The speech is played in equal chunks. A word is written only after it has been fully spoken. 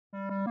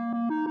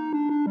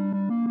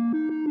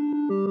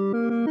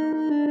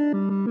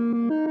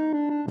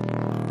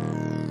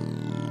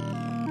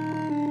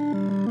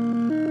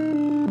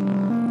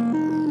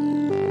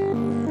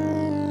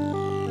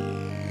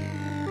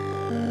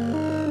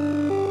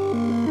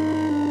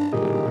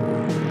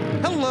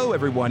Hello,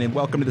 everyone, and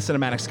welcome to the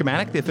Cinematic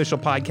Schematic, the official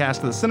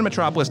podcast of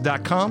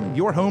thecinematropolis.com,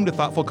 your home to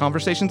thoughtful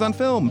conversations on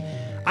film.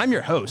 I'm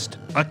your host,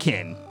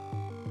 Akin.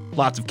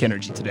 Lots of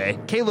Kinergy today.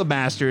 Caleb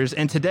Masters,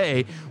 and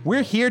today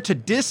we're here to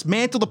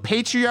dismantle the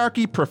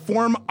patriarchy,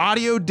 perform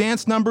audio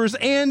dance numbers,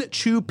 and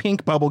chew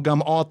pink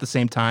bubblegum all at the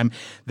same time.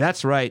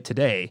 That's right,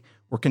 today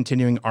we're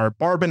continuing our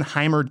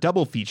Barbenheimer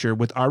double feature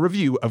with our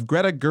review of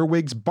Greta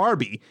Gerwig's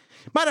Barbie.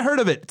 Might have heard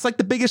of it. It's like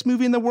the biggest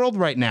movie in the world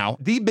right now,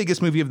 the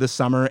biggest movie of the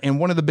summer, and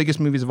one of the biggest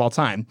movies of all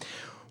time.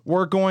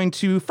 We're going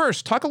to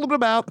first talk a little bit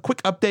about a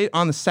quick update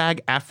on the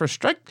SAG-AFTRA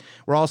strike.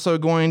 We're also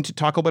going to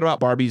talk a little bit about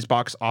Barbie's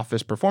box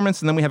office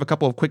performance, and then we have a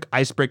couple of quick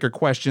icebreaker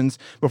questions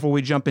before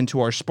we jump into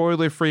our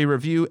spoiler-free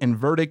review and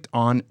verdict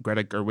on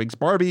Greta Gerwig's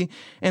Barbie,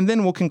 and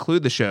then we'll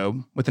conclude the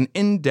show with an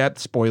in-depth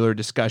spoiler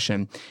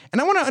discussion. And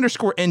I want to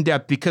underscore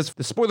in-depth because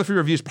the spoiler-free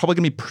review is probably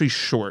going to be pretty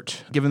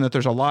short, given that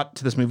there's a lot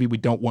to this movie we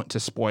don't want to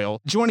spoil.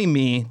 Joining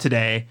me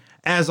today,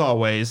 as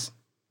always,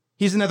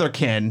 he's another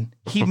Ken.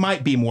 He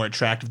might be more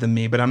attractive than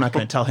me, but I'm not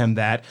going to tell him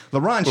that.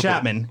 LaRon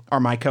Chapman are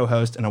my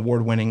co-host and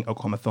award-winning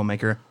Oklahoma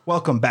filmmaker.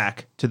 Welcome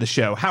back to the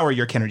show. How are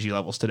your Kinergy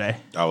levels today?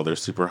 Oh, they're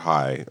super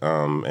high.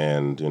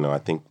 And, I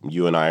think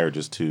you and I are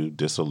just two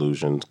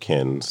disillusioned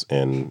Kens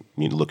and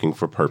looking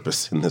for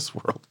purpose in this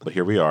world. But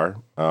here we are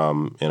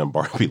in a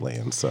Barbie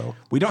land. So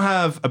we don't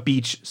have a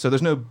beach, so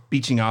there's no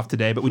beaching off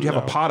today, but we do have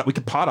a pot. We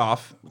could pot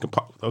off.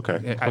 Okay.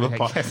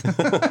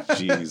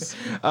 Jeez.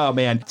 Oh,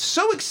 man.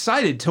 So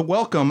excited to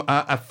welcome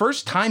a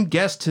first-time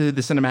guest to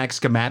the Cinematic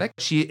Schematic.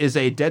 She is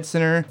a Dead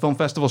Center Film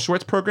Festival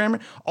Shorts programmer,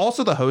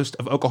 also the host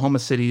of Oklahoma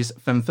City's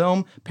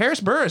Film.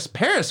 Paris Burris.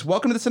 Paris,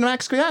 welcome to the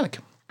Cinematic Schematic.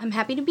 I'm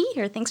happy to be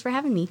here. Thanks for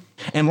having me.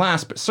 And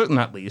last, but certainly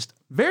not least,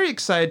 very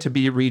excited to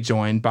be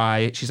rejoined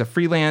by, she's a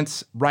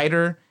freelance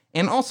writer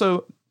and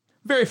also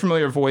very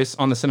familiar voice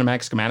on the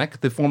Cinematic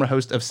Schematic, the former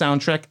host of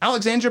Soundtrack,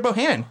 Alexandra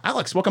Bohan.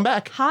 Alex, welcome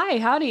back. Hi,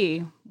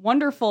 howdy.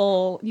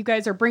 Wonderful. You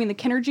guys are bringing the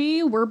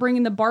Kinergy. We're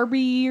bringing the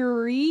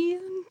Barbie.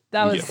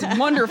 That was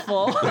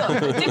wonderful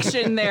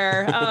diction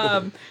there.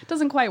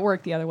 Doesn't quite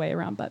work the other way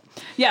around, but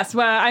yes,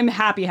 I'm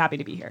happy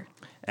to be here.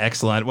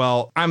 Excellent.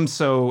 Well, I'm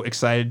so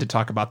excited to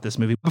talk about this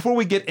movie. Before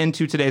we get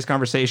into today's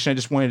conversation, I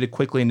just wanted to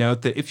quickly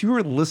note that if you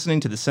were listening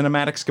to the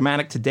Cinematic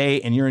Schematic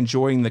today and you're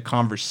enjoying the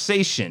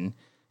conversation,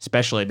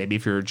 especially maybe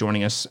if you're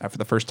joining us for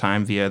the first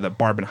time via the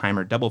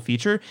Barbenheimer double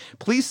feature,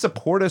 please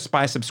support us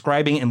by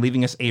subscribing and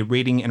leaving us a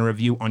rating and a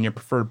review on your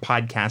preferred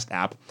podcast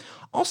app.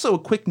 Also, a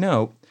quick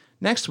note.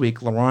 Next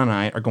week, Laura and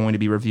I are going to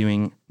be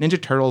reviewing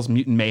Ninja Turtles,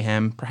 Mutant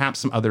Mayhem, perhaps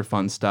some other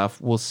fun stuff.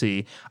 We'll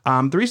see.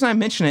 The reason I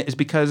mention it is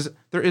because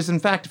there is, in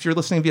fact, if you're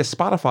listening via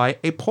Spotify,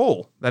 a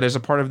poll that is a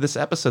part of this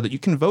episode that you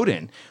can vote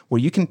in, where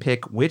you can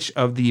pick which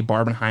of the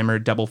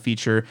Barbenheimer double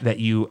feature that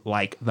you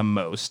like the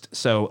most.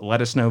 So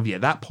let us know via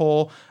that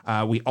poll.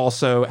 We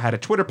also had a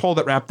Twitter poll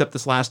that wrapped up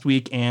this last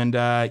week, and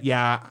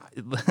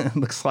it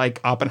looks like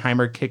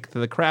Oppenheimer kicked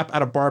the crap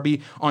out of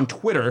Barbie on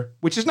Twitter,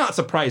 which is not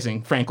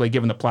surprising, frankly,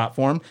 given the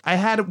platform. I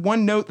had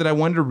one note that I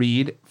wanted to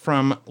read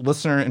from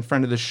listener and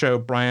friend of the show,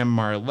 Brian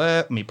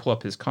Marlette. Let me pull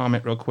up his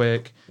comment real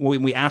quick.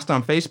 When we asked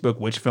on Facebook,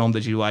 which film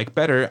did you like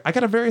better? I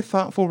got a very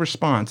thoughtful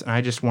response, and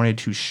I just wanted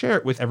to share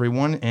it with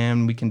everyone,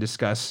 and we can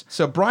discuss.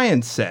 So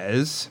Brian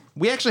says,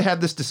 we actually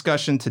had this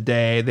discussion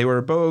today. They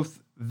were both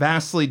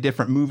vastly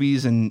different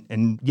movies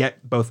and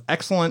yet both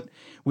excellent.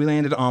 We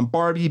landed on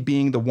Barbie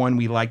being the one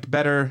we liked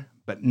better,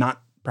 but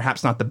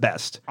perhaps not the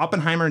best.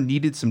 Oppenheimer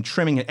needed some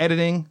trimming and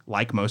editing,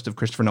 like most of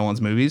Christopher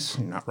Nolan's movies,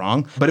 you're not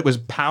wrong, but it was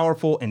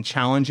powerful and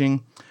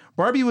challenging.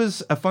 Barbie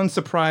was a fun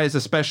surprise,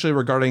 especially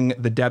regarding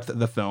the depth of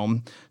the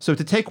film. So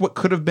to take what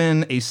could have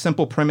been a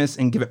simple premise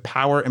and give it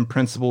power and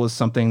principle is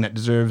something that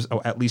deserves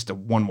at least a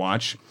one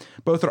watch.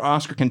 Both are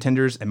Oscar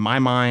contenders in my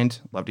mind.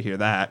 Love to hear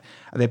that.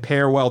 They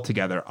pair well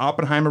together.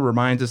 Oppenheimer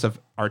reminds us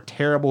of our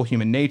terrible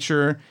human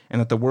nature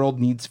and that the world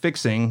needs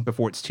fixing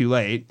before it's too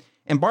late.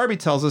 And Barbie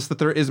tells us that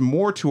there is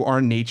more to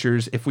our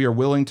natures if we are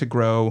willing to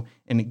grow,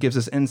 and it gives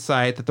us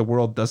insight that the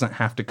world doesn't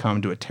have to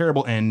come to a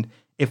terrible end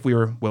if we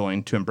were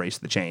willing to embrace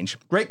the change.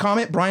 Great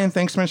comment. Brian,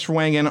 thanks so much for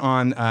weighing in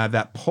on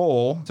that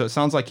poll. So it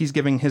sounds like he's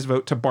giving his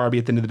vote to Barbie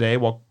at the end of the day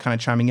while kind of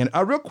chiming in.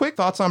 Real quick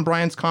thoughts on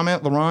Brian's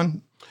comment,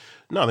 LaRon?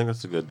 No, I think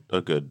that's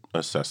a good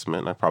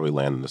assessment. I probably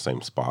land in the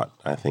same spot.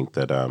 I think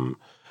that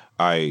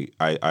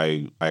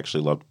I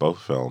actually loved both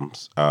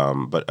films,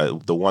 but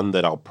the one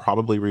that I'll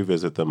probably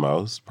revisit the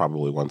most,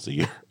 probably once a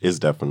year, is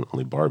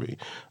definitely Barbie.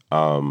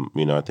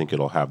 I think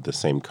it'll have the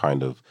same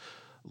kind of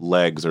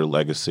legs or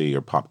legacy or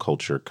pop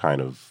culture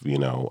kind of,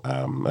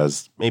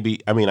 as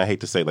maybe, I hate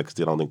to say, like,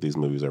 I don't think these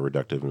movies are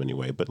reductive in any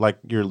way, but like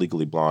your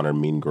Legally Blonde or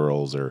Mean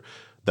Girls, or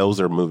those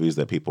are movies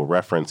that people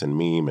reference and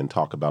meme and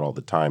talk about all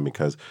the time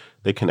because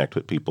they connect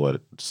with people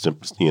at,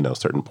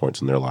 certain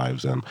points in their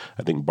lives. And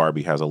I think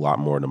Barbie has a lot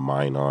more to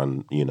mine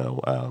on,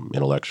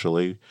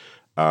 intellectually,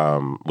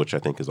 which I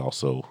think is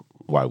also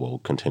why we'll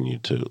continue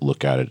to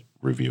look at it,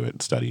 review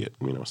it, study it,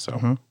 so.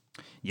 Mm-hmm.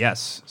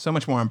 Yes, so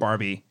much more on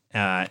Barbie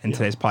in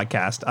today's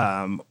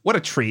podcast. What a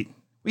treat.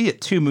 We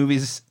get two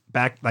movies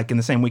back like in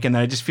the same weekend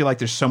that I just feel like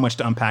there's so much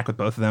to unpack with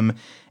both of them.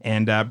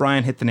 And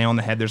Brian hit the nail on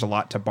the head. There's a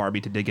lot to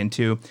Barbie to dig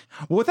into.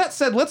 Well, with that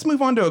said, let's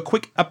move on to a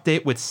quick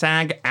update with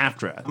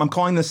SAG-AFTRA. I'm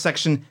calling this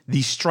section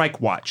the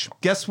Strike Watch.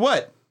 Guess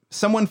what?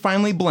 Someone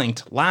finally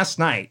blinked last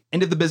night.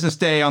 Ended the business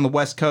day on the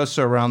West Coast,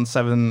 so around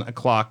 7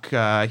 o'clock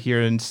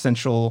here in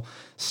Central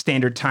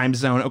Standard Time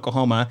Zone,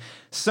 Oklahoma.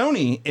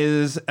 Sony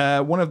is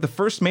one of the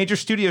first major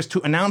studios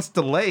to announce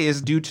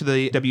delays due to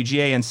the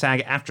WGA and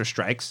SAG-AFTRA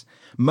strikes.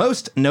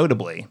 Most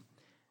notably,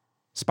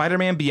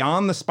 Spider-Man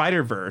Beyond the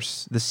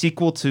Spider-Verse, the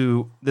sequel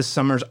to this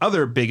summer's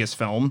other biggest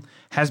film,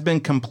 has been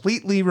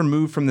completely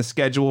removed from the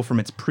schedule from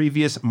its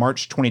previous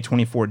March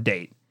 2024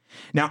 date.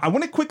 Now, I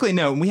want to quickly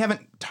note, and we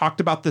haven't talked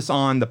about this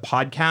on the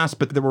podcast,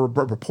 but there were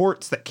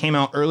reports that came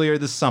out earlier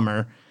this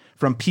summer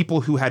from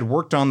people who had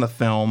worked on the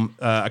film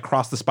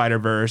Across the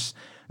Spider-Verse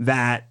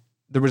that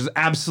there was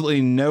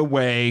absolutely no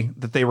way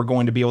that they were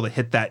going to be able to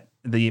hit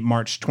the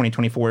March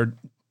 2024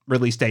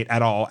 release date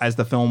at all, as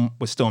the film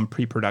was still in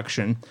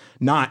pre-production,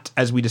 not,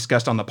 as we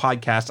discussed on the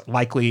podcast,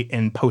 likely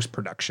in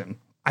post-production.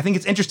 I think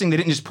it's interesting they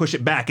didn't just push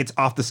it back. It's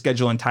off the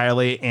schedule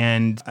entirely.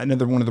 And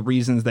another one of the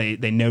reasons they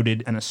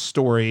noted in a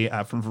story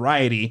from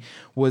Variety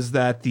was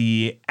that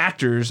the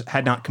actors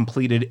had not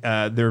completed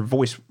their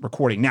voice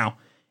recording. Now,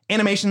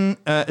 animation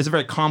is a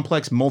very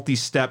complex,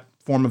 multi-step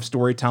form of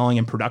storytelling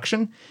and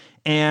production.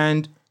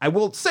 And I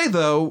will say,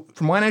 though,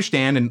 from what I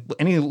understand, and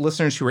any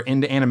listeners who are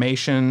into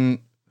animation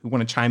who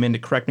want to chime in to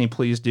correct me,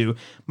 please do.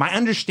 My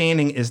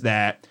understanding is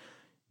that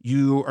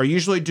you are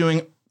usually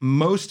doing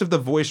most of the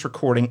voice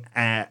recording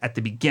at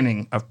the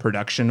beginning of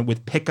production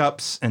with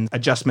pickups and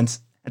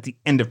adjustments at the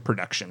end of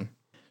production.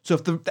 So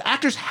if the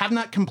actors have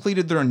not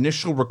completed their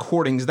initial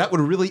recordings, that would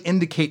really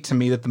indicate to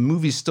me that the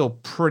movie's still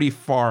pretty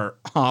far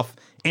off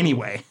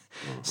anyway.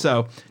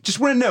 So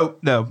just want to note,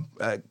 though,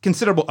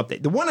 considerable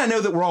update. The one I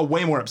know that we're all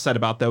way more upset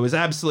about, though, is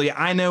absolutely,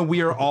 I know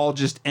we are all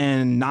just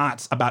in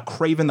knots about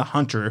Kraven the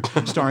Hunter,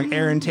 starring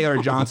Aaron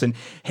Taylor Johnson.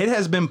 It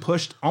has been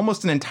pushed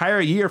almost an entire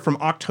year from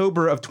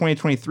October of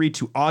 2023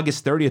 to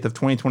August 30th of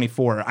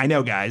 2024. I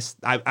know, guys.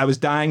 I was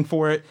dying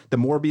for it. The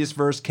Morbius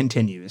verse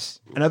continues.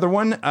 Another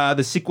one,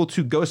 the sequel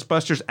to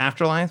Ghostbusters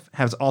Afterlife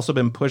has also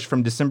been pushed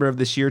from December of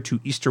this year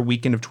to Easter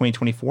weekend of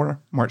 2024,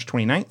 March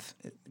 29th.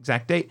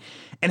 Exact date.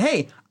 And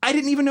hey, I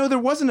didn't even know there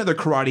was another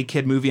Karate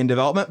Kid movie in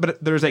development,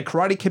 but there's a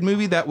Karate Kid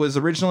movie that was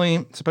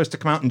originally supposed to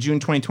come out in June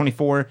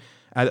 2024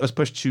 that was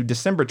pushed to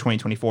December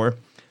 2024.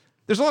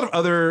 There's a lot of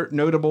other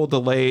notable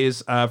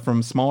delays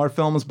from smaller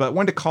films, but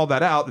wanted to call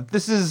that out.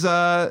 This is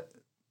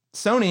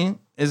Sony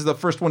is the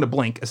first one to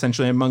blink,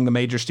 essentially, among the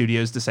major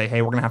studios to say,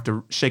 hey, we're going to have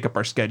to shake up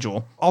our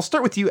schedule. I'll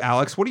start with you,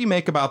 Alex. What do you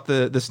make about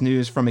this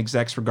news from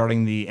execs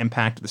regarding the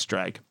impact of the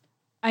strike?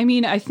 I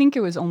mean, I think it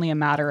was only a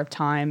matter of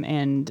time,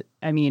 and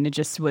I mean, it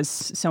just was.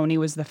 Sony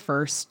was the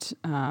first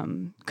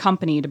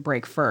company to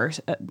break first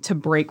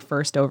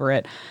over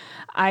it.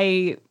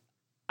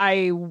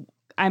 I'm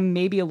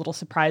maybe a little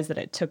surprised that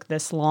it took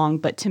this long,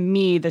 but to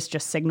me, this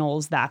just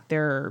signals that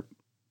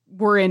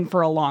we're in for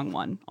a long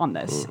one on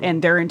this,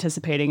 and they're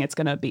anticipating it's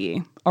going to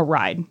be a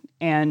ride,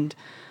 and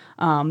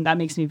that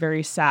makes me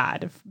very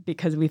sad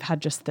because we've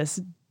had just this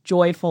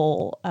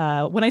joyful,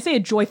 when I say a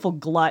joyful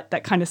glut,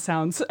 that kind of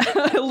sounds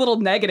a little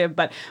negative,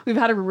 but we've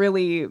had a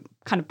really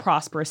kind of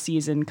prosperous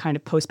season kind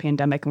of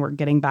post-pandemic, and we're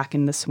getting back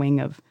in the swing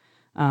of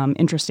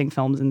interesting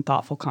films and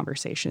thoughtful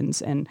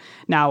conversations. And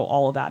now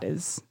all of that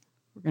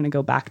we're going to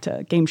go back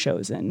to game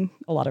shows and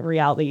a lot of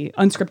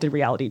unscripted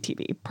reality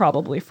TV,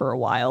 probably for a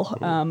while.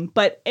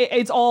 But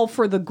it's all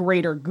for the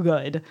greater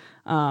good,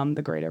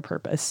 the greater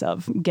purpose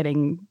of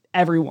getting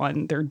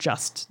everyone their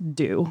just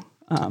due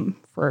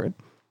for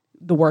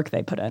the work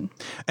they put in.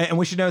 And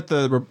we should note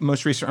the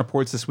most recent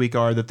reports this week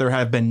are that there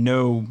have been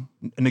no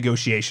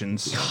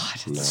negotiations.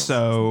 God,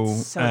 so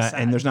sad.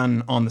 And there's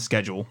none on the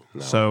schedule.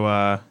 No.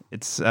 So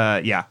it's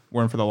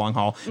we're in for the long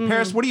haul.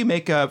 Paris, what do you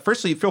make?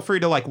 Firstly, feel free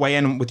to weigh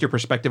in with your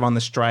perspective on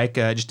the strike,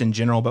 just in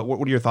general. But what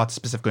are your thoughts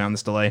specifically on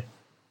this delay?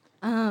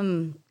 I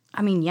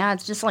mean, yeah,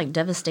 it's just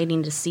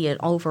devastating to see it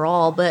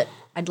overall. But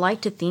I'd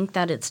like to think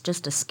that it's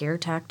just a scare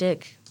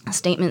tactic.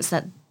 Statements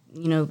that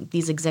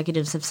these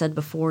executives have said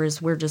before is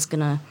we're just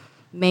gonna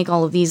make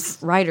all of these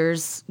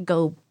writers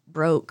go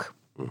broke,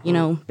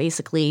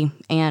 basically,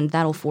 and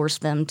that'll force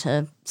them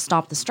to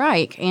stop the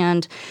strike.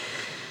 And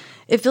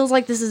it feels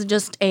like this is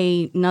just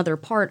another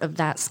part of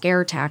that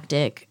scare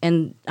tactic.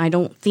 And I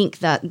don't think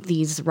that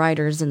these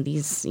writers and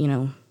these,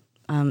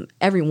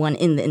 everyone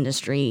in the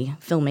industry,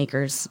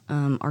 filmmakers,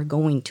 are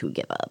going to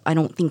give up. I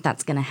don't think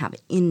that's going to have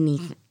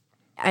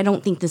I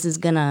don't think this is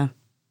going to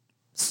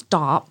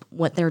stop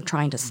what they're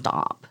trying to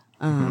stop.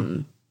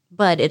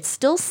 But it's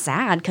still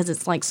sad because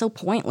it's so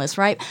pointless,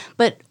 right?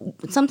 But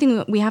something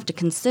that we have to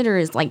consider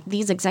is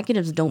these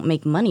executives don't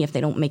make money if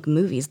they don't make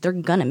movies. They're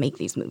gonna make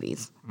these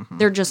movies.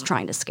 They're just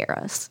trying to scare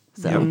us.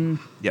 So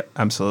Yep,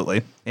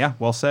 absolutely. Yeah,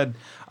 well said.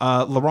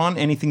 LaRon,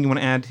 anything you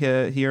want to add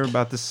here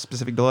about this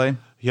specific delay?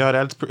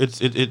 Yeah, it's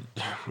going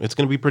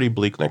to be pretty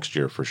bleak next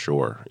year for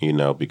sure.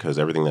 Because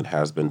everything that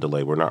has been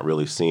delayed, we're not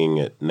really seeing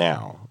it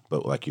now.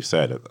 But like you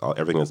said,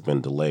 everything that's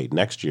been delayed,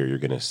 next year you're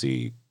going to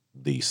see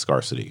the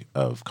scarcity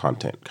of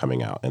content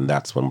coming out, and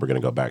that's when we're going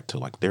to go back to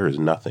like there is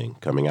nothing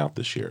coming out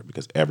this year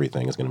because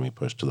everything is going to be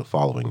pushed to the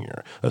following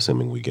year,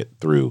 assuming we get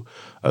through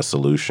a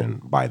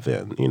solution by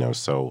then.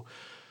 So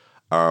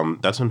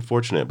that's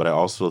unfortunate. But I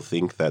also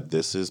think that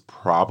this is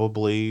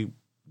probably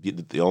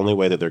the only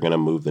way that they're going to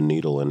move the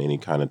needle in any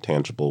kind of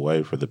tangible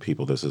way for the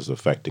people this is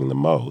affecting the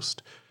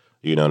most,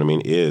 you know what I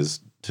mean,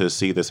 is to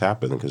see this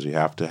happen because you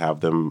have to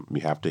hit them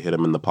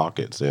in the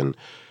pockets. And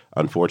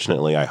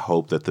unfortunately, I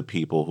hope that the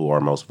people who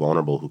are most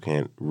vulnerable, who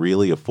can't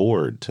really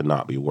afford to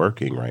not be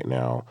working right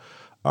now,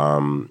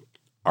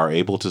 are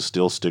able to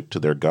still stick to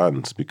their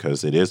guns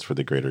because it is for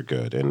the greater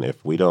good. And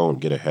if we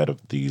don't get ahead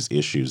of these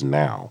issues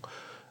now,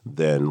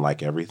 then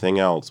like everything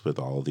else with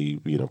all the,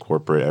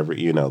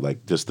 corporate,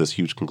 like just this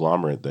huge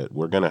conglomerate that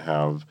we're going to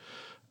have,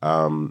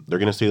 they're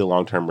going to see the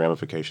long-term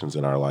ramifications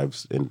in our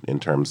lives in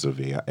terms of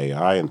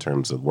AI, in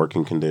terms of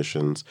working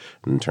conditions,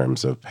 in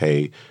terms of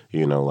pay,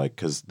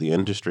 because the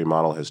industry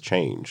model has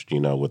changed,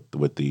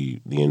 with the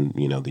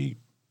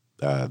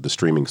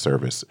streaming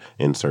service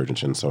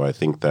insurgence. And so I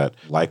think that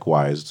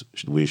likewise,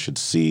 we should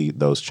see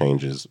those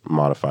changes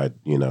modified,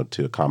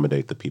 to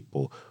accommodate the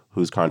people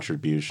whose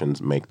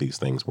contributions make these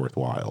things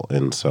worthwhile.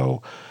 And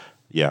so,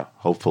 yeah,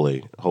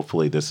 hopefully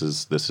this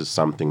is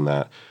something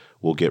that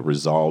will get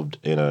resolved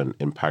in an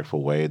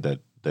impactful way that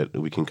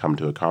we can come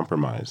to a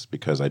compromise,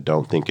 because I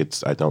don't think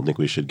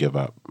we should give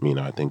up.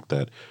 I think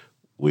that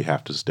we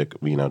have to stick,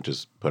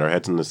 just put our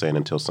heads in the sand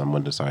until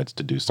someone decides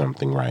to do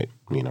something right,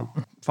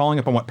 Following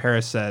up on what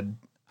Paris said,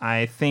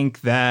 I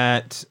think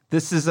that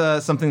this is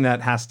something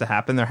that has to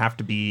happen. There have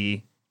to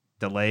be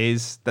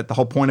delays. That the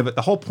whole point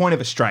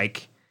of a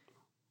strike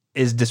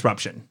is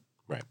disruption.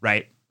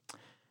 Right.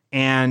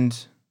 And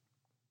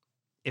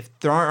if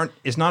there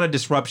is not a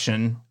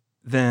disruption,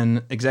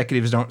 then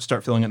executives don't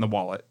start filling it in the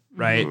wallet,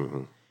 right?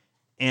 Mm-hmm.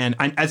 And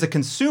as a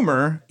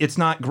consumer, it's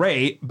not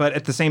great, but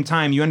at the same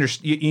time, you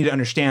need to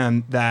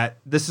understand that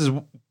this is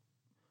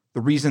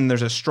the reason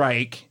there's a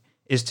strike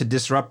is to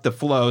disrupt the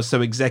flow, so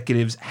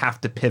executives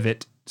have to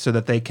pivot so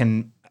that they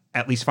can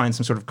at least find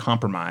some sort of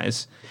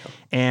compromise.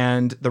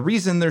 And the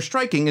reason they're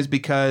striking is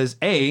because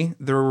A,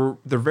 they're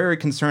very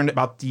concerned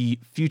about the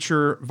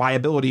future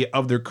viability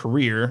of their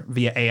career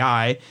via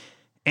AI,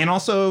 and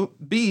also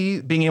B,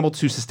 being able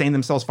to sustain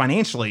themselves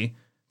financially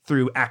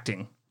through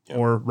acting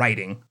or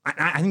writing.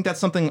 I think that's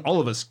something all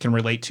of us can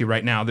relate to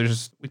right now.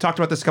 We talked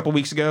about this a couple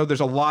weeks ago.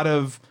 There's a lot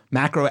of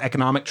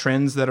macroeconomic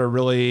trends that are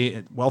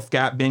really, wealth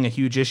gap being a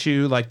huge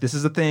issue. Like, this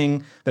is a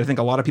thing that I think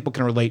a lot of people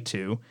can relate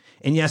to.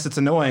 And yes, it's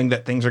annoying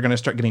that things are going to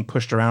start getting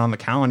pushed around on the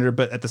calendar,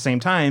 but at the same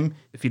time,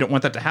 if you don't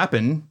want that to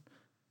happen,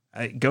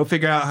 go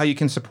figure out how you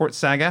can support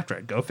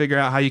SAG-AFTRA. Go figure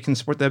out how you can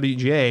support the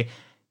WGA.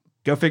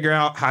 Go figure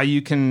out how you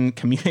can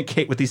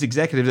communicate with these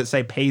executives that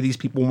say, pay these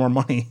people more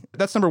money.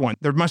 That's number one.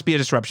 There must be a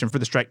disruption for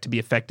the strike to be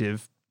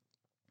effective.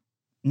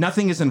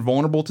 Nothing is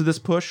invulnerable to this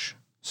push.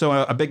 So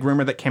a big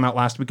rumor that came out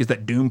last week is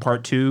that Doom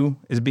Part 2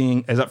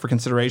 is up for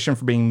consideration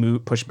for being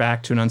pushed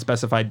back to an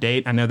unspecified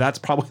date. I know that's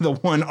probably the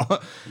one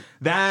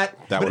that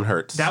one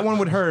hurts. That one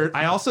would hurt.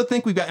 I also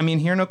think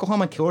here in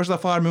Oklahoma, Killers of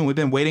the Flower Moon, we've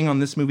been waiting on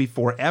this movie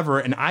forever,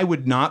 and I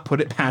would not put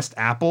it past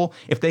Apple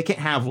if they can't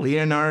have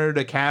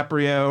Leonardo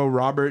DiCaprio,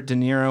 Robert De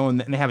Niro,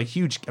 and they have a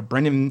huge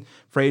Brendan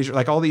Fraser,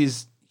 like all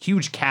these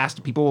huge cast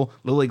of people,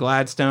 Lily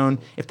Gladstone.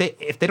 If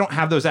they don't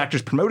have those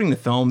actors promoting the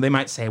film, they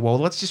might say, well,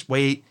 let's just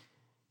wait.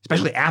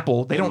 Especially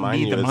Apple, they don't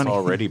need the money. It's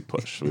already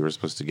pushed. We were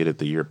supposed to get it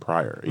the year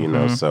prior,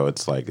 so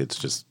it's like, it's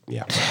just,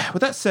 yeah.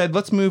 With that said,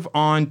 let's move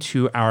on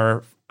to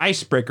our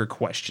icebreaker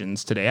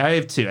questions today. I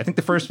have two. I think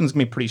the first one's going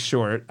to be pretty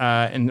short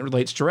and it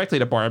relates directly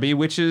to Barbie,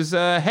 which is,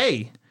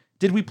 hey,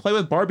 did we play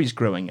with Barbies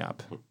growing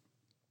up?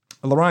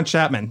 LaRon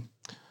Chapman.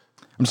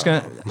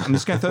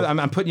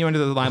 I'm putting you into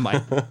the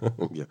limelight.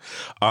 Yeah.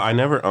 I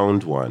never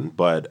owned one,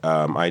 but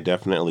I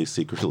definitely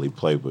secretly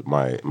played with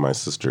my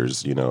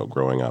sisters,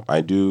 growing up. I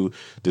do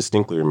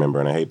distinctly remember,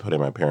 and I hate putting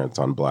my parents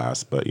on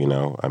blast, but,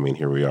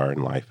 here we are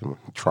in life and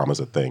trauma's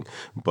a thing.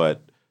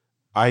 But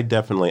I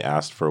definitely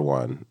asked for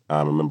one.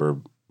 I remember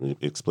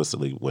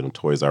explicitly when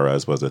Toys R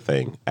Us was a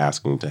thing,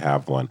 asking to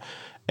have one.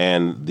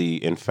 And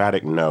the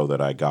emphatic no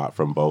that I got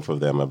from both of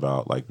them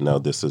about, like, no,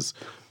 this is,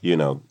 you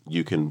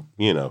can,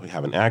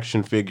 have an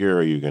action figure,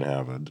 or you can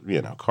have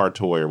a, car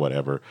toy or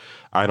whatever.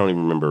 I don't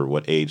even remember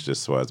what age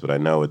this was, but I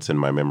know it's in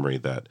my memory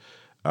that,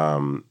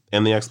 and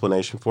the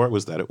explanation for it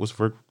was that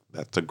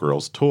that's a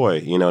girl's toy,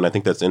 and I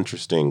think that's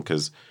interesting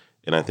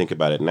and I think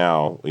about it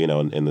now,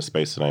 in the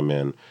space that I'm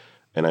in.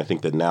 And I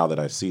think that now that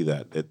I see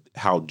that,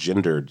 how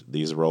gendered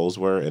these roles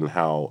were, and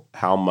how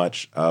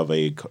much of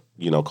a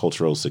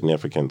cultural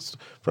significance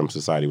from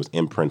society was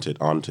imprinted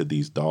onto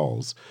these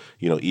dolls,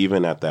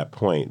 even at that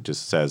point,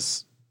 just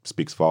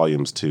speaks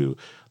volumes to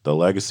the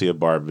legacy of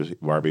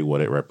Barbie,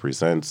 what it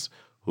represents,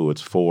 who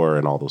it's for,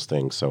 and all those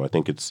things. So I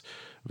think it's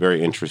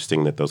very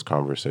interesting that those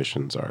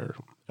conversations are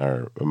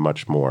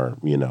much more,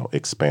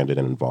 expanded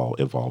and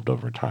evolved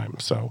over time.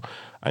 So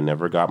I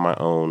never got my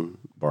own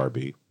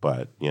Barbie,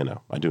 but,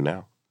 I do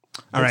now.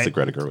 All That's right. the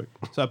Greta Gerwig.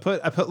 So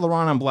I put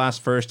Laurent on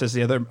blast first as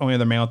the only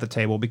other male at the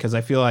table because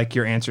I feel like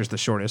your answer is the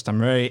shortest. I'm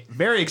very,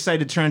 very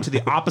excited to turn to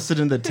the opposite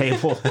end of the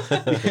table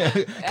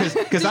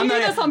because I'm You not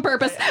do this on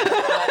purpose.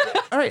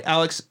 All right,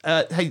 Alex.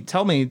 Hey,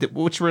 tell me,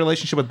 which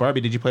relationship with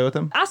Barbie did you play with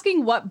him?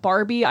 Asking what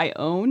Barbie I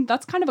owned,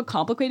 that's kind of a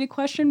complicated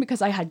question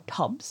because I had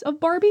tubs of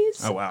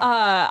Barbies. Oh,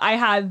 wow. I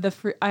had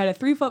a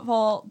 3 foot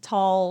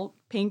tall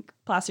pink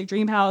plastic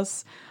dream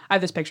house. I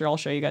have this picture I'll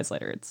show you guys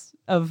later. It's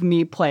of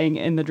me playing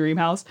in the dream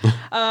house.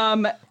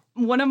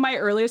 One of my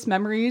earliest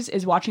memories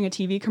is watching a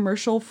TV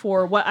commercial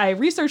for what I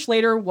researched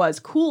later was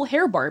Cool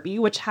Hair Barbie,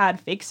 which had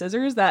fake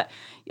scissors that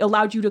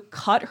allowed you to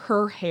cut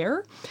her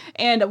hair.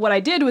 And what I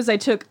did was I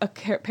took a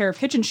pair of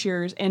kitchen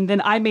shears and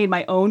then I made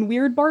my own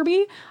weird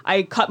Barbie.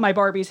 I cut my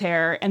Barbie's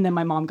hair and then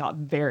my mom got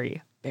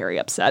very, very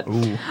upset.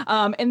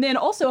 And then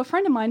also a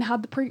friend of mine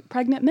had the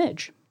pregnant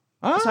Midge.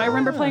 So I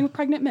remember playing with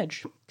pregnant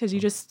Midge because you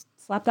just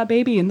slap that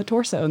baby in the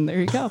torso and there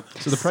you go.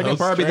 So the pregnant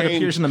Barbie that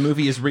appears in the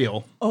movie is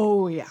real.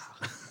 Oh, yeah.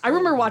 I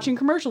remember watching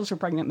commercials for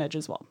pregnant Midge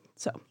as well.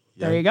 So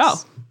there you go.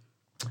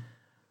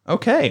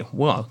 Okay,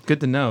 well, good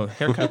to know.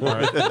 Haircut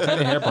Barbie.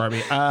 Hair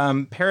Barbie.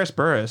 Paris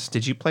Burris,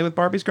 did you play with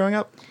Barbies growing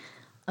up?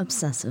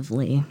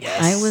 Obsessively. Yes.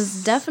 I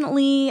was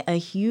definitely a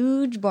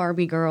huge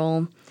Barbie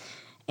girl.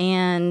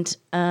 And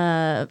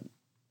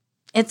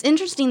it's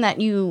interesting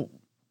that you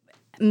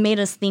made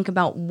us think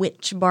about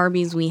which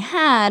Barbies we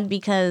had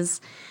because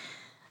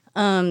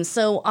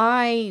so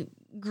I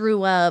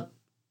grew up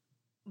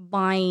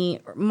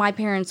my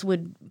parents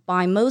would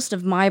buy most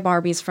of my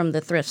Barbies from the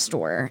thrift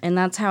store, and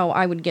that's how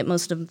I would get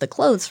most of the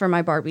clothes for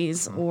my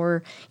Barbies.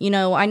 Or,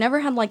 I never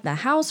had like the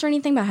house or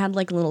anything, but I had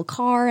like a little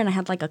car and I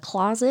had like a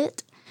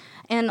closet.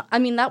 And I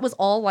mean, that was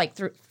all like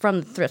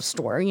from the thrift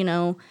store,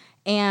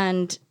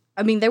 and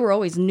I mean, they were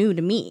always new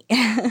to me,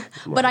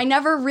 but I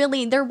never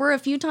really, there were a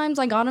few times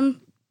I got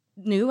them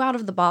new out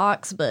of the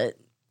box, but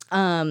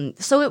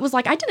so it was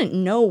like I didn't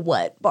know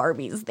what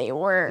Barbies they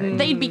were.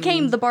 They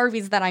became the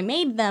Barbies that I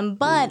made them,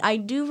 but I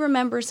do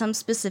remember some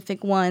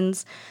specific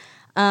ones.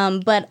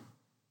 But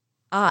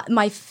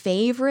my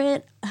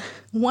favorite,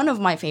 one of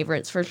my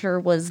favorites for sure,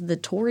 was the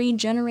Tory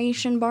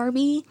generation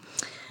Barbie.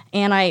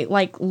 And I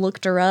like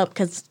looked her up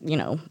because,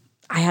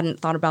 I hadn't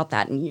thought about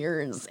that in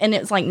years. And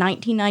it's like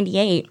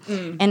 1998.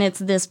 And it's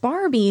this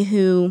Barbie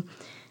who...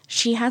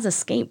 she has a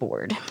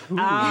skateboard.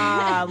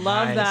 Ah,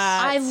 love Nice.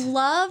 that. I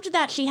loved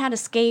that she had a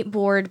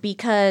skateboard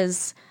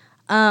because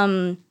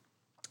kind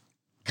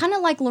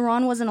of like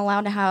Laurent wasn't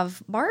allowed to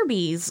have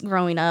Barbies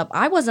growing up,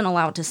 I wasn't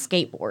allowed to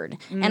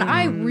skateboard. And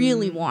I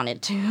really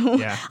wanted to.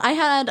 Yeah. I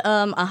had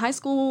a high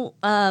school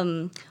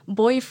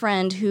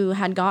boyfriend who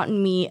had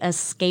gotten me a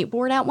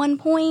skateboard at one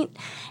point.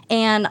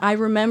 And I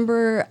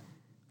remember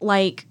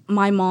like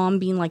my mom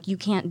being like, you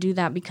can't do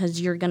that because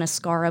you're going to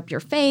scar up your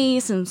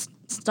face and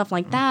stuff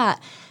like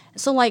that.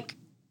 So, like,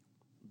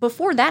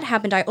 before that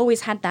happened, I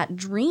always had that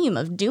dream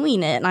of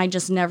doing it, and I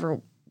just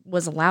never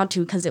was allowed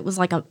to because it was,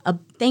 like, a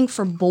thing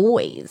for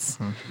boys.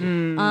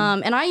 And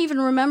I even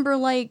remember,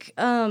 like,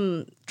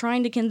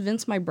 trying to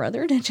convince my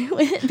brother to do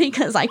it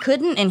because I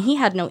couldn't, and he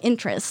had no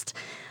interest.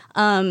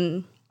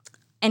 And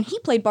he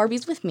played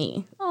Barbies with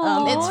me.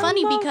 It's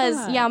funny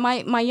because,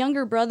 my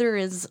younger brother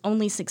is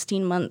only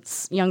 16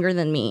 months younger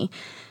than me,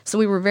 so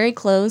we were very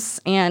close,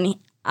 and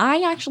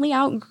I actually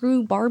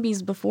outgrew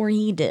Barbies before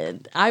he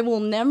did. I will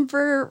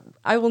never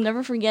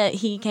forget.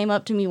 He came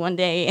up to me one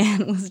day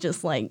and was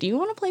just like, "Do you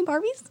want to play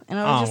Barbies?" And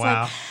I was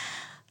like,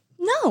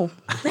 "No."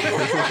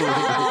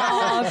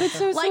 Oh, that's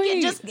so like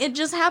sweet. it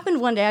just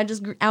happened one day. I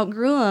just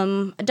outgrew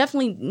them. I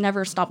definitely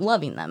never stopped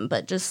loving them,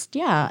 but just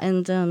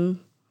and the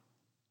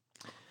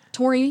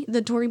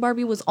Tory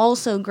Barbie was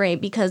also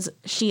great because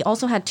she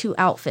also had 2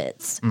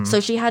 outfits. So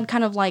she had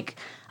kind of like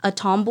a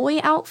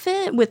tomboy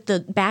outfit with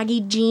the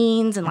baggy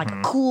jeans and like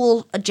a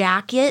cool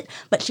jacket,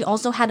 but she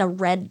also had a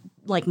red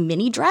like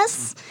mini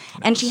dress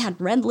and she had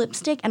red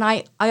lipstick. And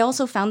I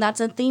also found that's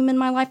a theme in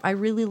my life. I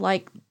really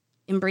like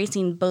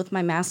embracing both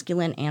my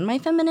masculine and my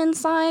feminine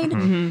side.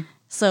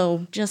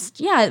 So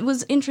just, it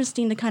was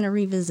interesting to kind of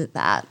revisit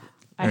that.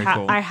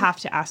 I have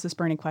to ask this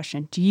burning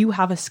question. Do you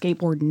have a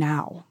skateboard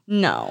now?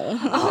 No.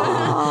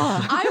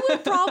 I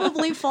would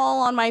probably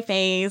fall on my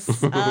face.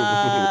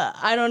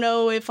 I don't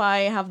know if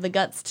I have the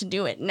guts to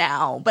do it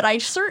now, but I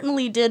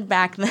certainly did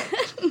back then.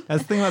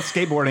 That's the thing about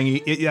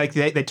skateboarding. Like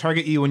they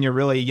target you when you're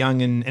really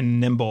young and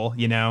nimble,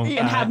 And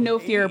have no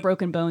fear of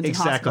broken bones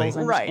exactly. in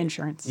hospitals and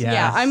insurance.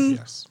 Yeah, I'm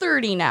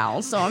 30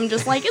 now, so I'm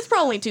just like, it's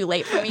probably too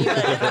late for me.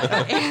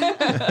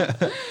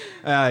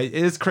 But it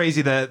is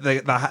crazy that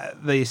the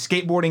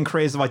skateboarding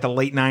craze of like the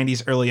late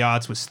 90s, early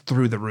aughts was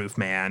through the roof,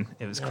 man.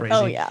 It was crazy.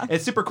 Oh, yeah.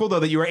 It's super cool, though,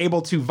 that you were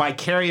able to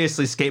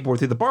vicariously skateboard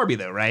through the Barbie,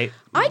 though, right?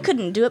 I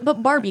couldn't do it,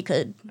 but Barbie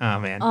could. Oh,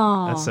 man.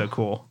 That's so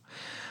cool.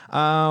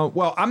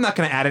 Well, I'm not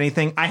going to add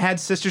anything. I had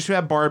sisters who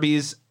had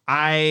Barbies.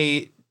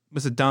 I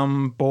was a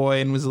dumb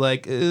boy and was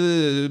like,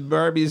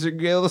 Barbies are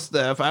girl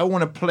stuff. I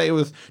want to play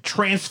with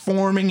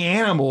transforming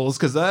animals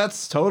because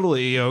that's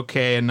totally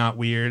okay and not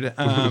weird.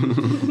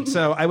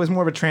 So I was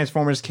more of a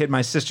Transformers kid.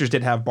 My sisters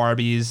did have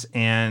Barbies,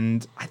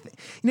 and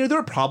there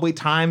were probably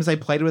times I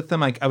played with them.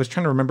 Like I was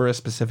trying to remember a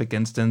specific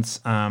instance.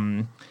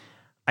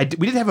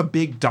 We did have a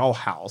big doll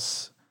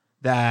house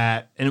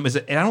and I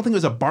don't think it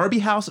was a Barbie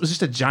house. It was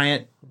just a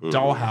giant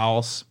doll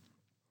house.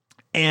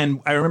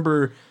 And I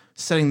remember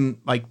setting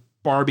like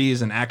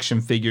Barbies and action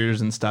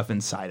figures and stuff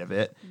inside of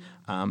it.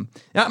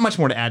 Not much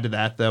more to add to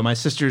that, though. My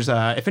sisters,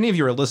 if any of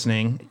you are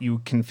listening, you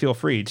can feel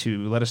free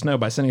to let us know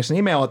by sending us an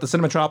email at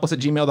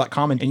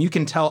thecinemetropolis@gmail.com, and you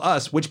can tell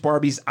us which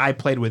Barbies I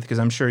played with, because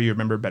I'm sure you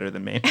remember better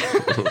than me.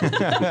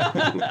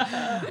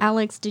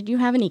 Alex, did you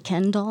have any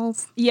Ken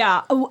dolls?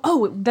 Yeah.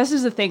 Oh, this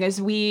is the thing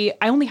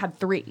I only had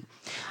 3.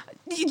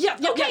 Yeah.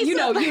 Okay, You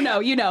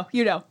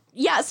know.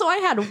 Yeah, so I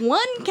had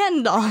one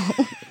Ken doll.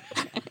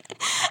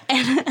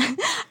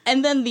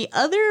 And then the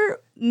other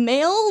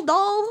male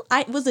doll,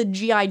 was a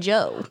G.I.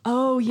 Joe.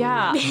 Oh,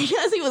 yeah.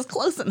 Because he was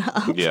close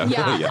enough. Yeah.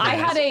 I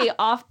had a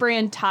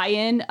off-brand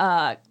tie-in,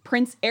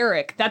 Prince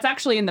Eric. That's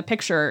actually in the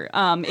picture.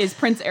 Is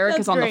Prince Eric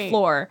is on the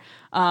floor.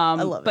 I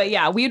love it. But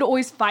yeah, we'd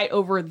always fight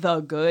over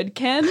the good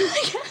Ken.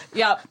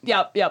 Yep.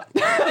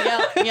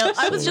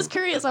 I was just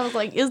curious. I was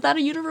like, is that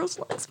a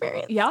universal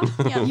experience? Yeah.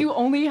 You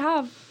only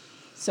have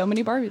so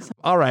many Barbies.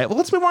 All right. Well,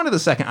 let's move on to the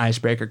second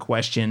icebreaker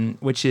question,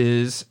 which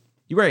is,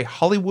 you are a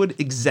Hollywood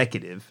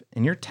executive,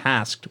 and you're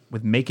tasked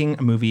with making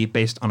a movie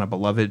based on a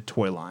beloved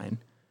toy line.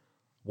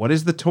 What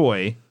is the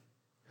toy?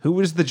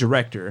 Who is the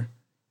director?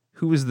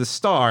 Who is the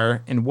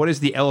star? And what is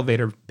the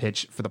elevator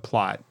pitch for the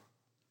plot?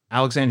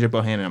 Alexandra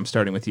Bohannon, I'm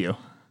starting with you.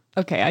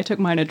 Okay, I took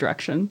mine a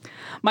direction.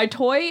 My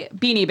toy,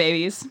 Beanie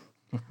Babies.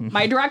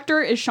 My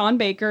director is Sean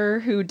Baker,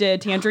 who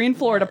did Tangerine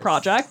Florida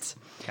Project.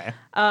 Okay.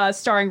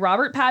 Starring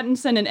Robert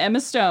Pattinson and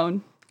Emma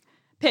Stone.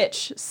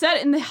 Pitch.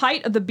 Set in the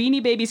height of the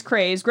Beanie Babies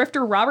craze,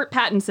 grifter Robert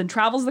Pattinson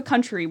travels the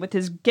country with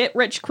his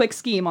get-rich-quick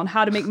scheme on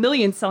how to make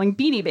millions selling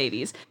Beanie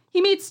Babies.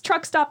 He meets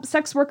truck stop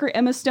sex worker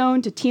Emma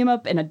Stone to team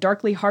up in a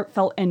darkly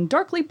heartfelt and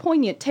darkly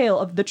poignant tale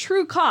of the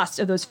true cost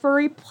of those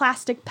furry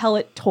plastic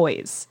pellet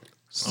toys.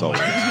 Sold.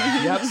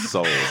 Yep.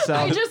 Sold.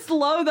 I just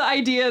love the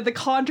idea, the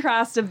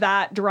contrast of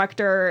that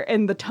director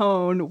and the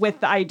tone with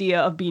the idea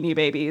of Beanie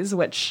Babies,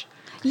 which...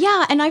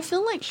 Yeah, and I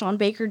feel like Sean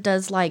Baker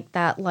does like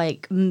that,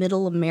 like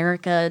middle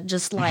America,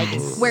 just like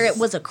where it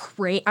was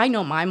I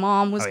know my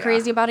mom was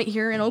crazy about it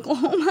here in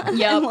Oklahoma.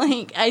 Yeah,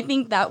 like I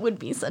think that would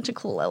be such a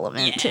cool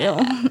element too.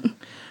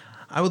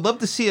 I would love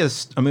to see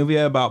a movie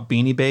about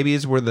Beanie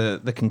Babies where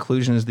the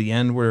conclusion is the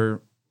end, where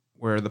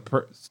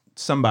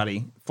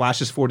somebody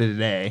flashes forward to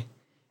today,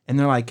 and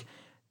they're like,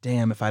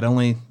 "Damn, if I'd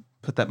only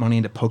put that money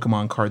into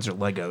Pokemon cards or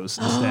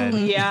Legos instead."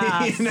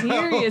 Yeah,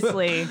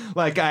 seriously.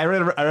 Like I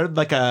read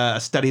like a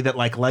study that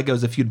like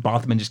Legos, if you'd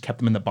bought them and just kept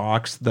them in the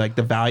box, like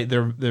the value,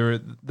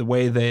 the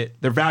way that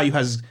their value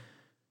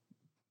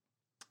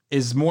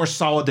is more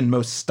solid than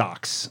most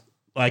stocks.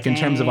 Like in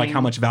terms of like how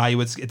much value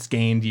it's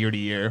gained year to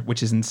year,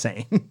 which is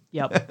insane.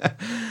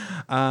 Yep.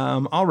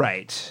 All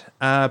right,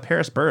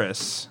 Paris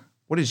Burris,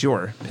 what is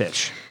your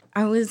pitch?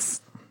 I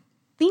was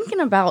thinking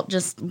about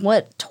just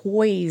what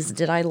toys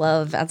did I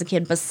love as a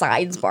kid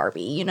besides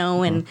Barbie,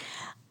 and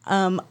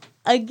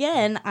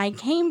again, I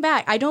came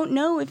back. I don't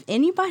know if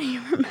anybody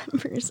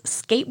remembers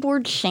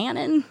Skateboard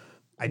Shannon.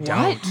 I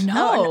don't. What?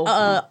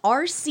 No.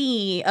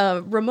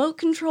 RC, remote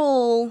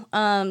control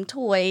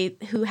toy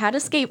who had a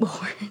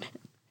skateboard.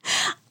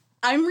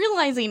 I'm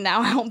realizing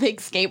now how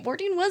big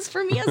skateboarding was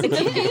for me as a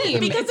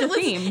kid. Because it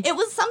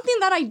was something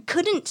that I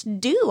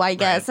couldn't do, I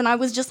guess. Right. And I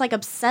was just like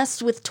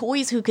obsessed with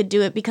toys who could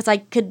do it because I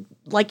could,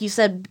 like you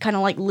said, kind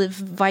of like live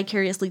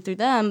vicariously through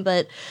them.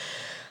 But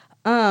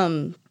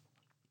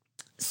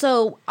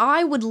so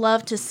I would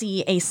love to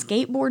see a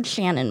Skateboard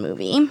Shannon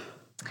movie.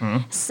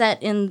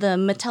 Set in the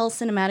Mattel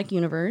Cinematic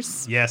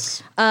Universe.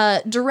 Yes.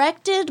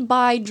 Directed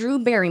by Drew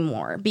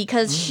Barrymore,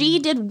 because she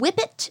did Whip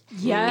It.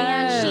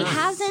 Yes. And she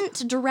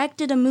hasn't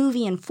directed a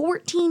movie in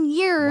 14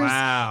 years.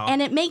 Wow.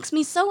 And it makes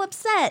me so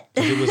upset.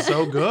 It was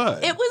so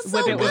good. It was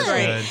so Whip It was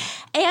good.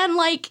 And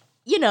like,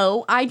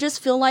 I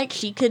just feel like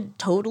she could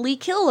totally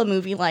kill a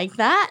movie like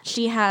that.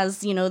 She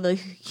has, the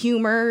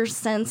humor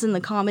sense and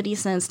the comedy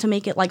sense to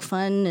make it like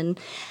fun. And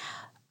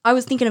I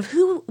was thinking of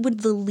who would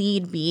the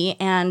lead be,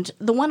 and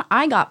the one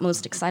I got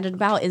most excited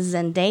about is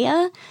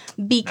Zendaya,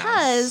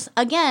 because,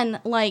 again,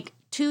 like,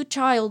 two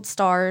child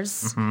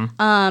stars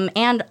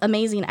and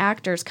amazing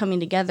actors coming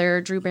together,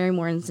 Drew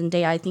Barrymore and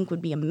Zendaya, I think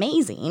would be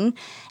amazing.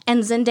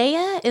 And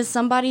Zendaya is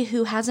somebody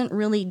who hasn't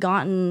really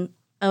gotten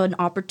an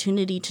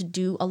opportunity to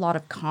do a lot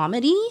of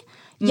comedy,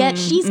 yet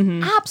she's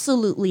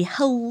absolutely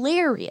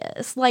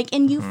hilarious. Like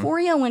in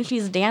Euphoria when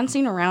she's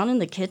dancing around in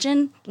the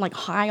kitchen, like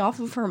high off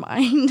of her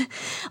mind.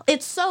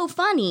 It's so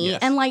funny. Yes.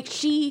 And like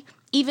she,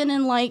 even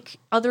in like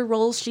other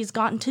roles, she's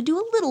gotten to do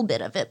a little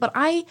bit of it. But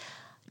I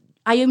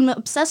am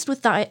obsessed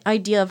with the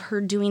idea of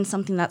her doing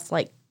something that's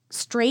like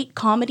straight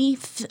comedy.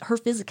 Her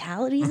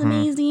physicality is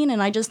amazing.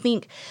 And I just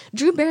think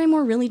Drew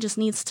Barrymore really just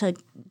needs to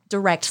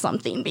direct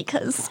something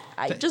because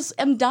I just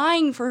am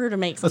dying for her to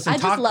make something.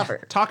 Listen, I just love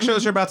her. Talk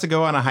shows are about to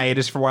go on a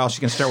hiatus for a while. She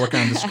can start working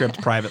on the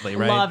script privately,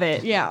 right? Love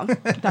it. Yeah.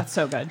 That's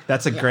so good.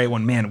 That's a great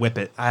one, man. Whip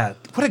It.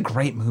 What a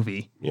great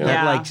movie. Yeah.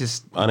 That, like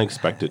just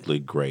Unexpectedly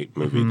great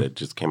movie that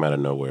just came out of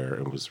nowhere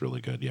and was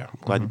really good. Yeah.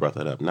 I'm glad you brought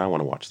that up. Now I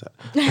want to watch that.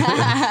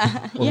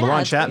 well, Yeah,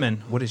 LaRon it's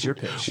Chapman. What is your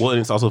pitch? Well, and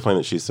it's also funny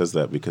that she says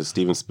that because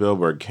Steven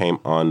Spielberg came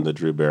on the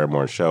Drew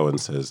Barrymore show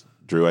and says,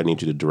 Drew, I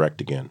need you to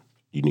direct again.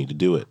 You need to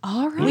do it.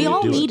 All right. We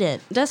all need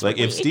it. it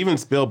desperately. Like if Steven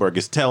Spielberg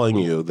is telling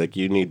you that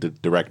you need to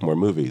direct more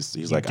movies,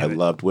 he's like, I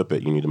loved Whip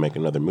It. You need to make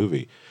another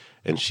movie.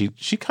 And she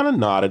kind of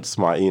nodded,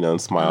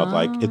 and smiled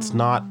like, it's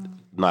not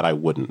I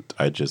wouldn't.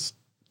 I just.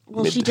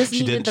 Well, she just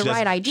needed the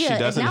right idea. She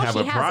doesn't and now have she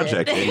a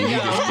project, has it. and you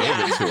just gave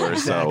it to her.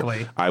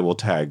 Exactly. So I will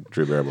tag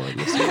Drew Barrymore in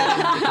this.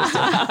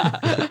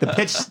 The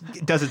pitch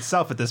does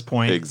itself at this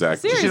point.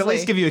 Exactly. She should at Seriously.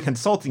 least give you a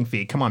consulting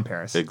fee. Come on,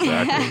 Paris.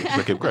 Exactly. It's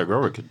like if Greg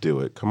Rower could do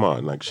it, come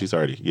on. Like she's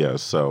already,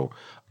 So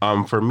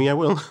for me, I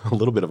went a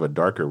little bit of a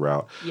darker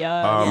route.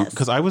 Yeah.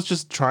 Because I was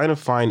just trying to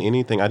find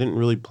anything. I didn't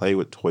really play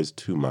with toys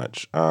too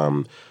much.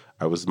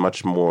 I was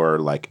much more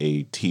like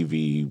a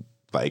TV,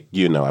 like,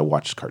 I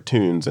watched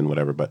cartoons and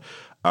whatever. But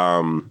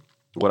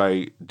what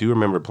I do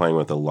remember playing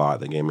with a lot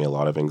that gave me a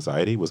lot of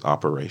anxiety was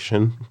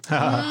Operation.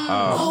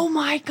 Oh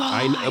my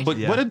God. But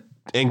what an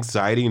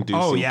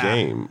anxiety-inducing yeah.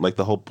 game. Like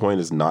the whole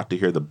point is not to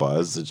hear the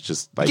buzz. It's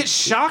just like Get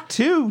shocked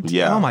too.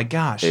 Yeah. Oh my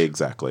gosh.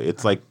 Exactly.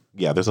 It's like,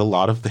 there's a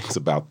lot of things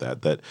about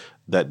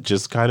that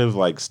just kind of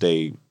like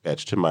stay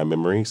etched in my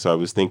memory. So I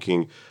was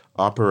thinking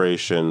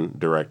Operation,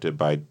 directed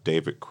by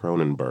David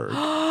Cronenberg.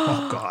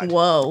 Oh God.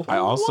 Whoa. I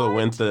also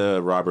went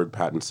the Robert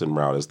Pattinson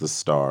route as the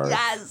star.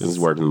 Yes. He's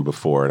worked with him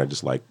before, and I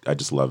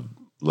just love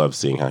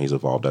seeing how he's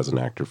evolved as an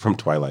actor from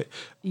Twilight.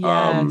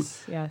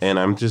 Yes. And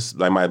I'm just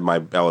like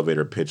my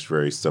elevator pitch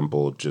very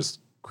simple,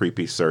 just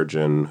creepy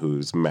surgeon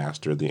who's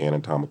mastered the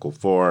anatomical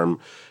form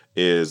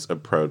is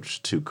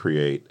approached to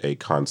create a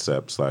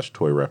concept /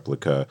 toy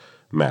replica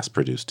mass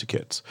produced to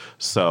kids.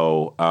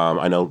 So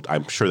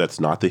I'm sure that's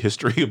not the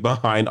history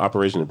behind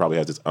Operation. It probably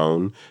has its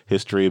own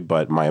history,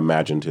 but my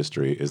imagined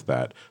history is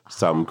that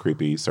some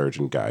creepy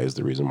surgeon guy is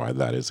the reason why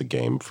that is a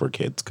game for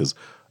kids, because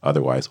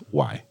otherwise,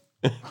 why?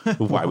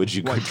 Why would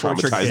you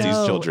traumatize these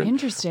So children?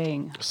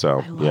 interesting.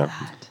 So, yeah.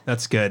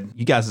 That's good.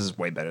 You guys is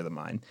way better than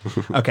mine.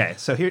 Okay,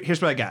 so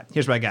here's what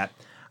I got.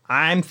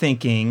 I'm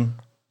thinking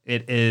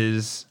it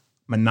is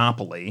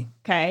Monopoly.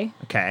 Okay.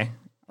 Okay.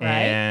 Right.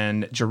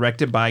 And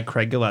directed by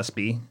Craig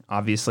Gillespie.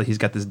 Obviously, he's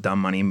got this Dumb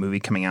Money movie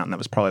coming out, and that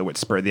was probably what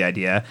spurred the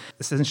idea.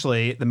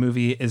 Essentially, the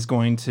movie is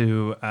going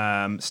to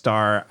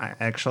star,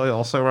 actually,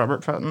 also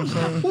Robert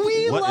Pattinson.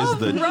 We What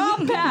love is the-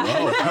 Rob Pat.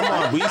 Oh, come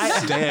on. We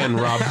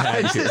stand Rob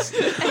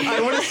Pattinson.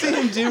 I want to see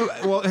him do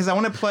because I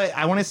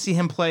want to see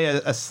him play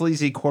a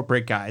sleazy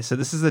corporate guy. So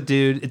this is a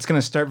dude. It's going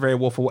to start very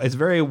It's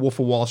very Wolf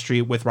of Wall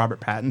Street with Robert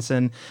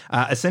Pattinson.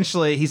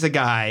 Essentially, he's a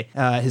guy.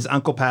 His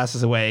uncle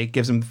passes away,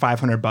 gives him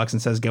 $500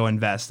 and says, "Go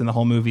invest." And the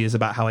whole movie is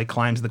about how he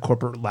climbs the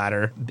corporate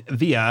ladder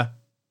via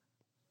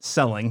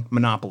selling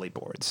Monopoly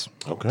boards.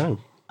 Okay.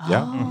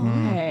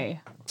 Yeah. Okay.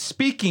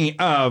 Speaking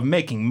of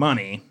making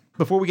money,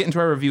 before we get into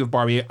our review of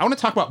Barbie, I want to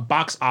talk about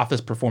box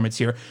office performance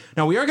here.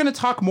 Now, we are going to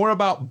talk more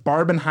about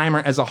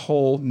Barbenheimer as a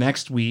whole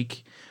next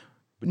week.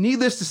 But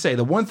needless to say,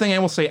 the one thing I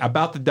will say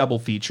about the double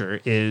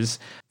feature is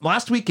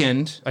last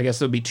weekend, I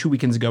guess it would be 2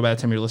 weekends ago by the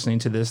time you're listening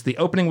to this, the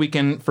opening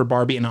weekend for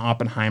Barbie and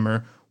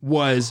Oppenheimer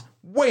was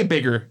way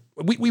bigger.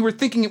 We were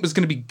thinking it was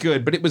going to be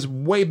good, but it was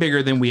way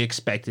bigger than we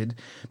expected.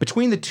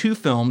 Between the two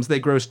films, they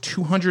grossed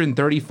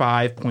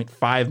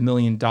 $235.5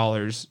 million,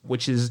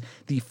 which is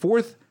the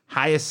fourth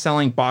highest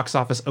selling box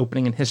office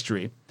opening in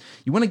history.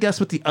 You want to guess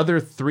what the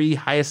other three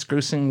highest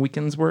grossing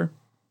weekends were?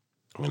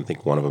 I'm going to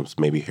think one of them's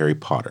maybe Harry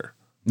Potter.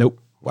 Nope.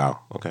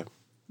 Wow. Okay.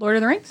 Lord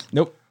of the Rings?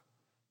 Nope.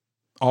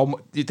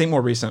 Do you think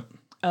more recent?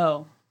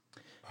 Oh.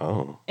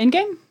 Oh.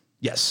 Endgame?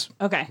 Yes.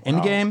 Okay.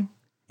 Endgame,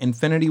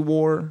 Infinity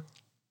War,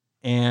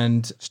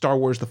 and Star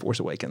Wars The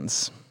Force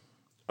Awakens.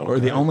 Or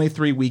the only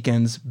 3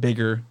 weekends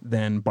bigger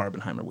than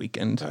Barbenheimer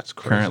weekend. That's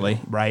crazy. Currently,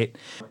 right?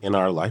 In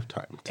our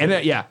lifetime.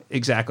 And yeah,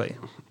 exactly.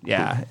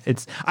 Yeah,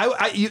 it's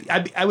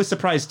I was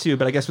surprised too,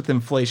 but I guess with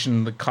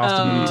inflation, the cost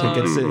of movie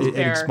tickets it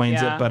Fair,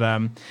 explains yeah. it.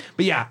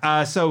 But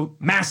yeah, so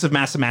massive.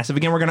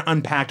 Again, we're going to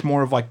unpack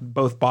more of like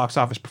both box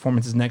office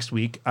performances next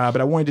week. But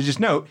I wanted to just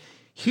note,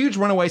 huge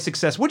runaway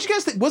success. What'd you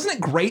guys think? Wasn't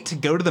it great to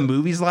go to the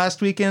movies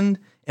last weekend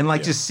and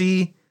like just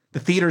see the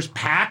theaters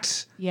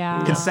packed?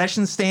 Yeah.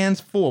 Concession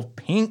stands full of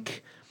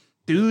pink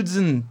dudes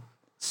in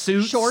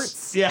suits,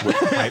 Shorts. Yeah.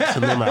 Pipes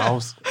in their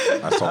mouths.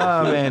 I saw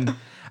Oh man.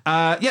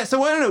 Yeah,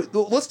 so I don't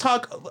know. Let's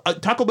talk a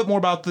little bit more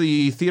about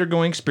the theater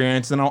going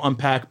experience, then I'll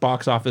unpack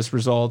box office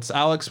results.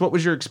 Alex, what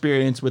was your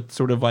experience with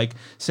sort of like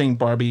seeing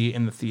Barbie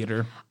in the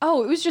theater?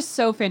 Oh, it was just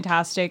so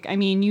fantastic. I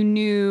mean, you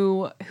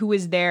knew who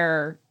was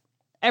there.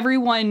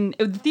 Everyone,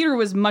 the theater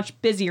was much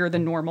busier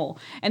than normal.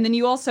 And then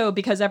you also,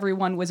 because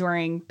everyone was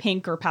wearing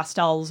pink or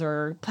pastels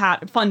or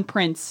fun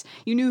prints,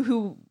 you knew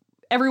who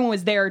everyone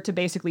was there to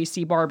basically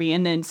see Barbie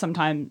and then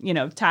sometime,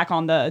 tack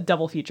on the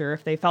double feature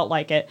if they felt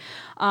like it.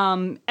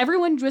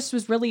 Everyone just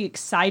was really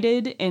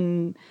excited,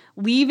 and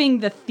leaving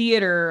the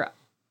theater,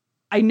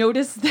 I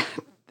noticed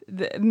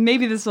that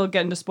maybe this will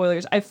get into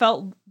spoilers. I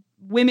felt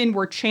women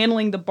were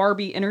channeling the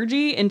Barbie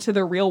energy into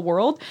the real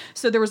world.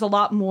 So there was a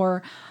lot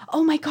more,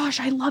 oh my gosh,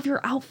 I love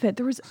your outfit.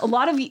 There was a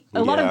lot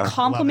of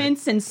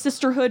compliments and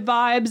sisterhood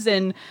vibes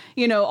and,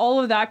 all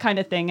of that kind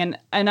of thing.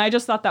 And I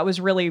just thought that was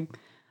really,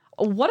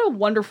 what a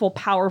wonderful,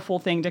 powerful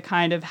thing to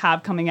kind of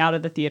have coming out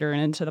of the theater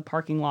and into the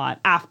parking lot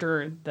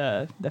after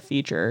the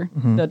feature,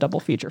 the double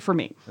feature for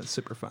me. That's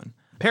super fun.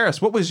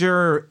 Paris, what was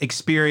your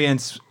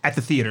experience at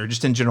the theater,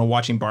 just in general,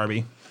 watching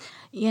Barbie?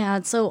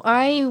 Yeah, so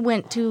I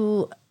went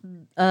to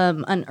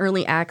an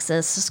early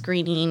access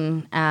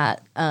screening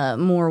at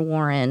Moore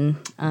Warren.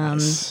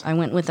 Nice. I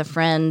went with a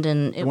friend,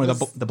 and it was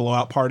the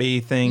blowout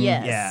party thing.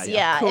 Yes,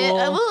 Yeah.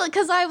 Cool.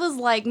 Because I was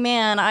like,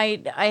 man,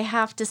 I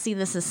have to see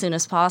this as soon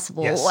as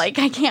possible. Yes. Like,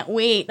 I can't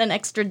wait an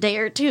extra day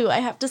or two. I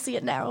have to see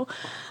it now.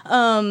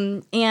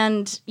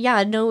 And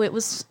yeah, no, it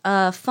was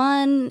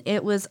fun.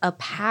 It was a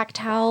packed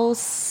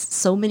house.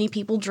 So many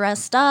people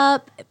dressed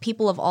up.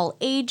 People of all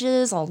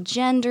ages, all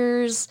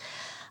genders.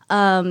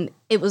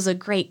 It was a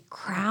great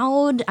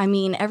crowd. I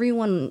mean,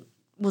 everyone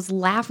was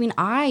laughing.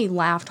 I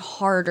laughed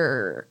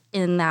harder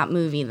in that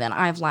movie than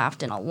I've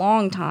laughed in a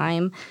long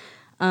time.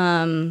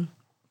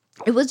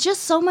 It was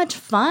just so much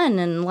fun.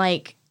 And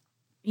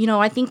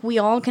I think we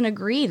all can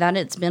agree that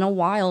it's been a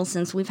while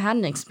since we've had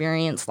an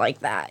experience like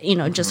that,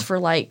 just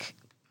for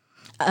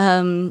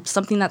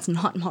something that's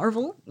not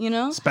Marvel,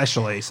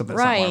 Especially something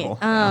that's Right. not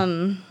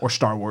Marvel. Or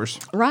Star Wars.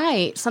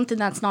 Right. Something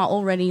that's not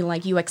already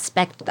you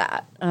expect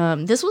that.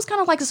 This was kind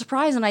of like a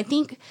surprise. And I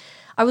think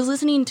I was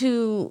listening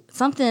to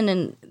something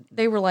and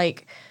they were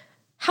like,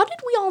 how did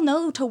we all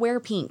know to wear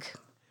pink?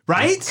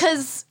 Right?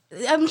 Because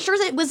I'm sure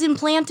that it was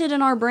implanted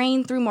in our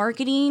brain through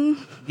marketing.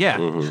 Yeah.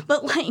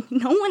 But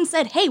no one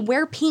said, hey,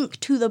 wear pink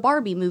to the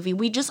Barbie movie.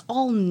 We just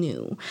all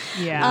knew.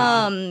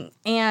 Yeah.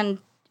 And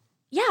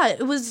yeah,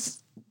 it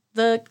was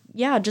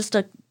just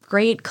a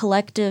great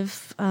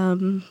collective.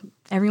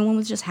 Everyone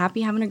was just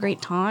happy, having a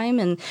great time,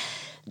 and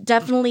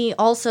definitely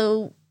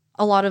also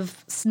a lot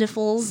of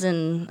sniffles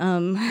and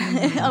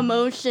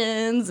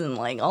emotions and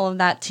all of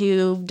that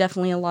too.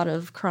 Definitely a lot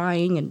of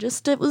crying, and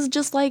it was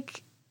just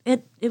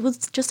it was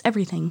just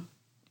everything.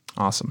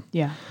 Awesome.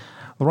 Yeah.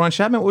 LaRon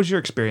Chapman, what was your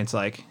experience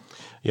like?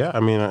 Yeah, I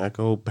mean, I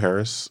echo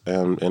Paris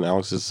and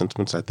Alex's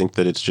sentiments. I think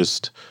that it's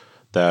just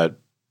that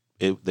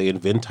they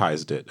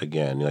eventized it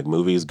again.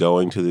 Movies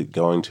going to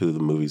the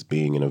movies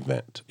being an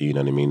event. You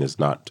know what I mean? It's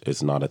not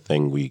a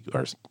thing we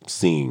are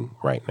seeing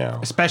right now.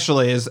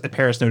 Especially as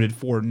Paris noted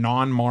for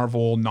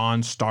non-Marvel,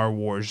 non-Star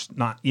Wars,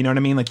 you know what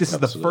I mean? This is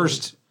the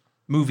first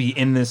movie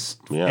in this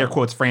air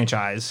quotes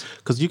franchise.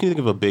 Because you can think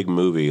of a big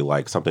movie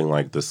like something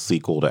like the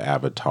sequel to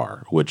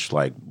Avatar, which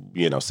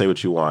say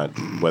what you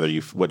want, what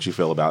you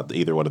feel about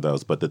either one of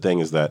those. But the thing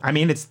is that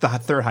it's the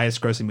third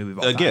highest grossing movie of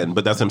all time. Again,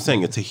 but that's what I'm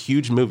saying. It's a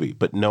huge movie,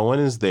 but no one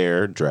is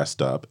there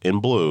dressed up in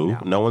blue. Yeah.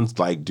 No one's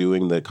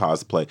doing the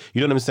cosplay. You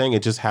know what I'm saying?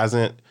 It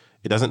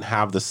doesn't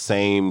have the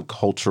same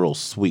cultural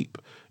sweep.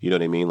 You know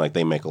what I mean?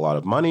 They make a lot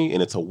of money,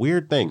 and it's a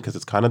weird thing because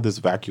it's kind of this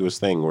vacuous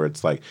thing where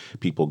it's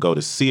people go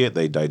to see it,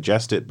 they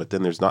digest it, but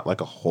then there's not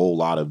a whole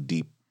lot of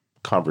deep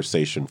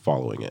conversation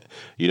following it.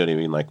 You know what I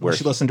mean? We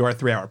should listen to our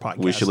 3-hour podcast.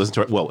 We should listen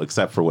to it.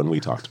 Except for when we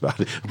talked about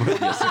it.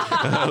 But,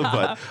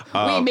 yes.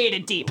 We made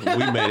it deep.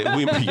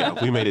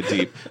 We made it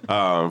deep,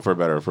 for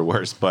better or for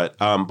worse. But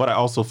I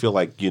also feel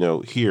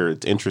here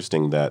it's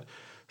interesting that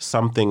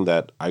something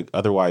that I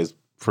otherwise,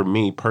 for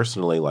me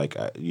personally,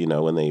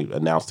 when they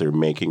announced they were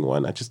making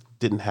one, I just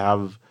didn't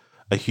have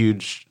a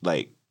huge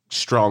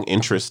strong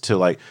interest to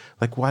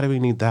why do we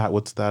need that?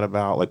 What's that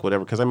about?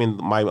 Whatever. Because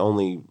my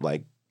only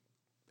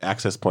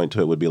access point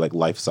to it would be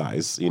life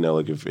size.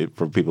 If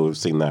for people who've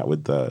seen that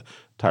with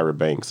Tyra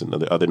Banks and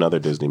another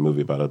Disney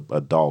movie about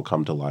a doll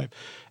come to life.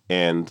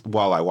 And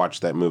while I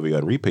watched that movie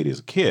on repeat as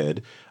a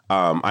kid,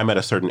 I'm at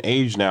a certain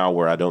age now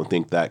where I don't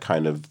think that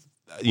kind of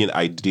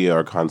idea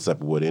or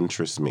concept would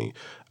interest me.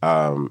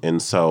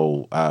 And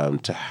so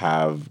to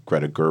have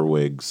Greta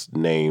Gerwig's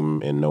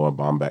name and Noah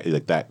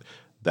Baumbach,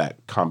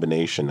 that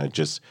combination,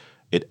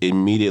 it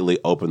immediately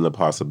opened the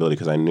possibility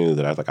because I knew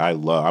that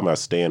I'm a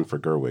stand for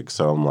Gerwig.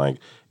 So I'm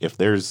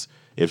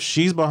if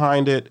she's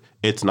behind it,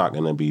 it's not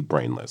going to be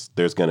brainless.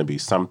 There's going to be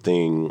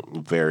something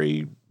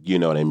very, you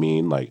know what I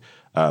mean?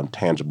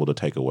 Tangible to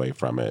take away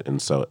from it.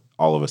 And so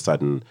all of a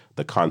sudden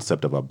the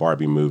concept of a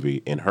Barbie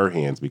movie in her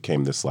hands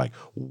became this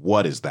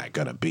what is that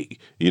gonna be?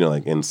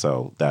 And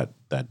so that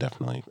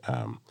definitely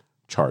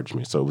charged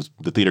me. So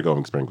the theater going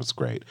experience was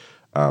great.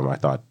 I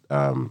thought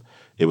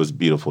it was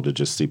beautiful to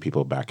just see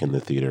people back in the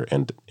theater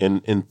and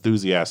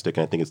enthusiastic.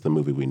 And I think it's the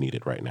movie we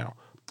needed right now.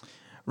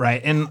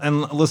 Right.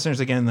 And listeners,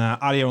 again, the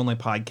audio only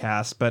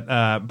podcast,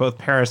 but both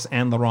Paris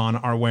and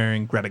LaRon are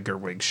wearing Greta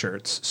Gerwig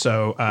shirts.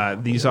 So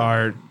these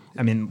are,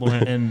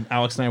 Lauren and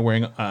Alex and I are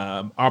wearing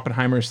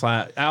Oppenheimer /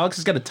 Alex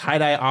has got a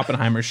tie-dye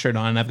Oppenheimer shirt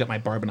on, and I've got my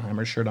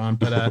Barbenheimer shirt on.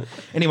 But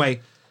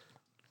anyway,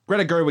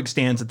 Greta Gerwig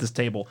stands at this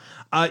table.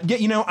 Yeah,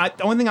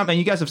 the only thing and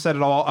you guys have said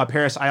it all.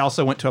 Paris, I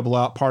also went to a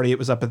blowout party. It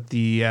was up at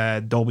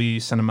the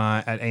Dolby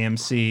Cinema at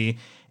AMC.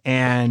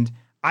 And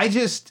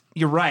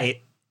you're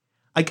right.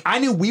 Like, I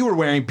knew we were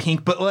wearing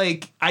pink, but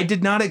like, I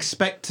did not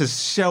expect to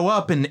show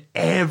up and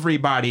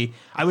everybody.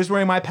 I was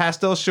wearing my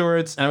pastel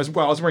shorts, and I was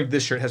wearing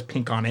this shirt, it has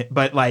pink on it,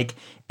 but like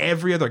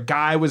every other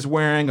guy was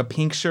wearing a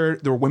pink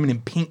shirt. There were women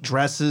in pink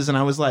dresses, and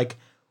I was like,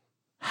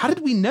 how did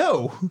we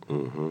know?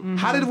 Mm-hmm.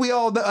 How did we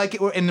all like?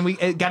 And we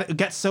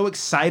got so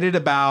excited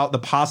about the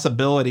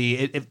possibility.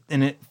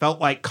 It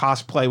felt like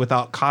cosplay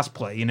without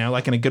cosplay.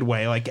 Like in a good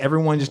way. Like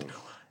everyone just.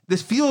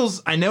 This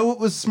feels, I know it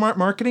was smart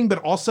marketing, but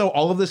also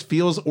all of this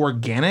feels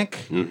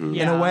organic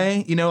in a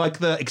way. Like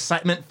the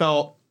excitement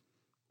felt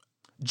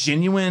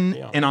genuine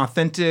and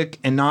authentic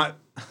and not,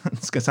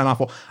 it's going to sound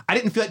awful. I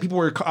didn't feel like people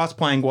were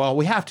cosplaying, well,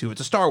 we have to.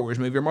 It's a Star Wars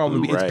movie or Marvel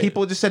movie. Right. It's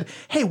people just said,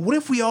 hey, what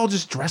if we all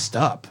just dressed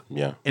up?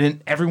 Yeah. And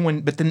then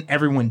everyone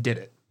did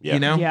it.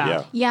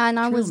 Yeah. Yeah, and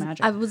I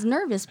was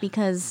nervous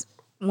because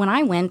when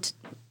I went,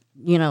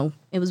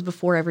 it was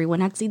before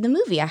everyone had seen the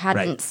movie. I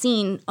hadn't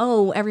seen,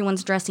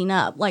 everyone's dressing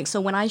up. Like, so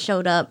when I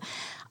showed up,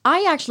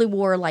 I actually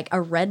wore like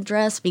a red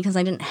dress because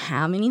I didn't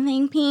have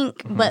anything pink.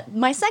 Mm-hmm. But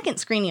my second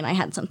screening, I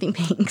had something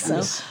pink.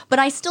 So, but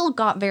I still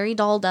got very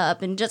dolled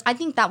up and I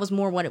think that was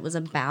more what it was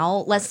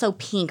about. Less so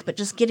pink, but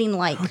just getting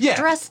like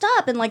dressed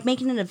up and like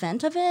making an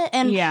event of it.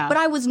 And but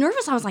I was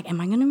nervous. I was like, am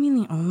I going to be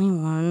the only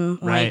one?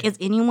 Like, is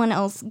anyone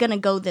else going to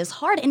go this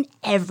hard? And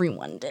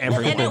everyone did.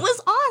 And it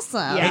was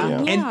awesome.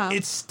 Yeah. And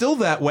it's still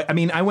that way. I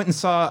mean, I went and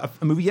saw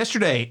a movie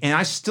yesterday and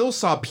I still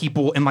saw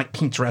people in like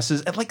pink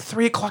dresses at like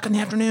 3:00 in the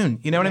afternoon.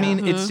 You know what I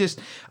mean? It's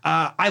just,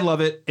 I love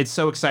it. It's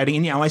so exciting.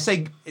 And when I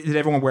say did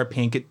everyone wear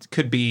pink, it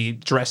could be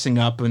dressing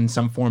up in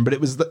some form, but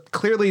it was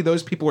clearly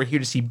those people were here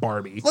to see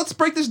Barbie. Let's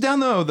break this down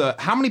though.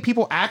 How many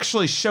people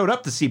actually showed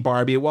up to see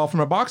Barbie? Well,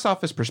 from a box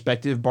office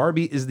perspective,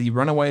 Barbie is the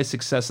runaway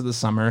success of the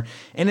summer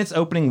in its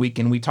opening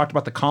weekend. We talked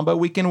about the combo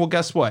weekend. Well,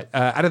 guess what?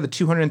 Out of the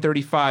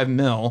 235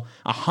 mil,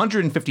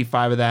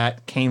 155 of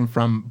that came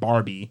from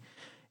Barbie.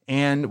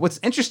 And what's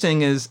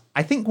interesting is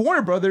I think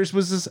Warner Brothers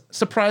was as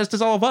surprised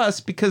as all of us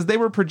because they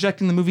were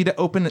projecting the movie to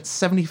open at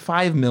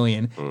 75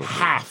 million,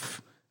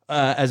 half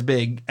as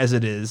big as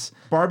it is.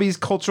 Barbie's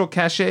cultural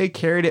cachet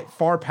carried it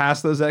far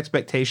past those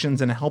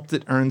expectations and helped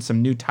it earn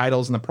some new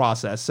titles in the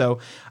process. So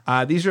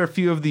these are a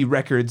few of the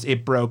records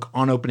it broke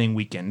on opening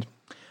weekend.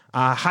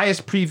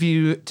 Highest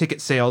preview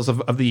ticket sales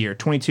of the year,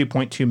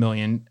 22.2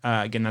 million.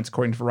 Again, that's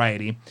according to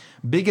Variety.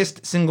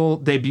 Biggest single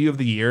debut of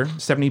the year,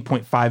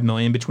 70.5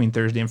 million between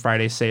Thursday and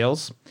Friday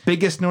sales.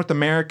 Biggest North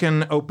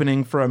American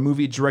opening for a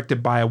movie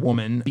directed by a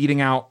woman, beating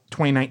out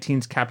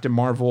 2019's Captain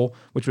Marvel,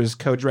 which was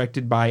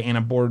co-directed by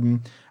Anna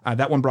Borden.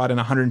 That one brought in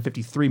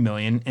 153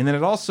 million. And then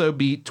it also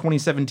beat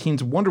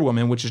 2017's Wonder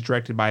Woman, which is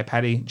directed by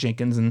Patty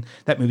Jenkins, and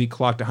that movie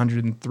clocked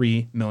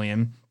 103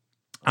 million.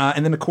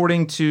 And then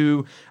according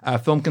to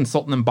film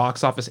consultant and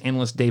box office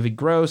analyst David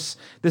Gross,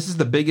 this is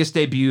the biggest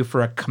debut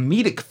for a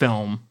comedic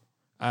film.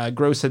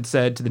 Gross had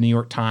said to the New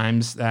York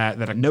Times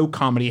that no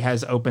comedy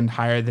has opened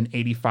higher than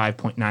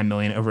 85.9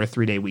 million over a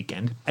 3-day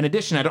weekend. In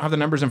addition, I don't have the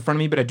numbers in front of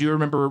me, but I do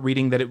remember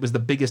reading that it was the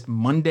biggest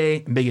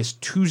Monday and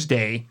biggest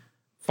Tuesday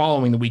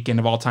following the weekend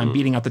of all time,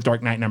 beating out the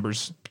Dark Knight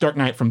numbers. Dark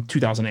Knight from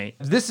 2008.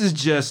 This is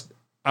just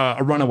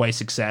a runaway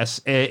success.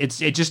 It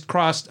just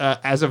crossed,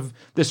 as of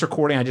this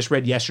recording, I just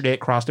read yesterday, it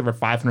crossed over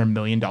 $500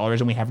 million,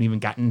 and we haven't even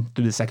gotten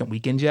through the second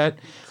weekend yet.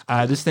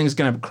 This thing's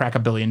going to crack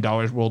 $1 billion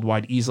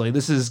worldwide easily.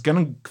 This is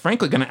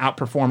frankly going to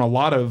outperform a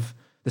lot of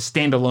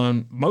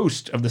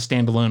most of the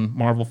standalone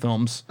Marvel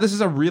films. This is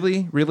a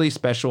really, really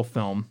special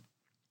film.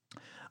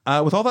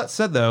 With all that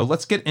said, though,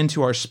 let's get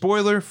into our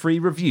spoiler-free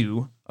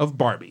review of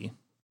Barbie.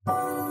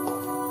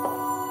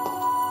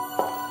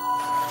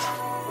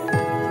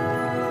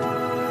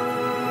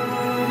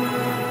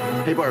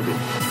 Hey, Barbie.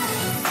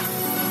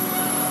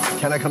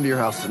 Can I come to your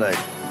house tonight?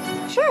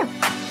 Sure.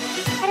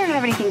 I don't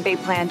have anything big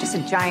planned, just a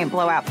giant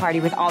blowout party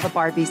with all the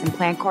Barbies and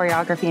planned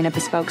choreography and a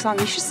bespoke song.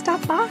 You should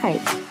stop by.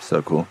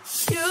 So cool.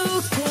 You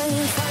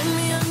can find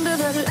me under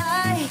the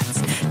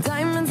lights,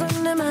 diamonds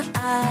under my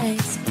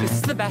eyes. This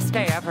is the best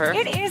day ever.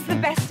 It is the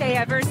best day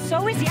ever.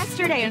 So is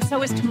yesterday, and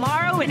so is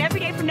tomorrow, and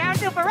every day from now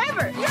until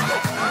forever. Do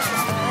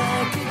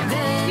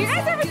you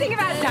guys ever think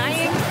about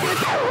dying?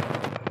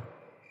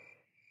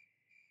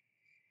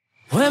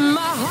 When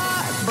my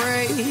heart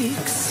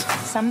breaks,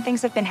 Some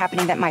things have been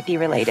happening that might be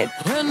related.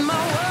 when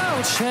my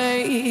world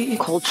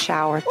shakes, Cold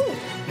shower,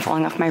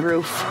 falling off my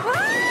roof,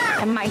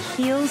 and my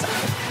heels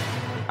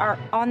are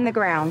on the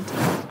ground.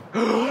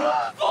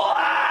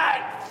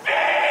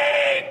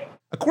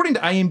 According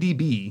to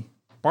IMDb,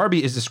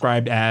 Barbie is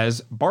described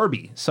as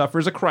Barbie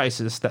suffers a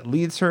crisis that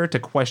leads her to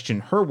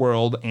question her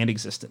world and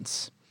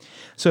existence.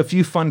 So a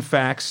few fun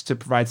facts to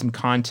provide some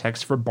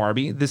context for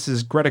Barbie. This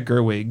is Greta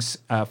Gerwig's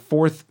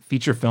fourth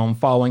feature film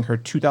following her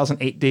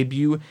 2008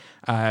 debut,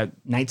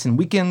 Nights and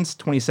Weekends,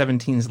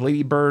 2017's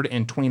Lady Bird,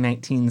 and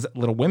 2019's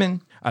Little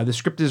Women. The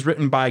script is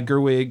written by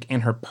Gerwig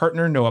and her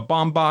partner, Noah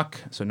Baumbach.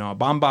 So Noah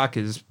Baumbach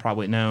is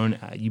probably known.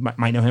 You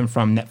might know him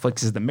from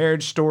Netflix's The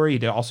Marriage Story.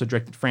 He also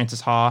directed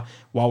Frances Ha,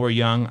 While We're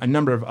Young, a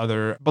number of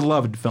other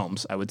beloved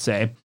films, I would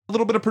say. A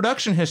little bit of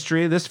production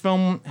history. This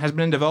film has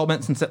been in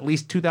development since at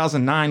least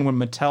 2009 when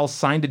Mattel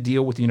signed a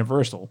deal with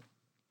Universal.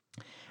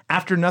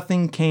 After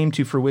nothing came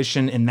to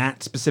fruition in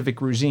that specific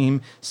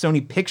regime,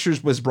 Sony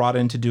Pictures was brought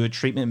in to do a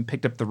treatment and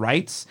picked up the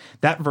rights.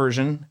 That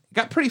version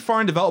got pretty far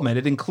in development.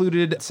 It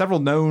included several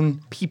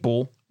known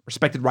people,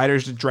 respected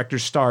writers and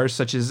directors, stars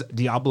such as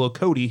Diablo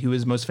Cody, who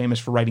is most famous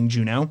for writing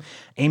Juno,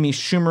 Amy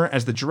Schumer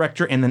as the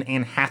director, and then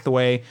Anne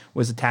Hathaway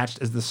was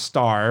attached as the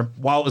star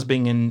while it was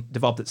being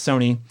developed at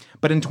Sony.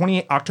 But in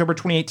October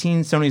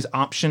 2018, Sony's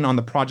option on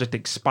the project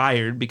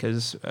expired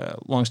because,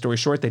 long story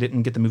short, they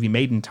didn't get the movie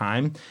made in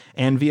time.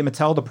 And via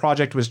Mattel, the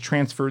project was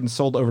transferred and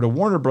sold over to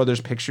Warner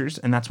Brothers Pictures,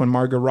 and that's when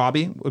Margot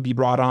Robbie would be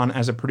brought on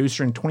as a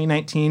producer in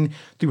 2019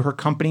 through her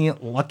company,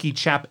 Lucky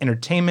Chap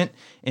Entertainment,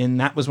 and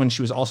that was when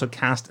she was also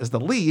cast as the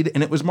lead,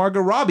 and it was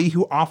Margot Robbie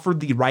who offered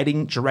the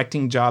writing,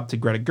 directing job to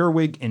Greta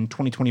Gerwig in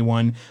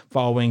 2021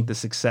 following the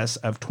success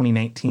of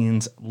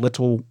 2019's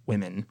Little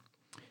Women.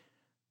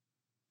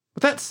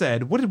 With that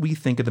said, what did we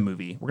think of the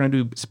movie? We're going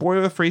to do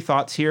spoiler-free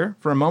thoughts here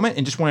for a moment,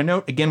 and just want to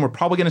note, again, we're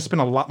probably going to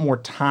spend a lot more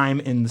time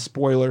in the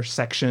spoiler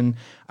section,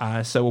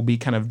 so we'll be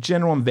kind of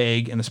general and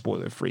vague in the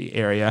spoiler-free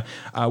area.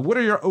 What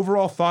are your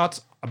overall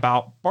thoughts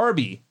about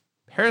Barbie?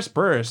 Harris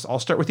Burris, I'll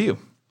start with you.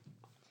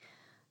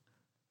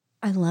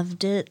 I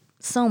loved it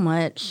so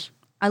much.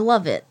 I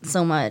love it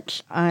so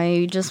much.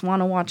 I just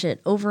want to watch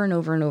it over and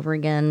over and over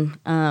again.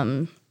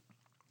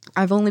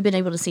 I've only been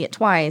able to see it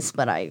twice,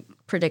 but I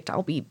predict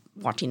I'll be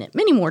watching it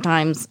many more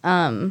times,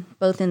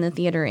 both in the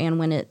theater and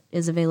when it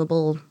is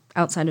available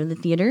outside of the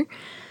theater.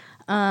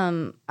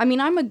 I mean,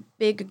 I'm a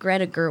big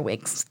Greta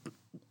Gerwig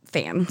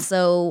fan,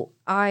 so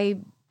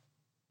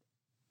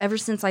ever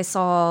since I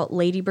saw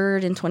Lady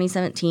Bird in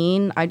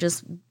 2017, I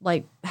just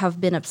have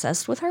been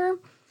obsessed with her.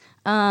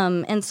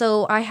 And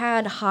so I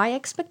had high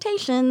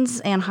expectations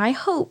and high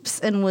hopes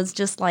and was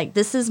just like,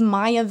 this is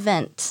my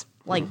event.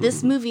 Like,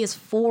 this movie is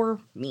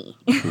for me.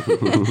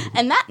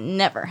 And that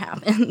never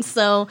happened.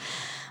 So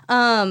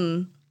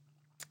I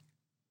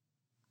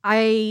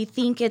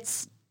think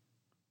it's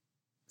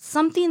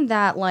something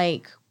that,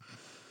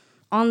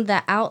 on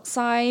the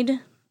outside,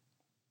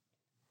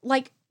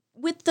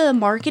 with the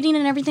marketing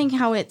and everything,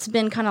 how it's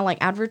been kind of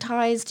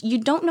advertised, you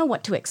don't know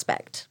what to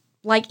expect.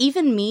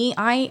 Even me,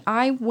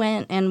 I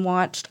went and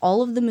watched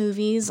all of the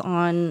movies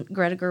on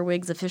Greta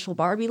Gerwig's official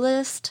Barbie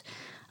list.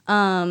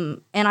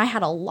 And I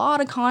had a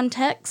lot of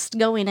context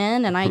going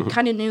in, and I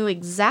kind of knew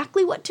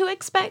exactly what to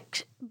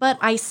expect, but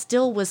I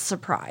still was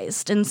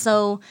surprised. And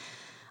so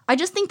I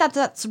just think that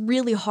that's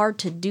really hard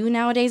to do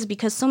nowadays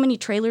because so many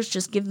trailers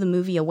just give the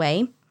movie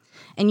away,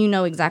 and you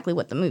know exactly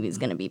what the movie is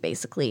going to be,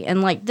 basically.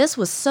 And this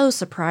was so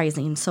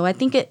surprising. So I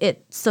think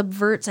it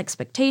subverts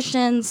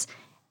expectations.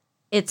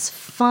 It's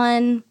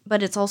fun,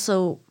 but it's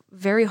also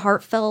very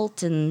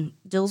heartfelt and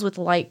deals with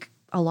a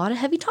lot of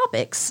heavy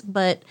topics.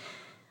 But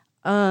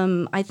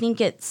I think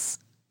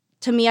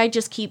to me, I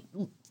just keep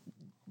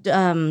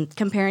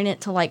comparing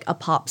it to a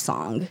pop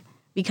song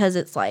because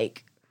it's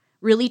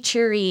really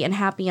cheery and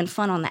happy and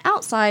fun on the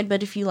outside.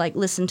 But if you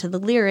listen to the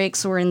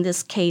lyrics, or in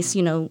this case,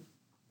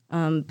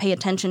 pay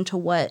attention to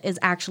what is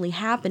actually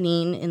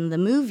happening in the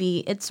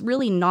movie, it's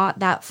really not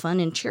that fun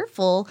and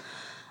cheerful.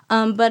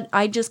 But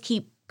I just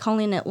keep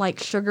calling it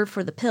sugar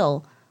for the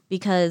pill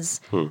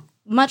because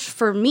much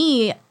for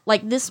me,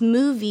 this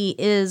movie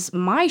is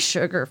my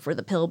sugar for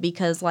the pill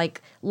because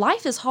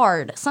life is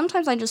hard.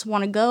 Sometimes I just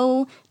want to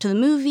go to the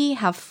movie,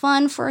 have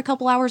fun for a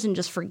couple hours and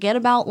just forget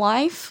about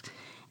life.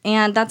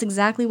 And that's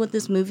exactly what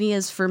this movie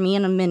is for me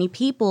and many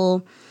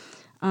people.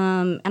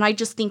 And I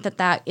just think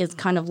that is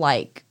kind of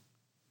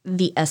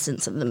the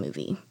essence of the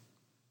movie.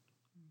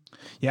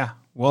 Yeah,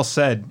 well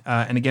said.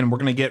 And again, we're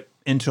going to get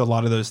into a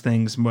lot of those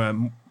things.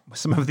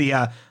 Some of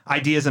the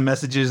ideas and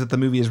messages that the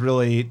movie is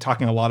really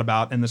talking a lot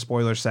about in the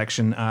spoiler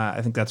section.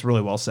 I think that's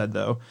really well said,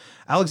 though.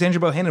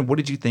 Alexandra Bohannon, what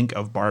did you think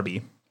of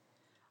Barbie?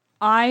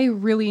 I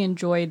really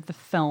enjoyed the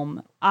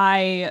film.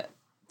 I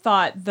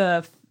thought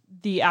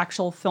the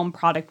actual film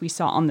product we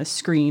saw on the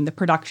screen, the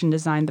production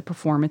design, the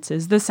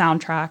performances, the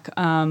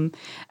soundtrack,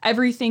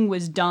 everything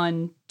was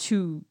done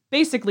to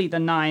basically the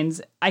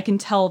nines. I can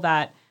tell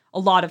that a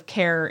lot of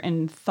care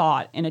and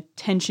thought and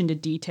attention to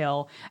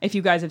detail. If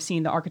you guys have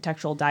seen the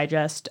Architectural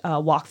Digest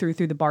walkthrough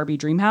through the Barbie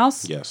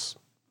Dreamhouse. Yes.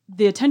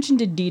 The attention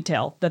to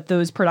detail that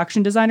those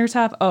production designers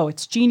have,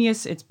 it's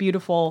genius, it's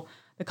beautiful,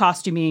 the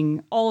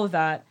costuming, all of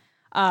that.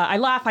 I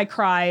laughed, I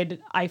cried,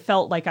 I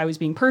felt like I was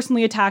being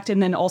personally attacked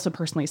and then also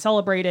personally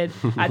celebrated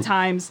at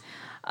times.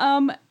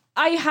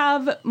 I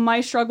have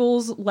my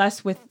struggles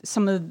less with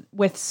some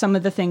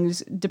of the things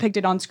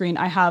depicted on screen.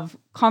 I have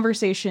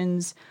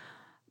conversations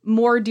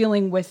more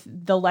dealing with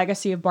the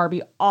legacy of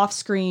Barbie off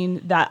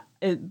screen that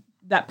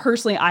that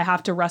personally I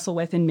have to wrestle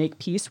with and make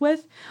peace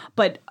with.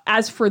 But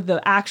as for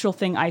the actual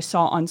thing I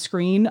saw on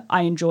screen,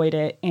 I enjoyed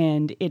it,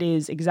 and it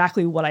is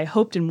exactly what I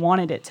hoped and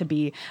wanted it to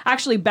be.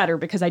 Actually better,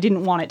 because I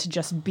didn't want it to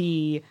just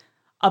be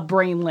a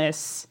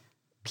brainless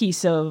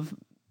piece of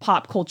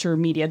pop culture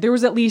media. There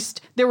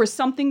was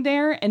something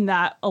there, and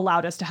that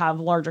allowed us to have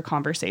larger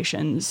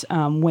conversations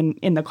when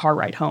in the car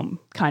ride home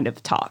kind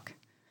of talk.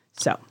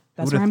 So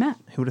that's where I'm at.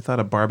 Who would have thought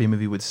a Barbie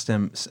movie would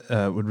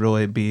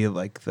really be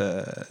like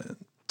the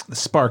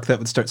spark that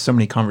would start so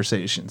many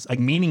conversations, like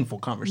meaningful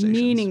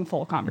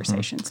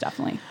conversations.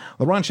 Definitely.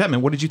 LaRon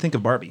Chapman, what did you think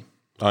of Barbie?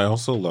 I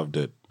also loved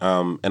it.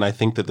 And I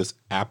think that this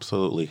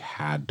absolutely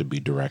had to be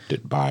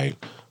directed by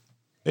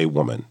a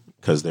woman,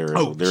 because there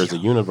is a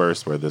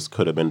universe where this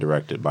could have been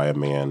directed by a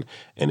man,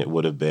 and it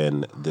would have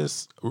been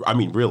this. I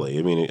mean,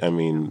 really.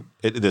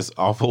 This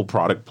awful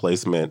product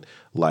placement.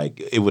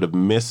 Like, it would have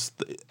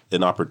missed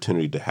an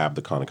opportunity to have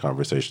the kind of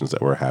conversations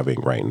that we're having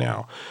right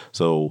now.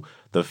 So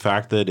the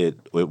fact that it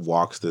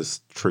walks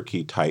this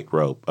tricky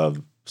tightrope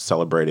of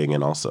celebrating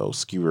and also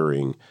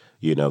skewering,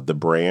 the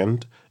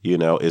brand,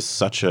 is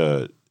such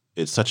a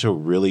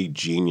really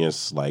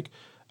genius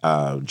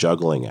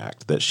juggling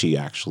act that she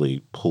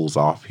actually pulls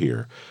off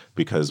here,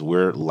 because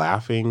we're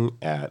laughing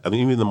at,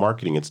 even the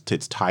marketing,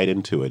 it's tied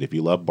into it. If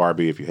you love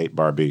Barbie, if you hate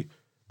Barbie,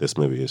 this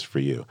movie is for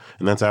you.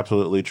 And that's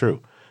absolutely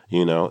true.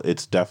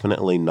 It's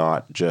definitely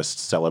not just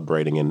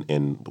celebrating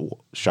and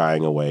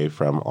shying away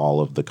from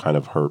all of the kind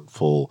of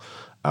hurtful,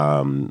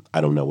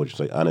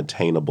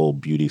 unattainable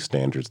beauty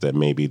standards that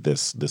maybe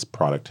this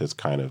product has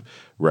kind of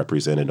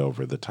represented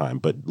over the time.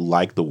 But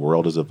like the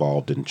world has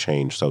evolved and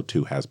changed, so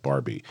too has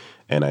Barbie.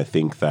 And I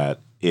think that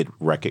it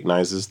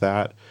recognizes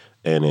that,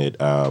 and it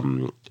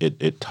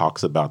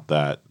talks about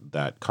that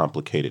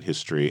complicated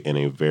history in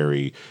a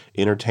very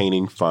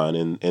entertaining, fun,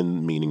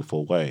 and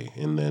meaningful way.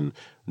 And then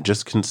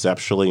just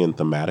conceptually and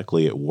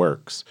thematically, it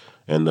works.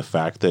 And the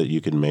fact that you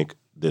can make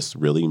this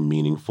really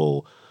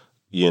meaningful,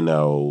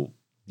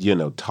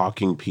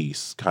 talking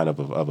piece kind of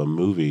a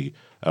movie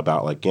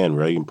about, again,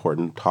 really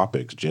important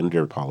topics,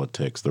 gender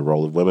politics, the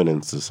role of women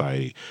in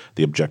society,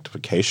 the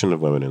objectification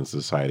of women in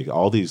society.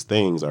 All these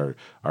things are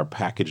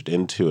packaged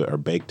into it, are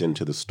baked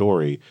into the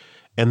story.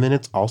 And then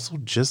it's also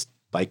just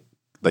like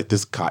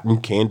this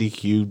cotton candy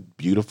hued,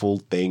 beautiful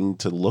thing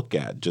to look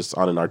at just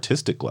on an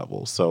artistic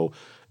level. So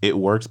it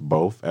works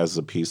both as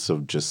a piece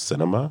of just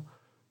cinema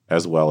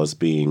as well as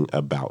being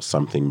about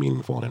something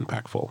meaningful and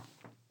impactful.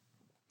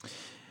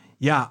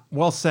 Yeah,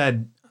 well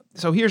said.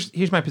 So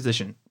here's my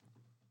position.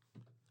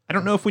 I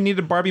don't know if we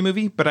needed a Barbie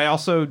movie, but I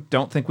also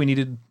don't think we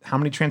needed how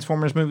many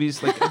Transformers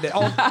movies. We'll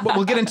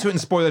get into it in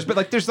spoilers,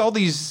 but there's all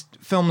these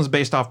films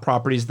based off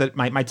properties that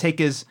my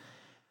take is,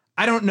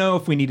 I don't know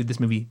if we needed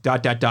this movie, ...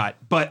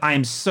 But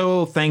I'm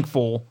so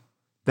thankful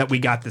that we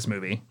got this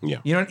movie. Yeah.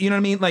 You know what I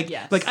mean?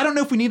 Yes. I don't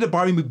know if we need a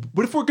Barbie movie,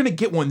 but if we're going to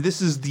get one,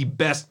 this is the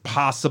best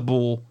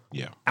possible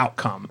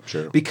outcome.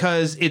 Sure.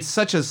 Because it's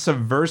such a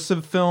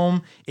subversive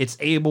film. It's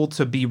able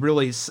to be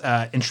really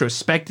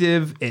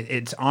introspective.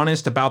 It's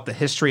honest about the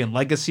history and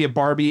legacy of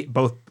Barbie,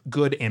 both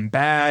good and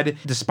bad.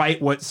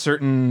 Despite what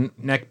certain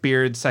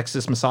neckbeard,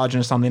 sexist,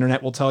 misogynists on the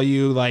internet will tell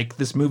you,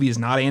 this movie is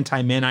not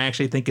anti-men. I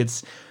actually think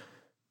it's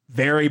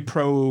very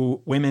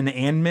pro women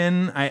and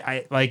men.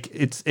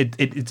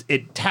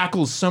 It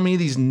tackles so many of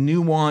these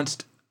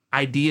nuanced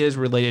ideas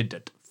related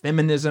to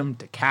feminism,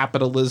 to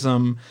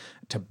capitalism,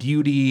 to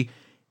beauty,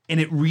 and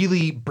it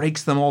really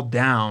breaks them all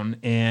down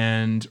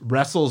and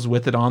wrestles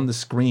with it on the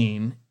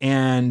screen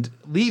and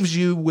leaves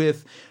you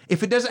with,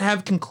 if it doesn't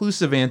have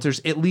conclusive answers,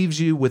 it leaves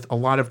you with a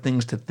lot of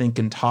things to think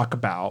and talk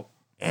about.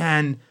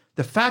 And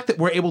the fact that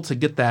we're able to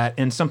get that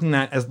in something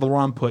that, as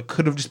LaRon put,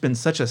 could have just been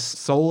such a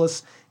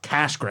soulless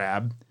cash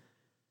grab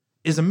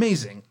is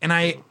amazing. And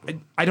I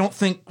don't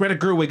think Greta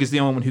Gerwig is the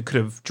only one who could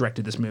have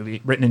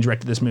written and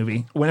directed this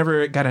movie.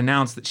 Whenever it got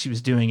announced that she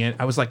was doing it,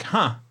 I was like,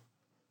 I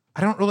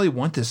don't really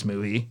want this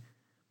movie.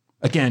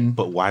 Again.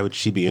 But why would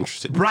she be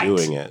interested in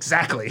doing it?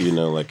 Exactly. And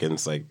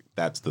it's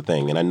that's the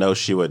thing. And I know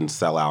she wouldn't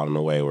sell out in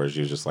a way where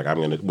she's just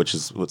which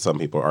is what some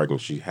people are arguing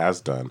she has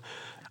done.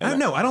 I don't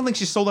know. I don't think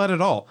she sold out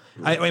at all.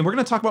 We're going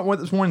to talk about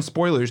this more in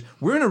spoilers.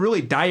 We're in a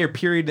really dire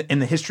period in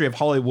the history of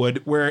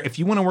Hollywood where if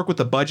you want to work with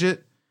a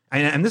budget,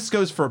 and this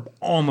goes for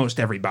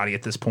almost everybody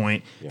at this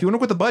point. Yeah. If you want to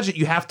work with a budget,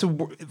 you have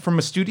to, from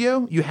a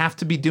studio, you have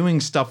to be doing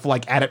stuff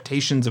like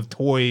adaptations of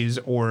toys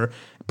or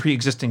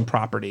pre-existing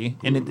property.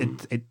 And I don't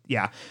think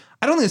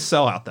it's a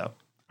sellout, though.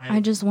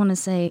 I just want to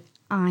say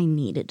I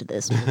needed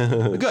this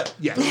movie. Good.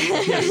 Yes.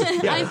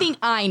 I think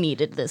I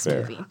needed this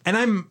movie. And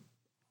I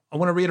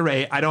want to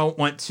reiterate, I don't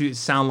want to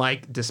sound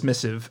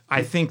dismissive.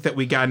 I think that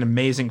we got an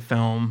amazing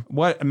film.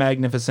 What a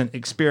magnificent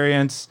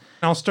experience.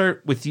 I'll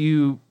start with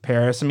you,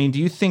 Paris. Do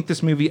you think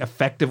this movie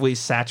effectively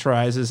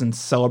satirizes and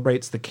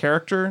celebrates the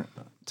character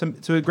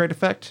to a great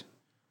effect?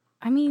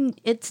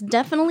 It's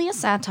definitely a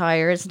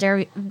satire. It's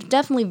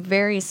definitely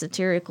very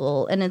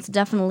satirical, and it's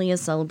definitely a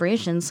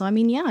celebration. So,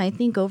 I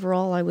think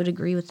overall I would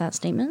agree with that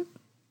statement.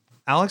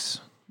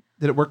 Alex,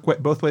 did it work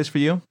both ways for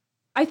you?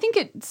 I think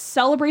it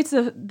celebrates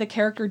the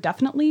character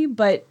definitely,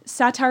 but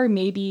satire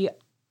may be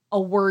a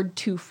word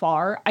too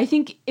far. I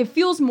think it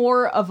feels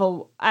more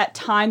of at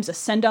times a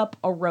send up,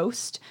 a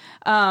roast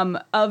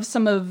of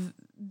some of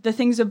the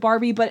things of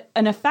Barbie, but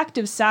an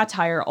effective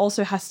satire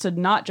also has to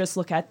not just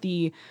look at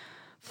the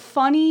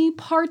funny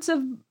parts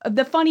of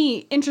the funny,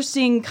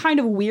 interesting, kind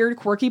of weird,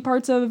 quirky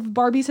parts of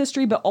Barbie's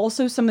history, but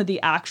also some of the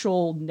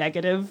actual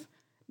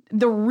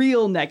the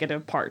real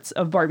negative parts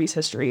of Barbie's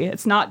history.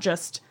 It's not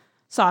just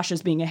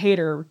Sasha's being a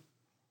hater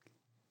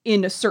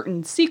in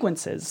certain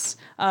sequences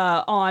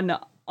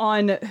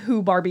on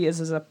who Barbie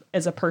is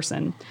as a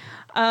person.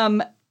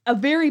 A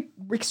very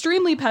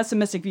extremely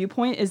pessimistic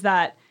viewpoint is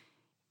that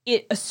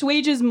it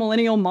assuages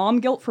millennial mom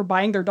guilt for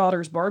buying their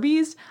daughters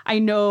Barbies. I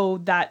know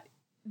that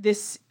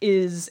it's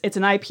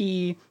an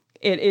IP.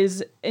 It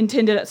is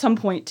intended at some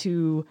point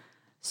to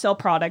sell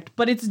product,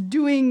 but it's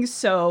doing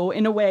so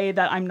in a way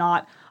that I'm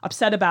not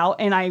upset about,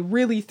 and I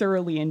really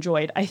thoroughly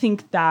enjoyed. I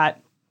think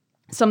that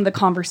some of the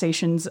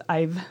conversations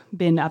I've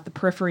been at the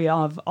periphery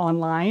of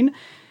online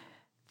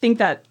think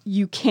that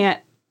you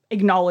can't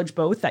acknowledge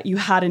both, that you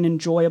had an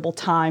enjoyable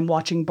time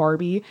watching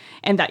Barbie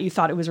and that you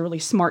thought it was a really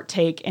smart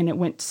take and it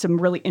went to some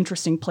really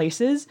interesting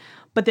places,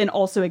 but then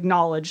also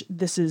acknowledge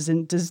this is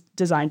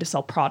designed to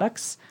sell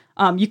products.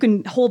 You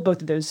can hold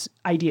both of those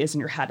ideas in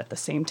your head at the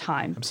same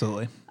time.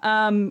 Absolutely.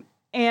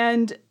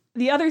 And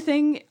the other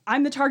thing,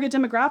 I'm the target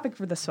demographic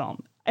for this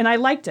film. And I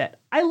liked it.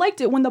 I liked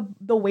it when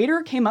the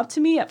waiter came up to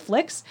me at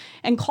Flicks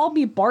and called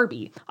me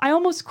Barbie. I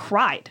almost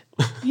cried,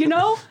 you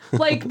know?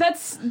 Like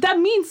that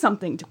means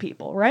something to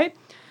people, right?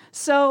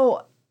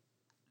 So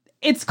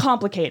it's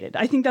complicated.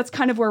 I think that's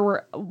kind of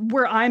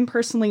where I'm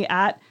personally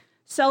at.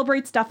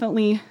 Celebrates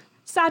definitely,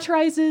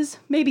 satirizes,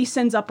 maybe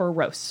sends up or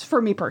roasts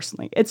for me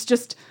personally. It's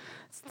just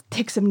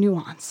takes some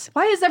nuance.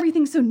 Why is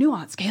everything so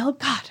nuanced, Caleb?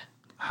 God.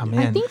 Oh,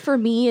 man. I think for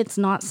me, it's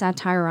not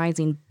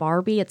satirizing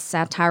Barbie, it's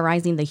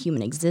satirizing the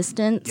human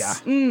existence. Yeah.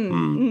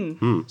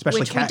 Especially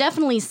which we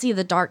definitely see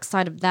the dark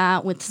side of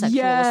that with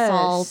sexual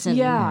assault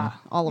and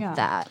all of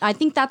that. I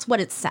think that's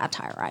what it's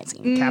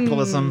satirizing.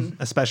 Capitalism,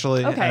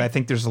 especially. Okay. And I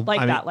think there's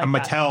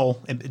Mattel.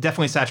 It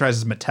definitely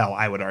satirizes Mattel,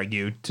 I would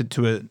argue,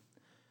 to a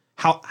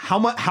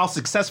how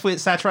successfully it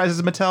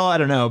satirizes Mattel, I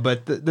don't know,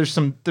 but there's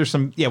some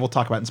we'll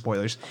talk about it in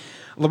spoilers.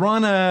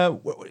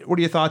 Laron, what are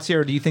your thoughts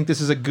here? Do you think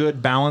this is a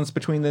good balance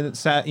between the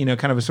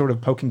kind of a sort of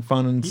poking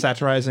fun and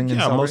satirizing?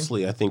 Yeah,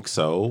 mostly I think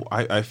so.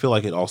 I feel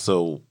like it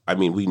also,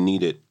 we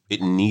needed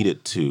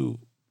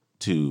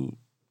to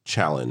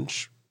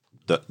challenge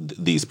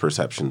these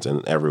perceptions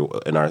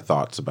and our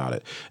thoughts about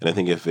it. And I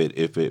think if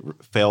it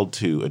failed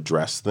to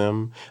address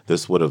them,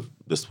 this would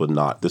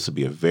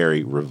be a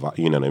very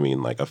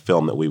like a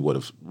film that we would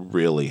have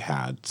really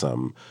had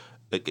some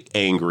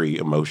angry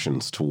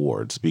emotions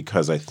towards,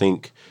 because I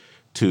think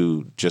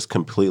to just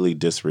completely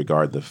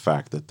disregard the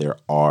fact that there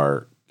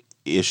are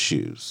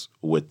issues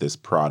with this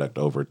product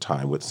over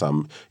time with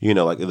some,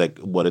 like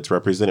what it's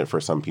represented for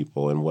some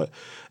people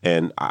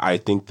and I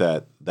think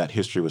that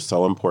history was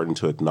so important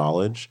to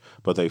acknowledge,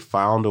 but they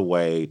found a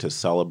way to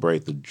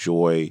celebrate the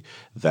joy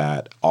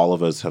that all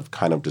of us have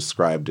kind of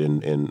described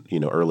in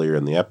earlier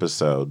in the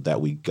episode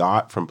that we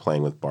got from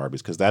playing with Barbies,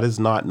 because that is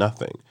not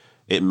nothing.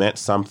 It meant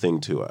something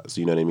to us,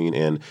 you know what I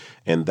mean?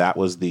 And that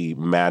was the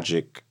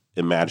magic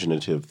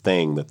imaginative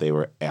thing that they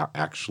were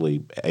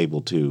actually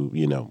able to,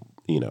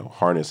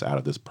 harness out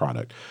of this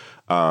product.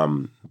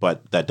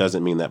 But that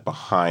doesn't mean that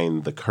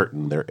behind the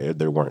curtain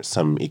there weren't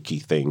some icky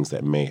things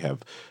that may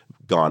have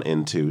gone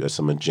into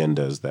some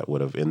agendas that would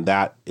have. And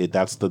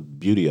that's the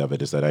beauty of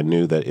it, is that I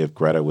knew that if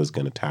Greta was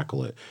going to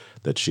tackle it,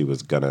 that she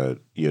was going to,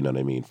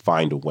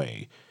 find a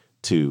way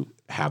to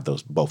have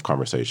those both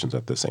conversations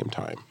at the same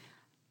time.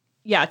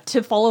 Yeah,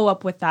 to follow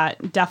up with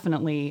that,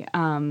 definitely.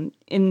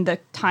 In the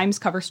Times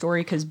cover story,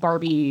 because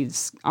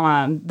Barbie's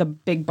the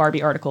big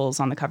Barbie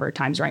articles on the cover of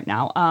Times right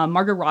now,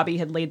 Margot Robbie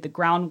had laid the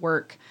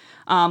groundwork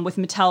with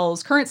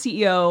Mattel's current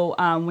CEO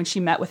when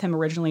she met with him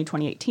originally in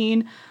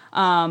 2018.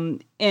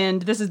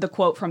 And this is the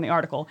quote from the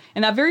article.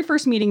 In that very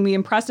first meeting, we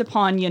impressed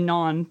upon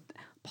Yanon,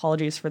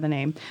 apologies for the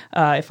name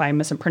if I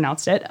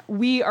mispronounced it,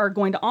 we are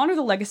going to honor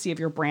the legacy of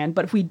your brand,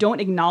 but if we don't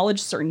acknowledge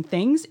certain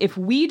things, if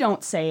we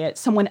don't say it,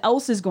 someone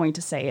else is going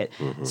to say it,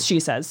 she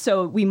says.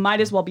 So we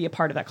might as well be a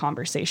part of that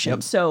conversation.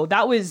 Yep. So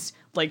that was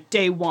like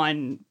day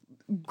one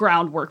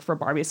groundwork for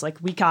Barbie. It's like,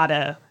 we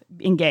gotta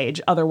engage,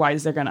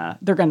 otherwise they're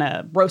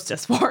gonna roast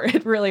us for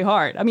it really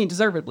hard. I mean,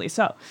 deservedly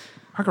so.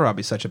 Margot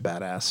Robbie's such a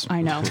badass.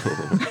 I know.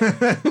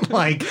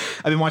 Like,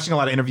 I've been watching a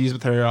lot of interviews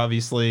with her,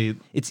 obviously.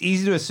 It's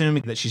easy to assume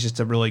that she's just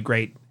a really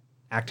great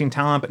acting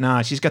talent, but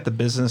nah, she's got the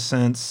business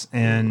sense,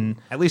 and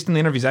at least in the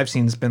interviews I've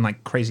seen, it's been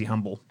like crazy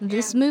humble.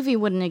 This movie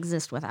wouldn't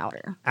exist without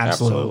her.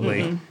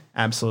 Absolutely. Mm-hmm.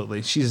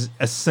 Absolutely. She's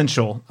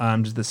essential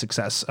to the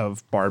success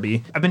of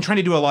Barbie. I've been trying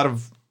to do a lot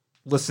of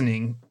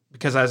listening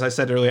because, as I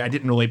said earlier, I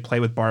didn't really play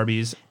with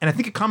Barbies. And I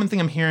think a common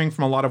thing I'm hearing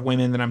from a lot of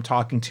women that I'm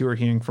talking to or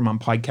hearing from on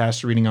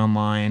podcasts or reading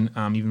online,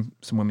 even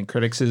some women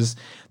critics, is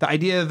the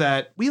idea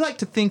that we like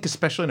to think,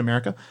 especially in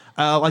America,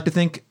 like to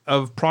think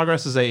of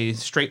progress as a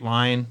straight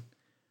line.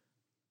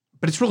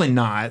 but it's really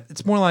not.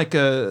 It's more like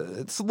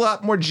it's a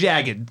lot more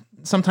jagged.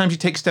 Sometimes you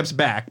take steps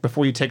back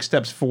before you take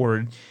steps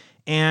forward.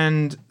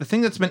 And the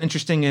thing that's been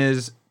interesting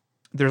is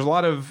there's a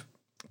lot of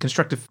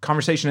constructive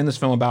conversation in this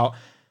film about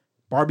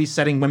Barbie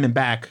setting women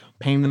back,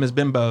 painting them as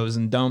bimbos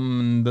and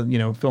dumb,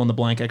 and fill in the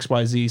blank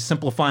XYZ,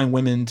 simplifying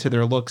women to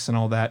their looks and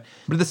all that.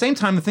 But at the same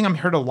time, the thing I've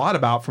heard a lot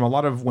about from a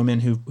lot of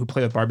women who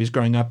play with Barbies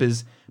growing up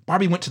is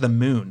Barbie went to the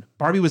moon.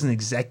 Barbie was an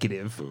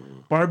executive.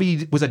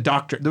 Barbie was a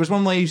doctor. There was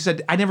one lady who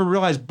said, I never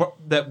realized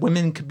that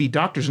women could be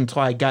doctors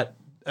until I got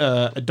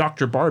a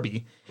Dr.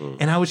 Barbie.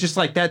 And I was just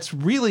like, that's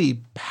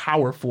really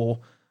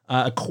powerful.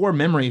 A core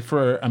memory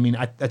for,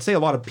 I'd say a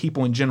lot of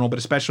people in general, but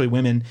especially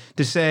women,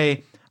 to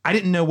say, I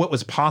didn't know what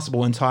was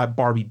possible until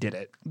Barbie did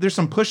it. There's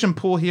some push and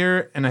pull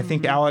here, and I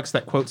think, Alex,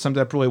 that quote summed it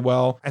up really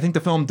well. I think the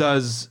film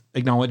does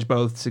acknowledge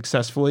both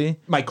successfully.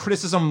 My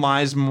criticism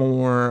lies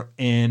more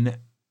in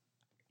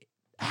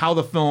how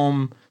the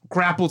film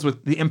grapples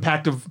with the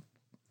impact of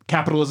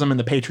capitalism and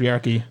the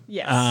patriarchy,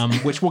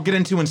 which we'll get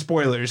into in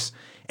spoilers.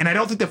 And I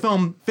don't think the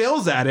film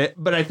fails at it,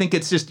 but I think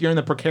it's just you're in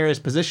the precarious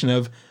position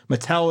of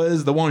Mattel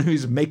is the one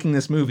who's making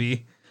this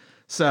movie.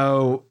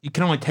 So you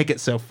can only take it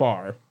so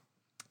far.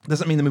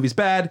 Doesn't mean the movie's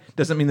bad.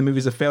 Doesn't mean the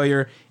movie's a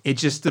failure. It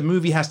just, the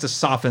movie has to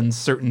soften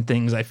certain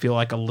things, I feel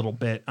like, a little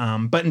bit.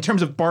 But in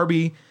terms of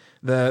Barbie,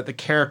 the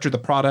character, the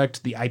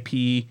product, the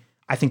IP,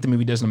 I think the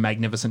movie does a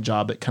magnificent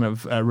job at kind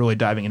of really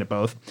diving into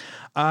both.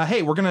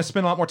 Hey, we're going to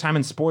spend a lot more time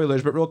in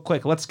spoilers, but real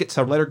quick, let's get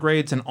to letter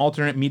grades and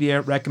alternate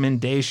media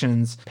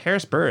recommendations.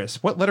 Paris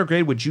Burris, what letter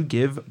grade would you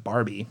give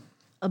Barbie?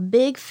 A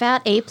big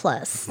fat A+.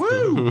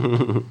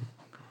 Woo!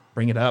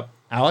 Bring it up.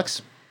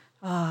 Alex?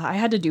 I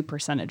had to do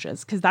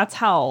percentages because that's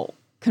how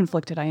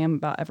conflicted I am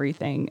about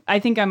everything. I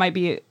think I might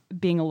be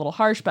being a little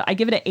harsh, but I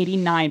give it an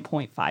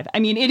 89.5. I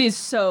mean, it is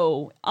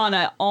so on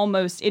a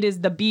almost, it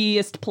is the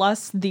B'ist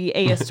plus the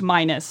A'ist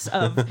minus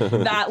of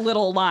that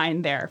little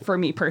line there for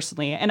me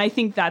personally. And I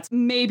think that's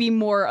maybe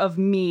more of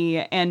me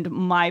and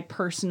my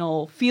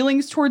personal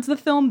feelings towards the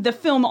film. The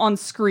film on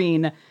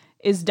screen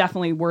is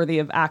definitely worthy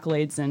of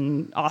accolades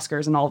and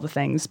Oscars and all the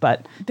things,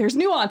 but there's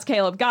nuance,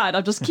 Caleb. God,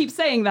 I'll just keep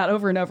saying that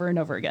over and over and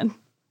over again.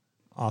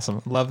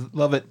 Awesome.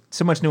 Love it.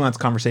 So much nuanced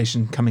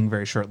conversation coming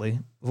very shortly.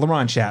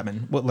 LaRon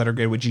Chapman, what letter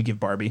grade would you give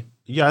Barbie?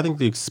 Yeah, I think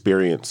the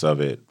experience of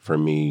it for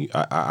me,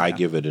 I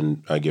give it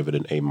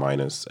an A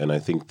minus, and I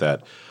think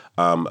that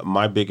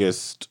my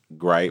biggest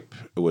gripe,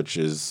 which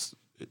is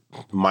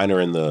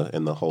minor in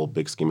the whole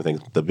big scheme of things,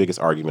 the biggest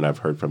argument I've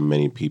heard from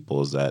many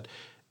people is that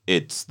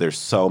there's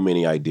so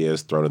many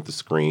ideas thrown at the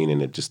screen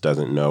and it just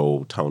doesn't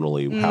know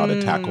tonally how to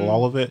tackle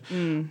all of it.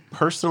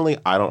 Personally,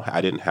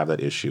 I didn't have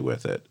that issue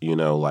with it.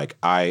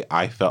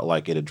 I felt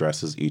like it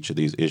addresses each of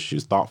these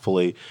issues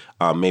thoughtfully.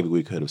 Maybe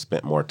we could have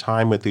spent more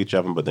time with each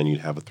of them, but then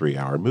you'd have a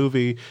 3-hour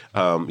movie.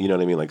 You know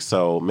what I mean?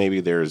 So maybe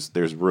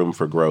there's room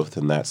for growth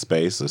in that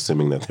space,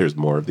 assuming that there's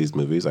more of these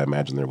movies. I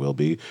imagine there will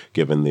be,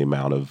 given the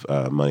amount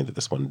of money that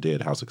this one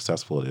did, how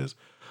successful it is.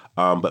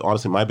 But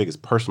honestly, my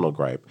biggest personal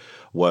gripe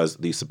was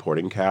the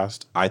supporting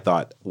cast. I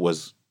thought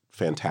was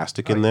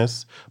fantastic in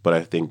this, but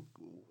I think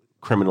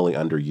criminally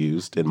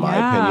underused, in my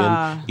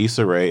opinion.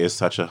 Issa Rae is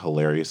such a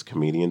hilarious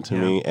comedian to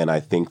me, and I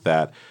think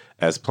that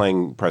as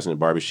playing President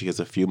Barbie, she has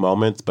a few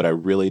moments, but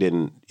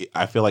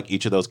I feel like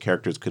each of those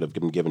characters could have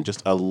been given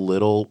just a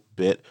little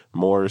bit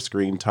more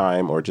screen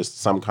time or just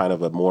some kind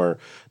of a more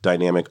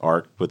dynamic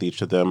arc with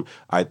each of them.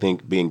 I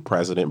think being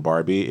President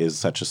Barbie is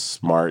such a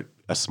smart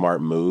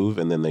move,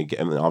 and then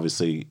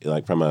obviously,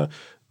 like, from a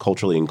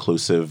culturally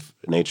inclusive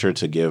nature,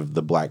 to give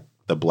the black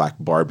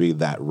Barbie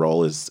that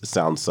role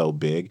sounds so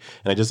big,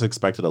 and I just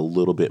expected a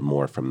little bit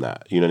more from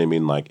that. You know what I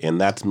mean? Like,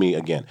 and that's me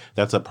again.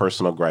 That's a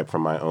personal gripe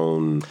from my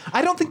own.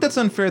 I don't think that's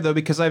unfair though,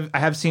 because I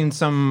have seen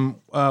some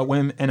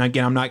women, and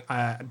again,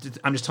 I'm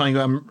just telling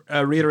you, I'm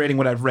reiterating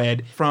what I've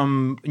read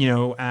from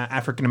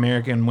African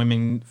American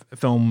women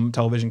film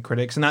television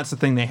critics, and that's the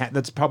thing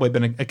that's probably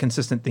been a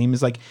consistent theme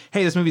is like,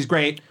 hey, this movie's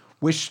great.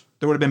 Wish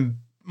there would have been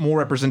more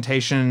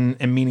representation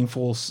and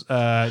meaningful screen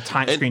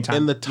time.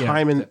 And the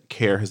time and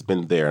care has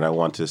been there. And I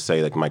want to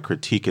say, like, my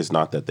critique is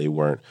not that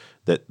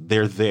that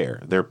they're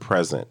there, they're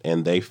present,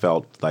 and they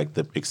felt like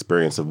the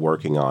experience of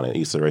working on it.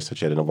 Issa Rae said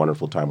she had a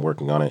wonderful time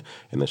working on it,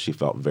 and that she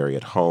felt very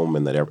at home,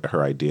 and that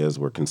her ideas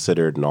were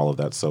considered and all of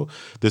that. So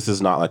this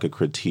is not like a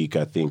critique,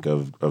 I think,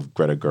 of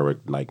Greta Gerwig,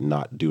 like,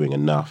 not doing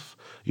enough.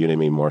 You know what I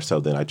mean? More so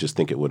than I just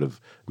think it would have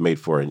made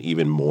for an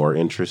even more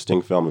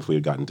interesting film if we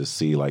had gotten to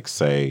see, like,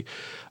 say,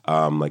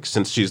 like,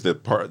 since she's the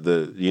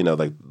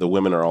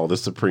women are all the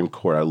Supreme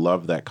Court. I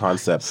love that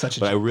concept,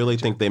 but I really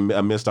think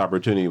a missed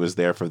opportunity was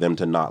there for them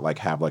to not, like,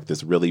 have, like,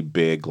 this really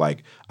big,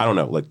 like, I don't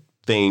know, like,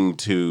 thing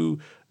to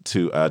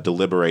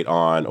deliberate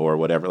on or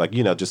whatever. Like,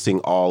 just seeing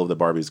all of the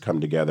Barbies come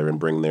together and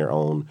bring their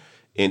own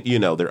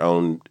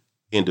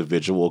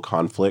individual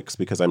conflicts,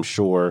 because I'm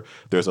sure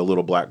there's a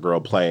little black girl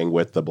playing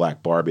with the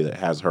black Barbie that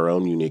has her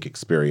own unique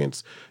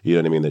experience, you know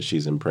what I mean, that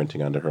she's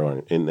imprinting onto her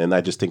own. And I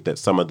just think that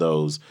some of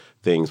those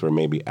things were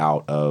maybe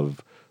out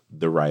of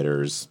the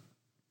writer's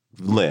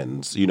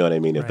lens, you know what I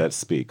mean, if that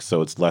speaks.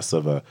 So it's less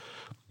of a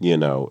you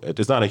know,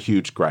 it's not a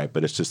huge gripe,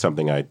 but it's just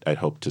something I'd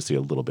hope to see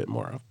a little bit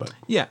more of. But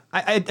yeah,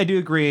 I do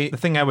agree. The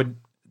thing I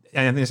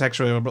think this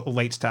actually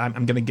relates to,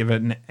 I'm going to give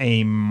it an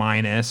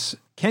A-.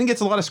 Ken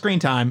gets a lot of screen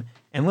time,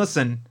 and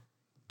listen,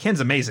 Ken's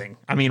amazing.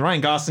 I mean,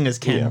 Ryan Gosling as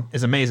Ken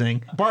is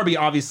amazing. Barbie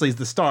obviously is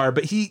the star,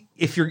 but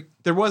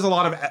there was a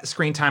lot of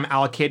screen time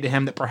allocated to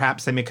him that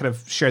perhaps they could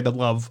have shared the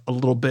love a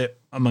little bit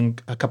among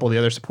a couple of the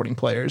other supporting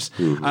players.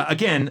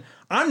 Again,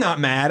 I'm not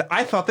mad.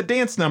 I thought the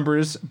dance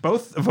numbers,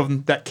 both of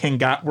them that Ken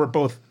got, were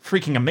both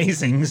freaking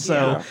amazing.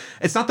 So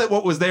it's not that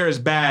what was there is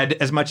bad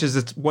as much as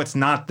it's what's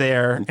not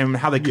there and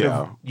how they could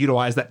have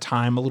utilized that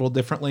time a little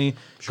differently.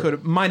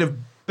 Might have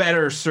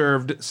better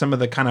served some of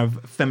the kind of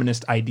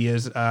feminist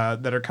ideas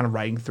that are kind of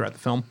riding throughout the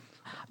film.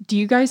 Do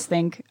you guys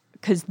think,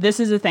 because this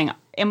is the thing,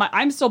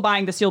 I'm still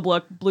buying the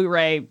Steelbook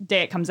Blu-ray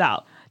day it comes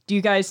out. Do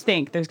you guys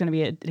think there's going to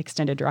be an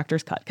extended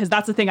director's cut? Because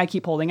that's the thing I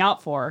keep holding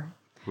out for.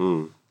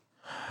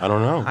 I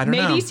don't know.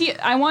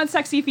 I want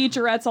sexy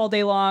featurettes all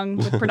day long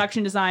with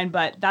production design,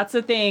 but that's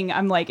the thing.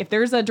 I'm like, if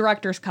there's a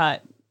director's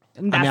cut,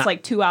 and that's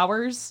like 2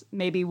 hours,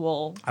 maybe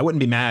I wouldn't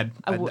be mad.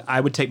 I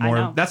would take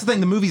more. That's the thing.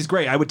 The movie's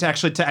great. I would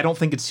actually. I don't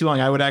think it's too long.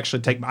 I would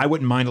actually take. I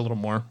wouldn't mind a little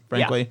more,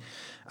 frankly.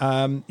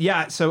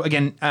 So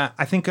again,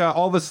 I think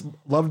all of us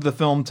loved the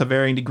film to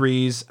varying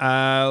degrees.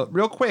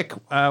 Real quick,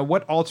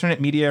 what alternate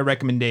media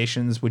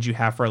recommendations would you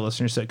have for our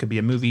listeners? So it could be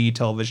a movie,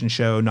 television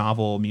show,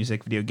 novel,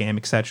 music, video game,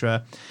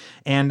 etc.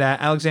 And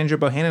Alexandra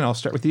Bohannon, I'll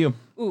start with you.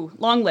 Ooh,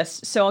 long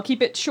list. So I'll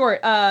keep it short.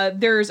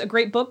 There's a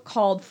great book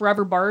called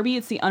Forever Barbie.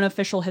 It's the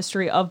unofficial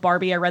history of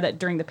Barbie. I read that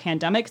during the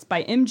pandemic. It's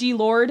by M.G.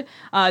 Lord.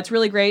 It's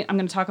really great. I'm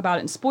going to talk about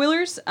it in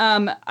spoilers.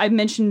 I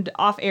mentioned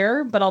off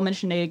air, but I'll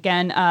mention it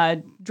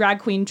again. Drag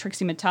queen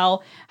Trixie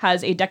Mattel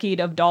has a Decade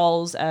of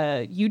Dolls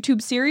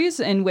YouTube series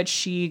in which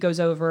she goes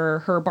over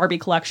her Barbie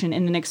collection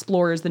and then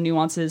explores the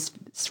nuances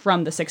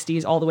from the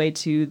 60s all the way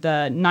to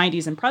the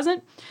 90s and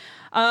present.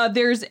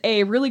 There's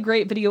a really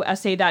great video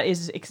essay that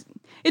is,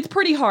 it's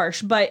pretty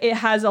harsh, but it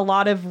has a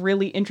lot of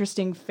really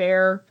interesting,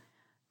 fair,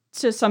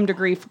 to some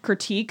degree,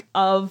 critique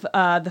of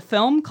the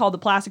film called The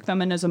Plastic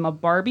Feminism of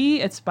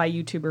Barbie. It's by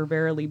YouTuber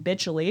Verily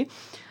Bitchily.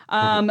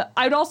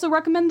 I'd also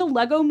recommend the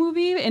Lego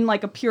Movie in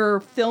like a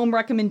pure film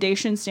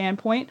recommendation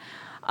standpoint.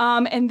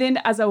 And then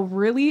as a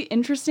really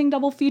interesting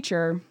double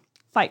feature,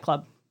 Fight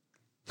Club.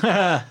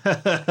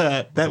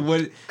 That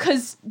would...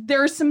 Because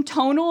there's some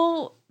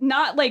tonal...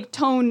 Not like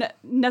tone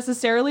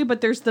necessarily,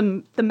 but there's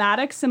the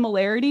thematic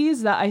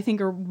similarities that I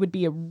think would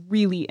be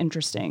really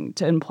interesting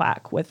to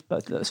unpack with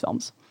both of those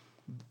films.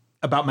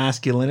 About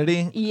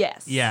masculinity?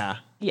 Yes. Yeah.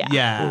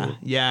 Yeah.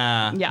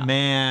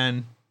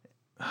 Man.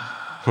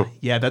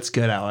 Yeah, that's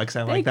good, Alex.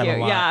 I like that a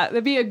lot. Yeah,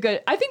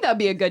 I think that'd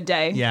be a good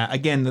day. Yeah,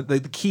 again, the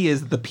key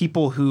is the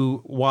people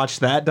who watch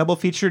that double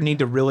feature need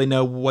to really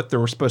know what they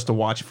were supposed to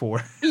watch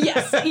for.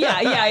 Yes,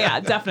 yeah,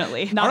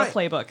 definitely. Not a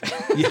playbook.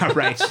 Yeah,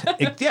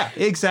 right. Yeah,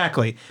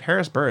 exactly.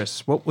 Paris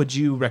Burris, what would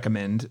you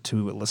recommend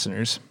to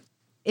listeners?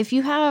 If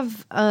you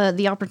have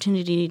the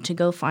opportunity to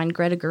go find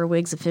Greta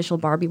Gerwig's official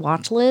Barbie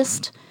watch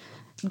list,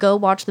 go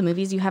watch the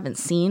movies you haven't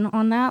seen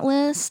on that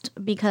list,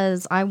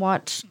 because I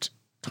watched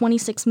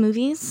 26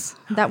 movies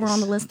that were on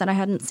the list that I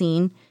hadn't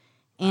seen.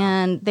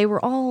 And they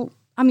were all,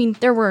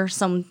 there were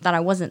some that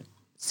I wasn't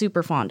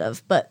super fond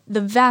of, but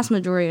the vast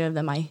majority of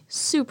them I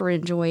super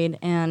enjoyed.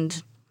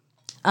 And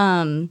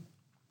I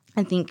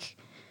think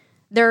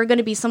there are going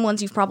to be some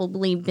ones you've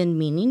probably been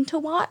meaning to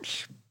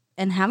watch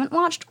and haven't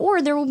watched,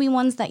 or there will be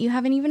ones that you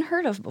haven't even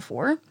heard of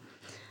before.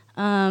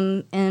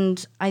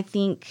 And I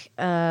think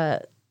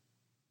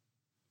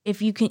if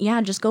you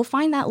can, just go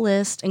find that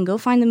list and go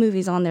find the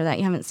movies on there that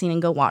you haven't seen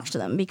and go watch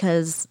them,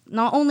 because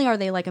not only are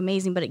they like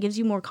amazing, but it gives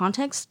you more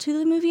context to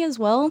the movie as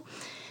well.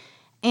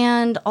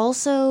 And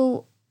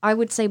also, I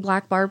would say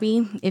Black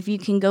Barbie, if you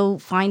can go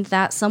find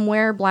that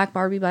somewhere. Black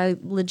Barbie by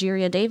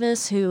Legeria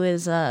Davis, who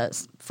is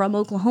from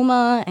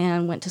Oklahoma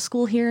and went to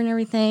school here and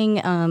everything.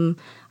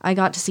 I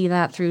got to see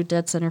that through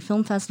Dead Center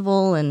Film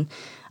Festival, and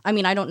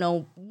I don't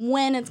know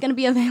when it's going to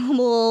be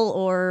available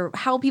or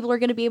how people are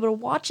going to be able to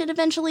watch it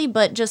eventually,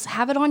 but just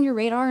have it on your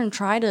radar and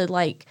try to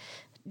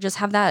just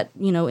have that,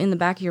 in the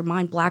back of your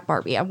mind. Black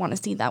Barbie. I want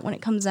to see that when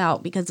it comes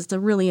out because it's a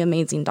really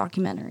amazing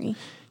documentary.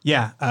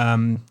 Yeah,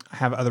 I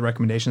have other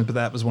recommendations, but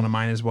that was one of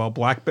mine as well.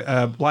 Black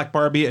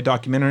Barbie, a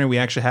documentary. We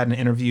actually had an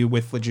interview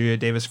with Legeria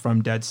Davis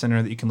from Dead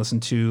Center that you can listen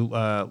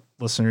to,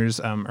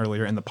 listeners,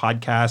 earlier in the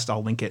podcast.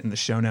 I'll link it in the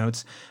show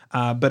notes.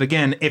 But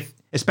again,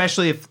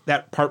 especially if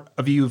that part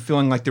of you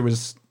feeling like there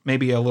was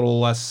maybe a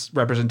little less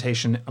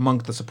representation among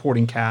the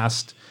supporting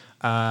cast,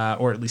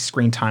 or at least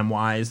screen time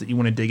wise, that you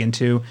want to dig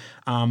into.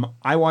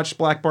 I watched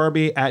Black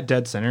Barbie at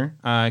Dead Center.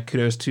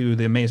 Kudos to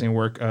the amazing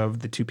work of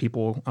the two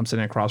people I'm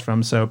sitting across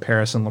from. So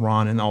Paris and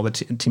Laurent and all the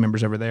team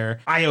members over there.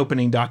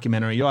 Eye-opening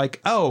documentary. You're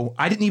like, oh,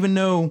 I didn't even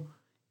know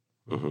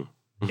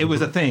it was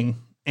a thing.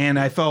 And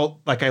I felt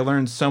like I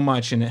learned so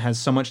much, and it has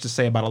so much to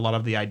say about a lot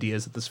of the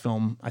ideas that this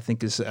film, I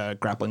think, is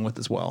grappling with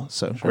as well.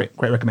 So great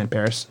recommend,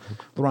 Paris.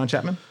 Laurent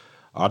Chapman?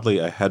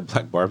 Oddly, I had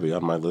Black Barbie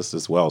on my list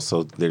as well.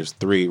 So there's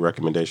 3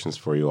 recommendations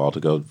for you all to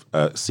go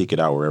seek it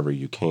out wherever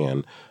you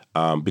can.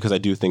 Because I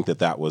do think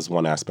that was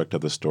one aspect of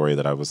the story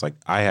that I was like,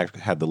 I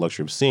had the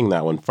luxury of seeing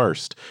that one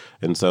first.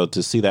 And so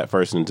to see that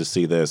first and to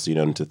see this,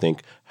 and to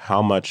think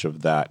how much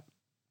of that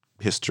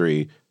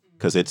history,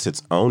 because it's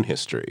its own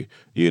history,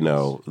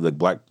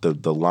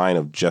 the line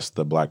of just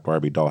the Black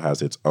Barbie doll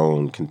has its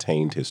own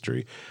contained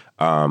history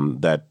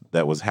that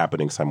was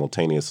happening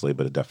simultaneously,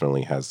 but it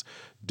definitely has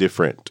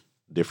different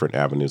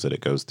avenues that it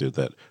goes through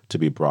that to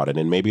be brought in.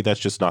 And maybe that's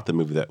just not the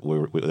movie that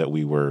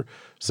we were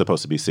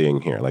supposed to be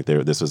seeing here. Like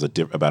this is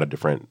about a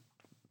different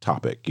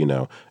topic,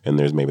 and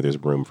there's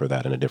room for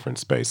that in a different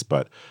space.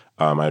 But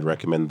I'd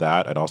recommend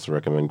that. I'd also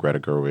recommend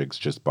Greta Gerwig's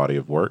just body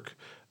of work.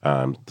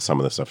 Some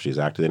of the stuff she's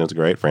acted in is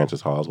great.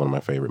 Frances Ha is one of my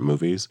favorite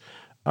movies.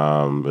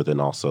 But then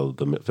also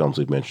the films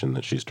we've mentioned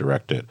that she's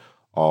directed,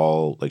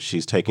 all like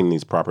she's taking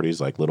these properties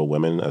like Little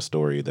Women, a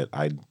story that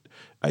I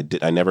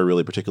never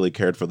really particularly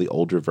cared for the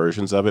older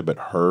versions of it, but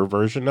her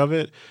version of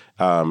it,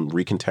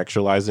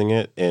 recontextualizing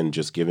it and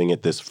just giving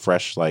it this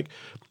fresh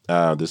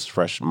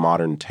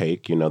modern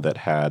take, that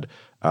had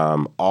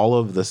all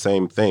of the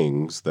same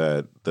things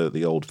that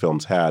the old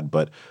films had,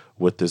 but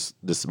with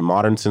this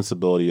modern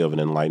sensibility of an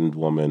enlightened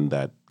woman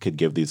that could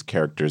give these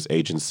characters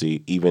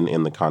agency, even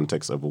in the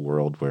context of a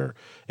world where,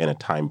 in a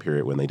time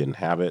period when they didn't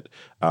have it,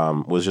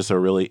 was just a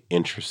really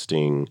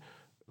interesting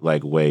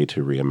way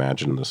to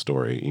reimagine the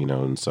story,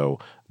 and so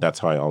that's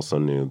how I also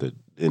knew that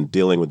in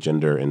dealing with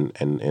gender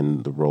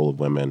and the role of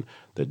women,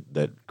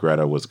 that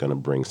Greta was going to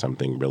bring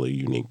something really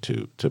unique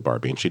to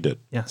Barbie, and she did.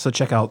 Yeah, so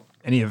check out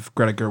any of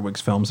Greta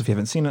Gerwig's films if you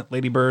haven't seen it.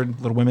 Lady Bird,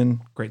 Little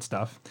Women, great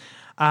stuff.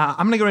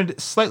 I'm going to go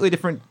into slightly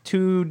different,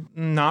 2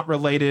 not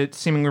related,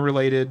 seemingly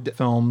related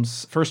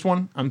films. First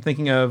one, I'm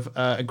thinking of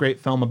a great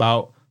film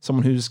about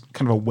someone who's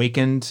kind of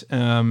awakened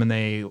and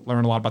they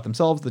learn a lot about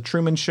themselves. The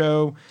Truman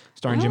Show,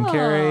 starring Jim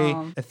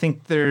Carrey. I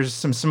think there's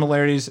some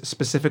similarities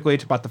specifically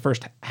to about the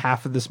first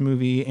half of this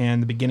movie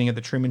and the beginning of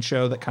The Truman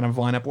Show that kind of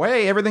line up,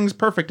 hey, everything's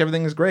perfect,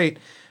 everything is great,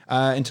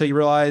 until you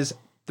realize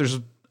there's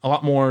a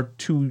lot more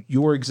to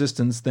your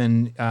existence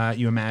than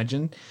you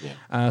imagined.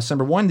 Yeah. So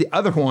number 1. The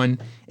other one,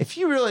 if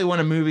you really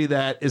want a movie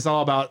that is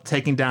all about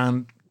taking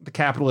down the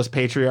capitalist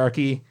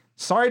patriarchy,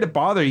 Sorry to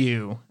Bother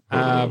You,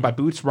 by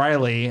Boots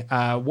Riley.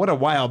 What a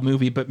wild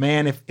movie. But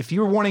man, if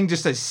you were wanting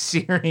just a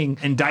searing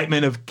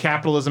indictment of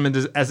capitalism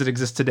as it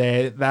exists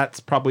today, that's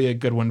probably a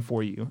good one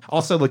for you.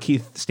 Also,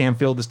 Lakeith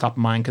Stanfield is top of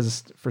mind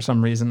because for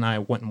some reason I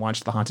went and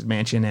watched The Haunted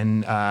Mansion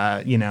and,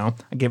 I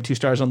gave it 2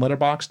 stars on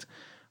Letterboxd.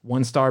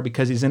 1 star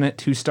because he's in it,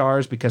 2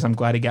 stars because I'm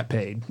glad he got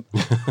paid.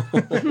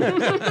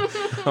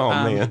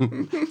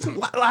 Man.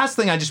 Last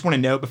thing I just want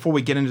to note before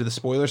we get into the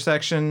spoiler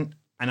section,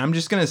 and I'm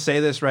just going to say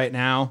this right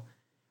now.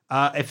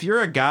 If you're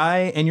a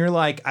guy and you're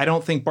like, I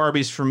don't think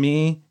Barbie's for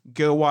me,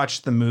 go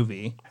watch the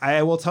movie.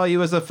 I will tell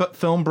you as a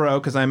film bro,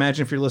 because I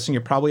imagine if you're listening,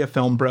 you're probably a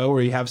film bro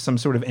or you have some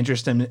sort of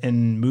interest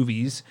in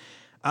movies.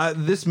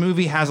 This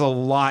movie has a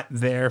lot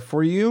there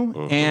for you.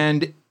 Mm-hmm.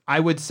 And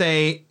I would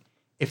say,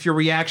 if your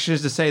reaction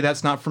is to say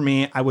that's not for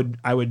me, I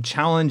would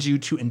challenge you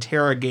to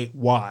interrogate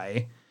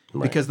why.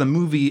 Right. Because the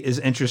movie is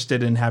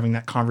interested in having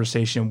that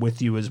conversation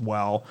with you as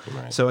well.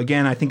 Right. So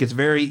again, I think it's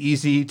very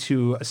easy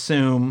to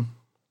assume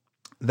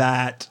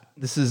that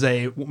this is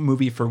a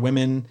movie for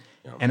women,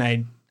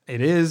 and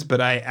it is, but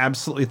I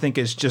absolutely think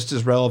it's just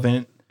as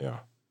relevant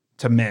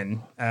to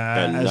men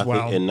as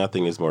well. And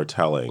nothing is more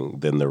telling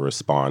than the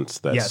response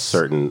that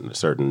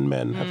certain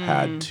men have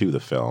had to the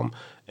film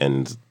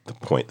and the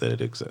point that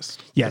it exists.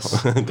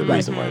 Yes. The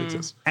reason why it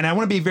exists. And I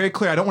want to be very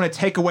clear. I don't want to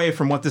take away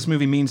from what this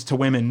movie means to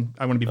women.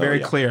 I want to be very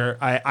clear.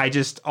 I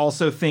just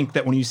also think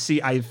that when you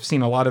see, I've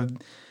seen a lot of,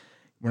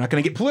 we're not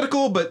going to get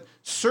political, but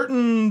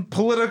certain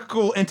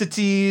political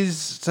entities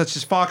such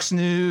as Fox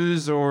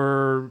News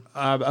or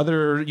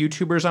other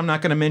YouTubers I'm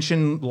not going to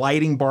mention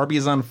lighting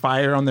Barbies on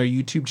fire on their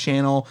YouTube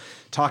channel,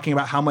 talking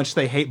about how much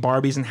they hate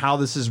Barbies and how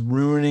this is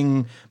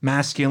ruining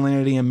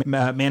masculinity and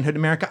manhood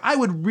in America. I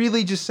would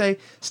really just say,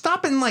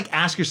 stop and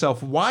ask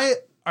yourself, why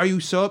are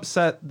you so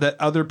upset that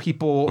other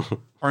people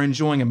are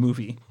enjoying a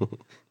movie?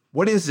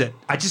 What is it?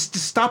 I just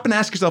stop and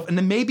ask yourself, and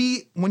then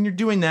maybe when you're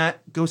doing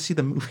that, go see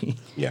the movie.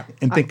 Yeah.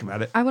 And think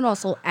about it. I would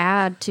also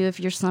add to, if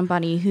you're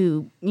somebody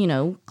who,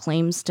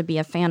 claims to be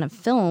a fan of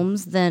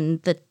films,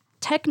 then the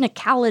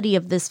technicality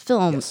of this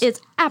film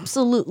is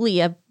absolutely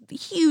a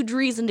huge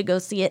reason to go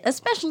see it,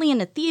 especially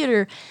in a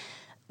theater.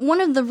 One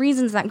of the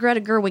reasons that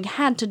Greta Gerwig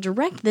had to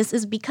direct this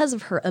is because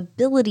of her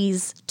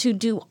abilities to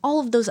do all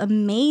of those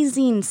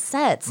amazing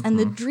sets and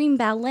the Dream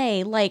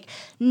Ballet.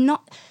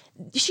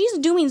 She's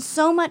doing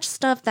so much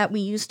stuff that we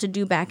used to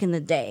do back in the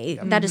day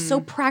that is so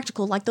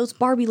practical. Like, those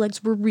Barbie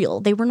legs were real.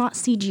 They were not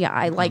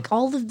CGI. Like,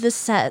 all of the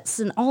sets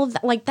and all of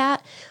that,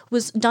 that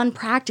was done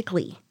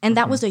practically. And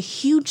that was a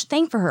huge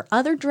thing for her.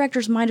 Other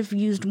directors might have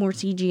used more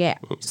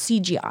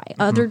CGI.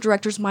 Other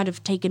directors might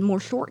have taken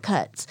more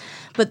shortcuts.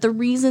 But the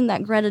reason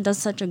that Greta does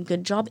such a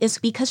good job is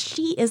because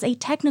she is a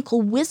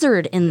technical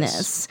wizard in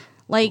this.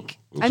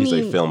 She's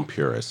a film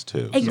purist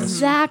too.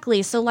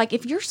 Exactly. So like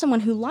if you're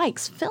someone who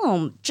likes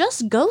film,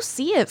 just go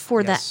see it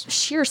for that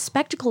sheer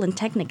spectacle and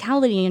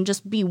technicality and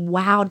just be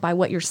wowed by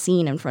what you're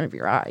seeing in front of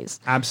your eyes.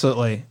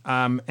 Absolutely.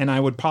 And I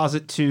would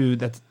posit too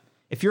that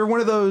if you're one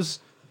of those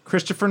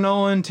Christopher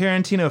Nolan,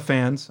 Tarantino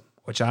fans,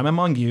 which I'm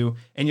among you,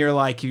 and you're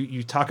like,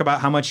 you talk about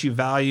how much you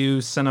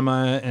value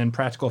cinema and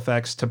practical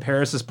effects. To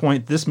Paris's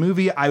point, this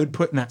movie I would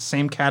put in that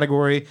same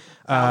category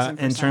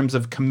in terms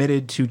of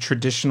committed to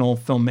traditional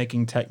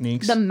filmmaking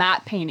techniques. The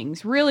matte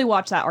paintings. Really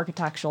watch that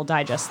Architectural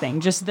Digest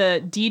thing. Just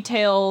the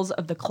details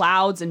of the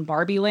clouds in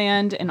Barbie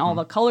Land and all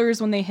the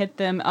colors when they hit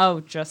them. Oh,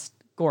 just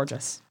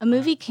gorgeous. A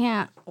movie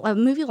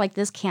like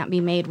this can't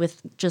be made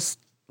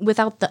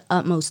without the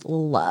utmost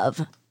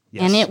love.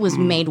 Yes. And it was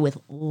made with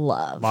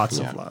love. Lots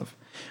of love.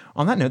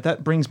 On that note,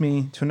 that brings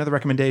me to another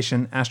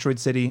recommendation, Asteroid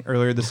City,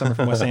 earlier this summer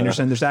from Wes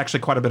Anderson. There's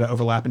actually quite a bit of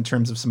overlap in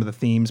terms of some of the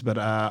themes, but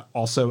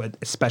also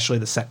especially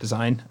the set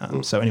design.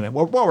 So anyway,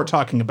 while we're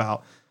talking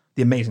about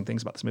the amazing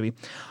things about this movie.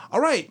 All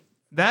right,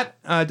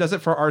 that does it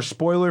for our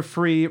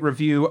spoiler-free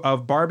review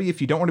of Barbie.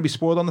 If you don't want to be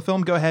spoiled on the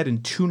film, go ahead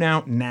and tune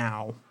out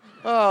now.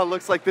 Oh,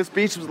 looks like this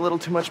beach was a little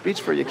too much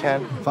beach for you,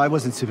 Ken. If I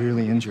wasn't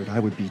severely injured, I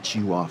would beach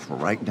you off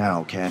right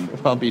now, Ken.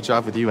 I'll beach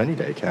off with you any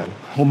day, Ken.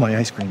 Hold my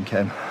ice cream,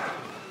 Ken.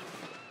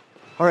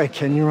 All right,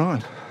 Ken, you're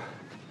on.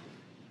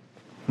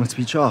 Let's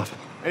beach off.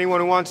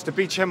 Anyone who wants to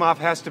beach him off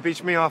has to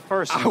beach me off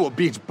first. I will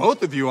beach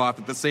both of you off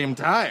at the same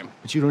time.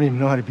 But you don't even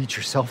know how to beach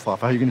yourself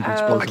off. How are you going to beach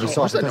both of us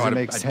off? It doesn't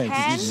make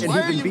sense. Ken?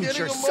 Why are you beach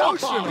getting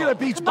yourself off. emotional? You're going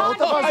to beach both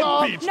of us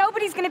off.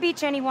 Nobody's going to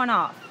beach anyone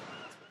off.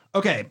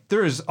 Okay,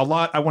 there's a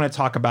lot I want to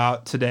talk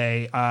about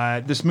today.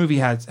 This movie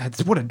has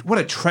what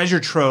a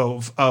treasure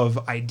trove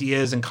of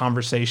ideas and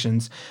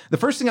conversations. The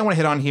first thing I want to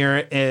hit on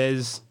here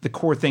is the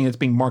core thing that's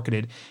being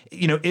marketed.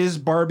 You know, is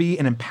Barbie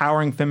an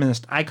empowering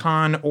feminist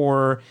icon,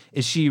 or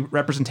is she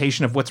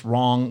representation of what's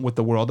wrong with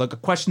the world? Like a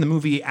question the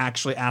movie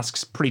actually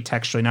asks pretty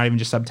textually, not even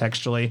just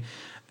subtextually.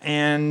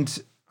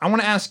 And I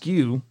want to ask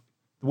you,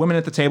 the women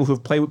at the table who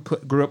have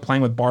grew up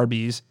playing with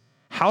Barbies,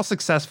 how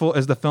successful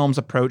is the film's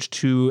approach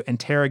to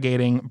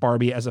interrogating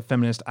Barbie as a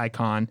feminist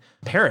icon?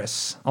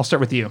 Paris, I'll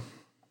start with you.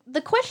 The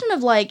question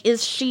of like,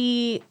 is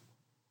she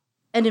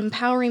an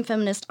empowering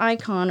feminist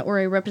icon or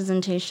a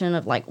representation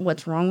of like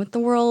what's wrong with the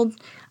world?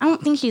 I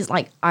don't think she's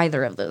like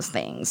either of those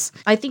things.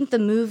 I think the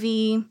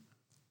movie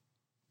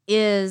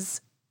is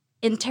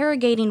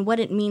interrogating what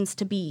it means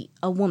to be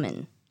a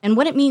woman and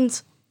what it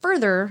means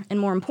further, and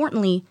more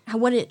importantly,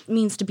 what it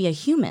means to be a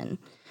human.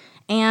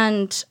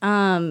 And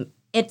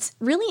it's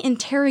really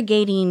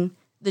interrogating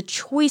the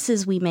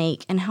choices we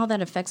make and how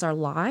that affects our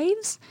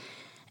lives.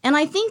 And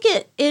I think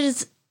it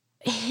is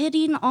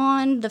hitting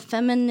on the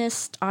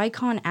feminist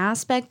icon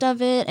aspect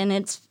of it, and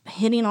it's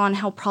hitting on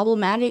how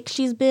problematic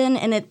she's been,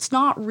 and it's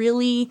not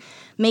really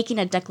making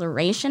a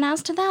declaration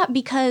as to that,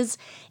 because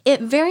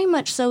it very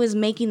much so is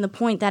making the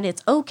point that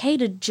it's okay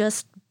to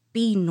just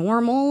be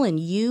normal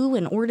and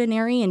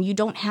ordinary, and you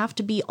don't have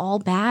to be all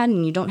bad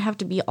and you don't have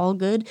to be all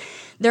good.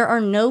 There are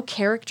no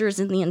characters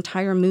in the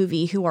entire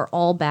movie who are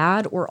all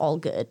bad or all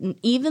good. And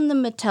even the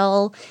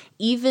Mattel,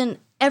 even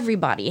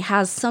everybody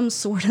has some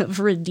sort of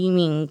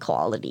redeeming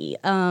quality.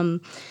 You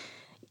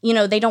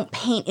know, they don't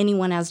paint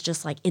anyone as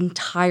just like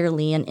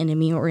entirely an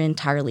enemy or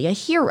entirely a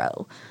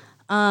hero.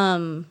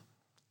 And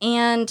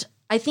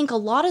I think a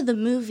lot of the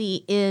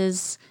movie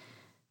is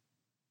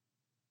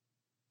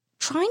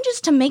trying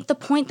just to make the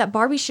point that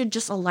Barbie should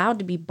just allowed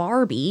to be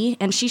Barbie,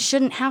 and she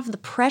shouldn't have the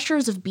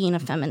pressures of being a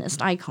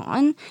feminist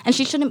icon, and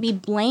she shouldn't be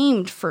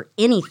blamed for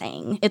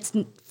anything. It's,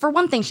 for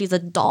one thing, she's a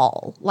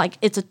doll. Like,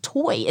 it's a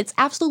toy. It's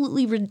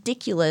absolutely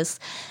ridiculous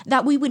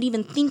that we would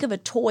even think of a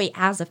toy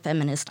as a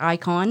feminist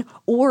icon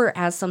or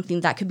as something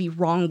that could be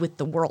wrong with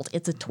the world.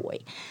 It's a toy.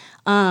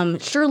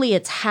 Surely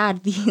it's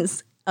had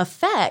these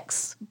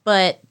effects,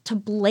 but to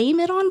blame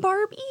it on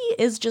Barbie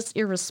is just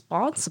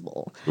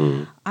irresponsible.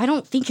 I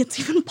don't think it's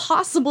even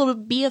possible to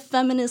be a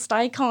feminist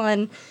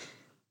icon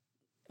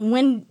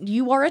when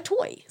you are a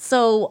toy.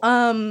 So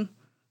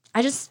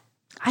I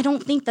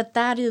don't think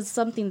that is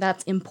something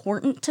that's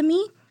important to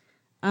me,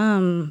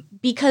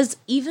 because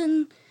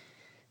even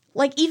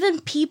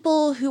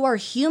people who are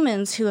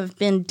humans who have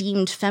been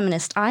deemed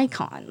feminist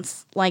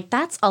icons, like,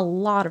 that's a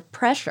lot of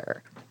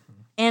pressure.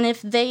 And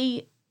if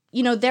they,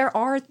 you know, there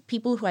are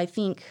people who I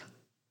think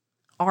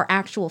are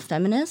actual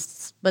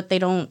feminists, but they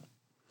don't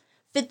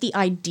fit the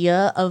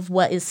idea of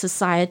what is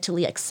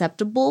societally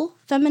acceptable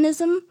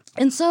feminism.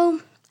 And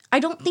so I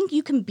don't think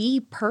you can be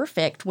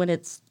perfect when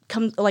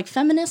like,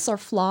 feminists are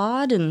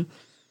flawed and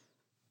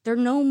they're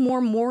no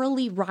more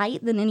morally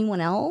right than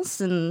anyone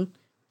else. And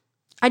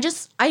I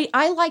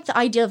like the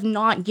idea of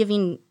not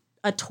giving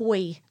a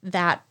toy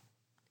that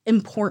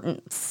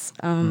importance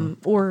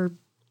or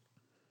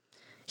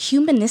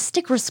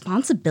humanistic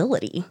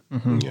responsibility.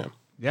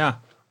 Yeah.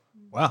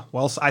 Wow.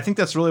 Well, I think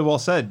that's really well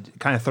said.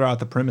 Kind of throw out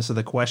the premise of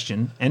the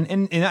question. And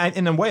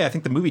in a way, I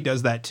think the movie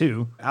does that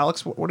too.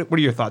 Alex, what are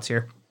your thoughts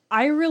here?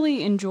 I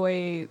really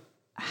enjoy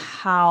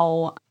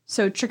how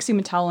So Trixie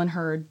Mattel in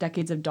her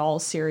Decades of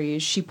Dolls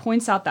series, she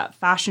points out that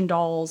fashion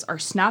dolls are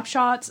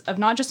snapshots of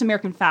not just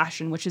American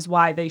fashion, which is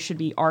why they should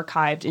be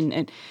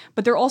archived,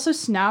 but they're also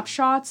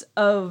snapshots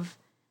of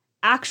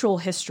actual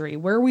history,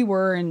 where we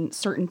were in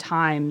certain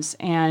times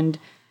and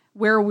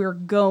where we're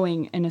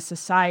going in a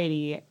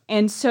society.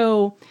 And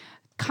so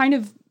kind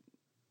of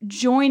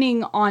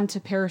joining on to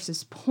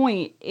Paris's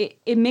point,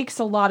 it makes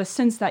a lot of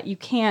sense that you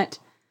can't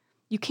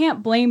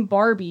blame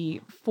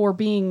Barbie for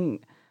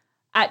being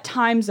at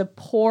times a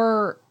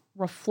poor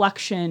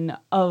reflection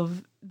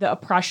of the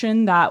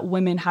oppression that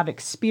women have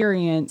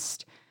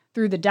experienced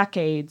through the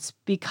decades,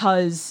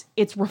 because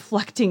it's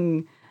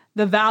reflecting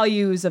the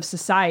values of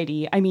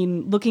society. I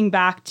mean, looking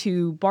back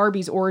to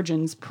Barbie's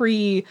origins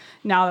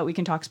now that we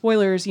can talk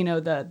spoilers,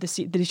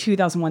 the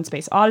 2001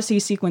 Space Odyssey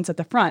sequence at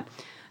the front,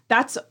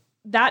 that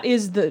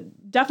is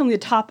definitely the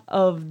top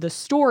of the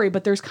story,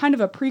 but there's kind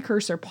of a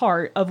precursor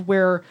part of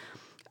where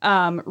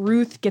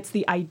Ruth gets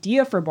the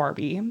idea for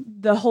Barbie.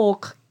 The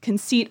whole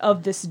conceit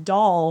of this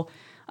doll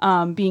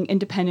being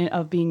independent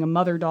of being a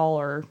mother doll,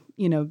 or,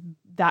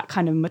 that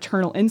kind of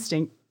maternal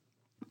instinct,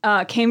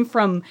 came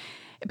from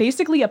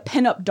basically a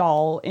pinup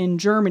doll in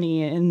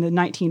Germany in the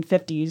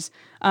 1950s.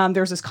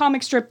 There was this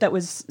comic strip that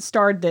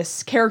starred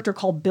this character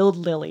called Bild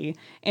Lily,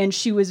 and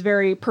she was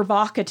very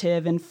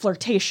provocative and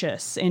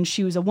flirtatious, and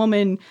she was a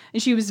woman,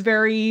 and she was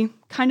very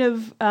kind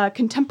of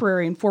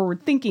contemporary and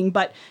forward-thinking,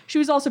 but she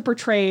was also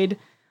portrayed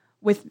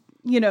with,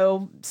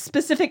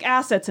 specific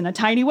assets and a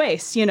tiny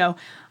waist,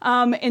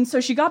 and so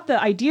she got the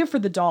idea for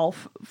the doll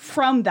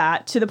from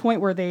that, to the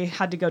point where they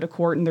had to go to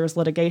court and there was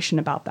litigation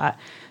about that.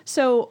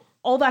 So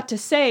all that to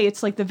say,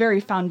 it's like the very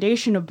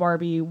foundation of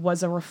Barbie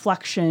was a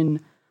reflection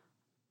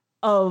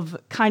of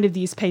kind of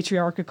these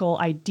patriarchal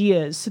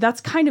ideas. So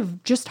that's kind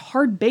of just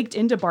hard baked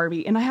into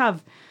Barbie. And I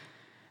have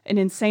an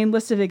insane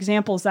list of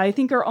examples that I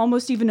think are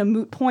almost even a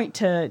moot point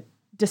to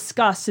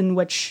discuss, in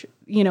which,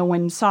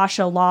 when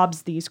Sasha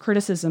lobs these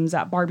criticisms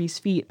at Barbie's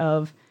feet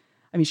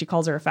she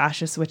calls her a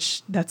fascist,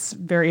 which that's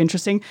very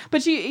interesting.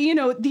 But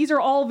these are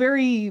all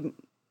very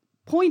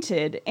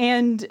pointed.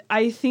 And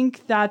I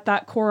think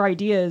that core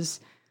idea is,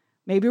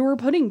 maybe we're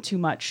putting too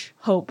much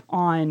hope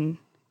on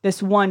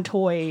this one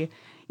toy,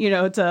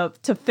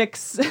 to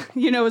fix,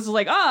 it's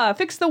like,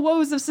 fix the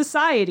woes of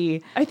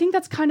society. I think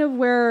that's kind of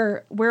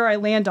where I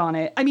land on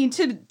it. I mean,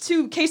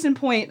 to case in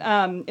point,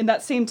 in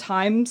that same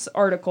Times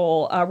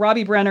article,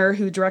 Robbie Brenner,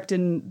 who directed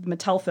the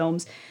Mattel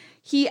films,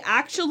 he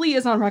actually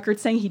is on record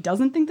saying he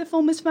doesn't think the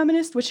film is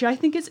feminist, which I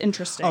think is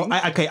interesting. Oh,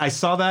 I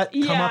saw that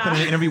come up in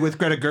an interview with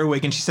Greta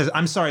Gerwig, and she says,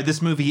 I'm sorry,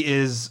 this movie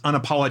is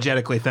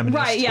unapologetically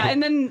feminist. Right, yeah,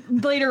 and then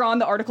later on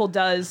the article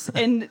does,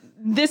 and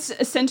this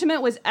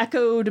sentiment was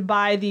echoed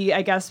by the,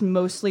 I guess,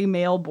 mostly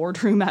male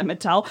boardroom at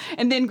Mattel,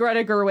 and then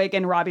Greta Gerwig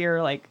and Robbie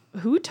are like,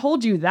 who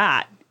told you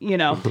that?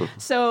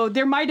 So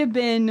there might have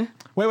been...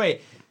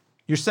 Wait,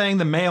 you're saying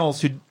the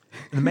males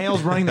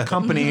running the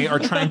company are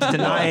trying to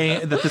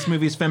deny that this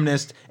movie is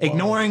feminist,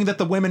 ignoring that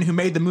the women who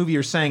made the movie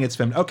are saying it's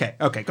feminist.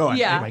 Okay, go on.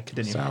 Yeah. Anyway,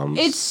 continue.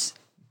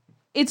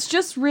 It's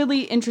just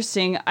really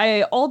interesting.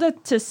 All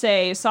that to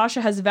say,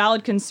 Sasha has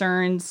valid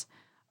concerns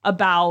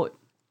about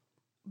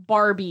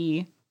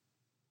Barbie,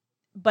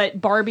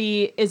 but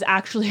Barbie is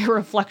actually a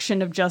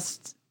reflection of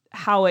just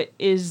how it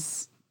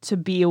is to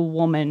be a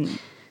woman.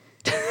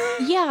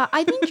 Yeah,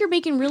 I think you're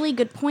making really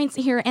good points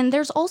here. And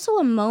there's also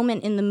a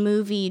moment in the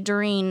movie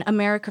during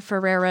America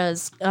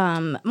Ferrera's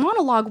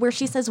monologue where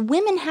she says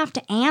women have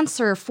to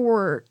answer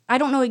for, I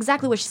don't know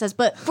exactly what she says,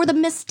 but for the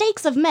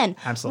mistakes of men.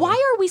 Absolutely. Why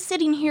are we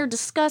sitting here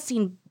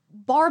discussing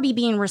Barbie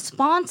being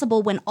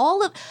responsible when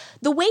all of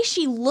the way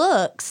she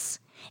looks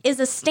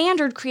is a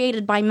standard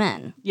created by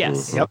men?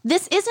 Yes. Yep.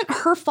 This isn't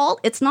her fault.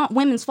 It's not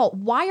women's fault.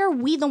 Why are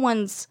we the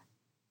ones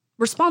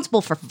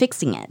responsible for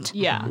fixing it?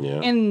 Yeah.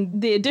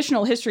 And the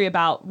additional history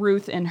about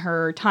Ruth and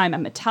her time at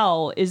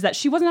Mattel is that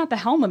she wasn't at the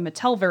helm of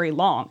Mattel very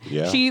long.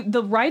 Yeah.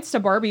 The rights to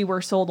Barbie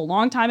were sold a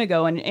long time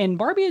ago, and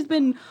Barbie has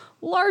been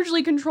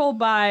largely controlled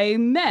by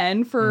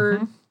men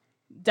for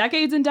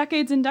decades and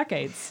decades and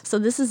decades. So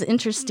this is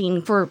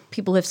interesting for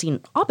people who have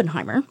seen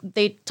Oppenheimer.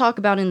 They talk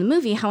about in the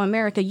movie how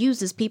America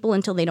uses people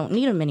until they don't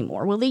need them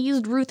anymore. Well, they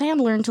used Ruth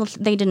Handler until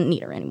they didn't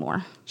need her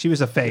anymore. She was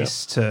a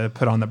face to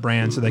put on the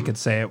brand so they could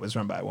say it was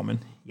run by a woman.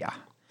 Yeah.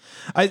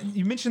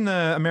 You mentioned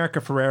the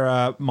America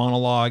Ferrera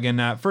monologue,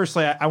 and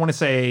firstly, I want to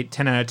say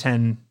 10 out of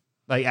 10,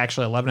 like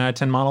actually 11 out of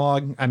 10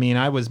 monologue. I mean,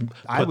 I would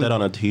put that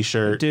on a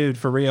t-shirt. Dude,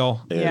 for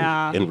real.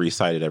 And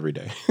recite it every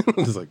day.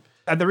 It's like...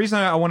 The reason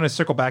I want to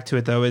circle back to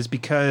it, though, is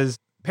because,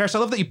 Paris, I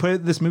love that you put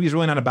it, this movie is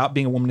really not about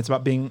being a woman. It's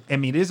about being,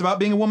 it is about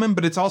being a woman,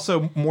 but it's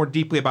also more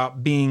deeply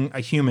about being a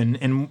human.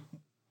 And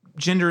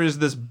gender is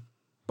this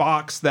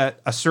box that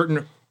a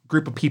certain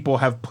group of people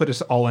have put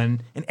us all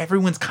in, and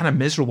everyone's kind of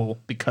miserable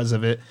because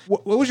of it.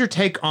 What was your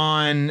take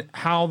on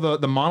how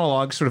the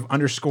monologue sort of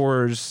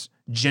underscores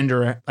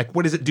gender? Like,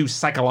 what does it do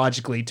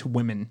psychologically to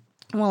women?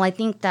 Well, I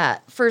think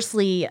that,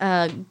 firstly,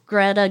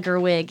 Greta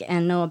Gerwig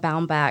and Noah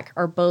Baumbach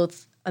are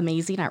both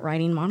amazing at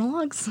writing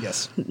monologues.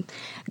 Yes.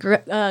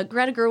 Greta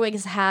Gerwig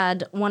has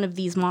had one of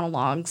these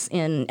monologues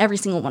in every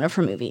single one of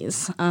her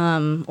movies,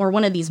 or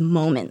one of these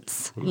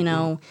moments, you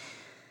know.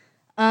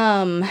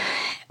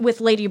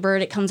 With Lady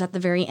Bird, it comes at the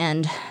very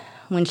end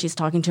when she's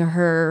talking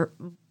to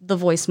the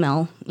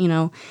voicemail, you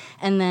know.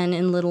 And then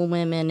in Little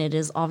Women, it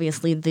is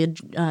obviously the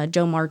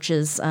Joe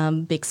March's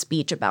big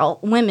speech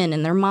about women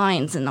and their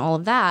minds and all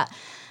of that.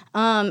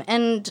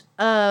 It's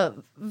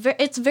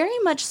very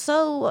much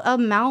so a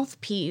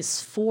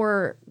mouthpiece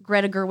for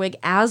Greta Gerwig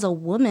as a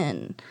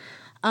woman.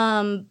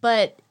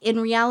 But in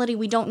reality,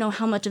 we don't know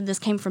how much of this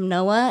came from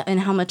Noah and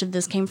how much of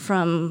this came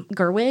from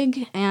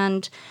Gerwig.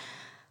 And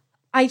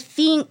I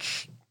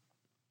think,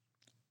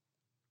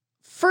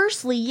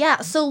 firstly,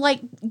 yeah, so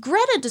like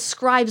Greta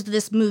describes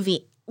this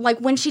movie, like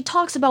when she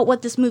talks about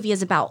what this movie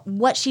is about,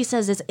 what she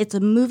says is it's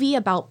a movie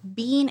about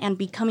being and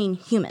becoming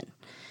human.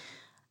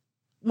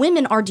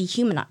 Women are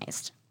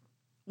dehumanized.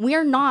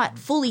 We're not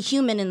fully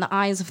human in the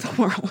eyes of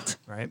the world.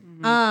 Right.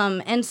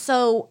 And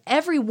so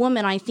every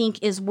woman, I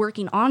think, is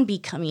working on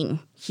becoming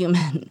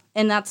human.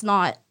 And that's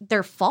not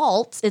their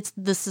fault. It's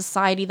the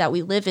society that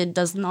we live in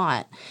does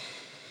not.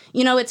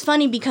 You know, it's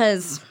funny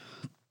because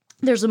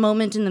there's a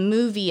moment in the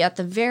movie at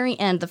the very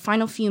end, the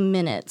final few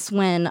minutes,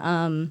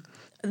 when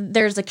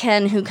there's a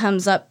Ken who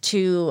comes up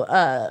to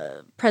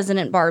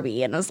President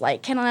Barbie and is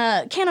like, can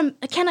a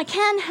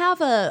Ken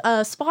have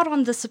a spot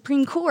on the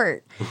Supreme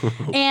Court?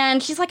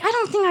 And she's like, I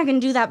don't think I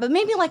can do that, but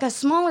maybe like a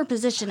smaller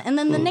position. And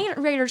then the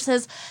narrator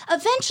says,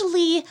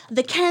 eventually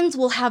the Kens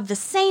will have the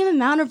same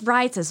amount of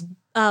rights as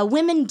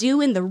women do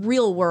in the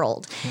real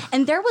world.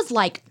 And there was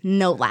like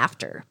no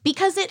laughter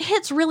because it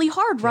hits really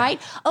hard,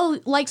 right? Oh,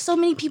 like so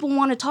many people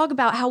want to talk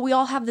about how we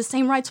all have the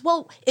same rights.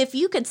 Well, if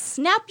you could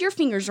snap your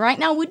fingers right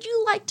now, would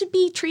you like to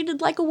be treated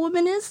like a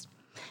woman is?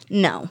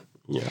 No.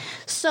 Yeah.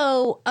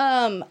 So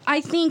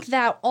I think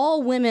that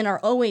all women are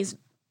always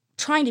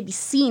trying to be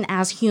seen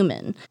as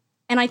human.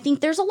 And I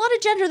think there's a lot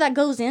of gender that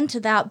goes into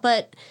that,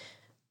 but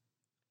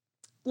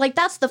like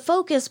that's the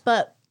focus.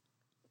 But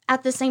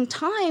at the same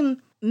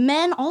time,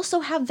 men also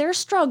have their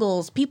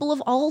struggles. People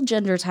of all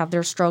genders have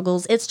their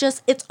struggles.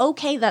 It's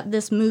okay that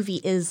this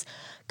movie is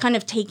kind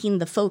of taking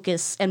the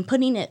focus and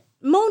putting it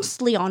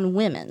mostly on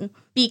women.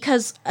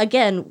 Because,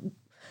 again,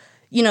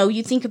 you know,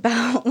 you think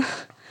about,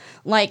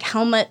 like,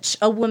 how much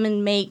a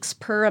woman makes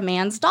per a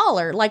man's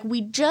dollar. Like,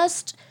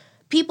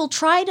 people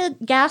try to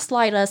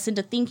gaslight us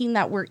into thinking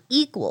that we're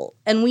equal.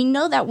 And we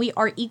know that we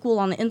are equal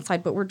on the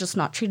inside, but we're just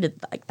not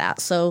treated like that.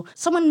 So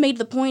someone made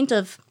the point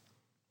of,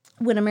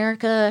 when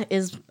America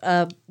is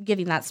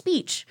giving that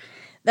speech,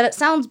 that it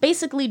sounds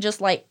basically just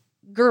like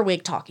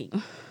Gerwig talking.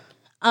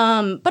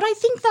 But I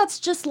think that's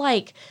just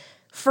like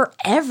for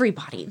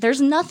everybody. There's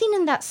nothing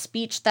in that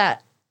speech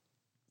that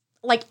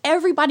like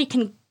everybody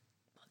can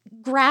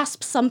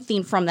grasp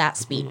something from that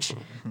speech.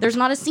 There's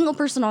not a single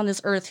person on this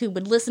earth who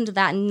would listen to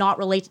that and not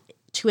relate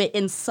to it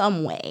in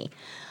some way.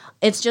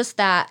 It's just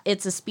that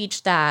it's a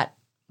speech that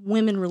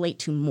women relate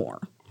to more.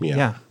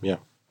 Yeah.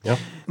 Yeah.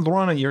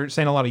 Lorana, you're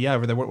saying a lot of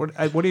over there.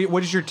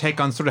 What is your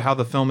take on sort of how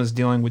the film is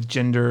dealing with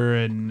gender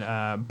and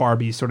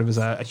Barbie sort of as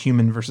a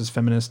human versus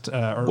feminist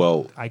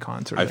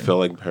icon? Sort of I feel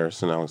like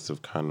Paris and Alex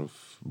have kind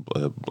of,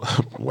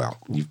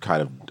 you've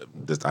kind of,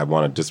 I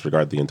want to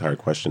disregard the entire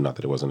question. Not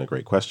that it wasn't a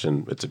great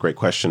question. It's a great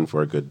question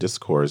for a good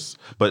discourse.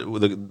 But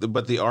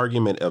the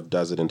argument of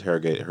does it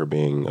interrogate her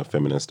being a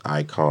feminist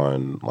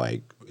icon?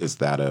 Like, is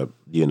that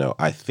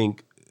I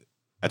think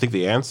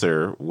the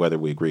answer, whether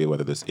we agree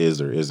whether this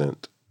is or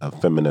isn't a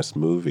feminist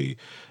movie,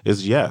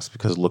 is yes,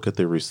 because look at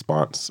the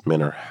response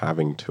men are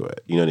having to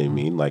it. You know what I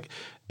mean? Like,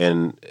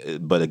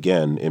 but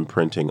again,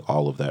 imprinting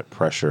all of that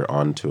pressure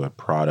onto a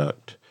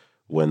product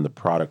when the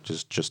product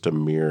is just a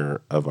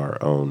mirror of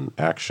our own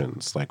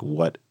actions. Like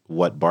what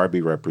Barbie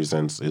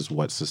represents is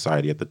what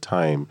society at the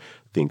time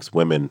thinks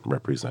women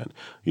represent.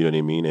 You know what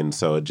I mean? And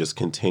so it just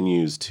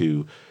continues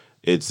to,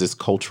 it's this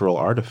cultural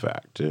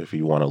artifact. If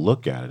you want to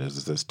look at it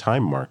as this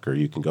time marker,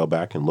 you can go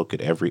back and look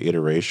at every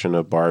iteration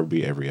of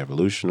Barbie, every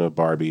evolution of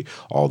Barbie,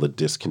 all the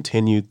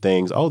discontinued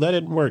things. Oh, that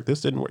didn't work. This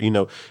didn't work. You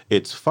know,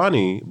 it's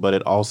funny, but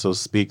it also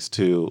speaks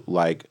to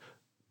like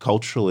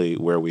culturally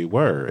where we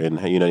were, and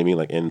you know what I mean?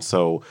 Like, and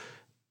so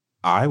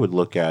I would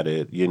look at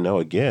it, you know,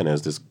 again,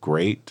 as this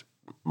great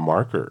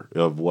marker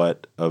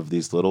of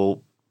these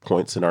little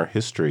points in our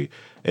history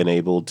and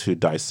able to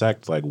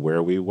dissect like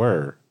where we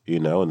were. You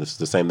know, and this is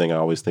the same thing I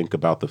always think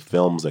about the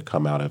films that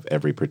come out of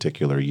every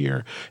particular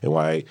year, and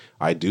why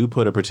I do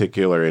put a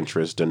particular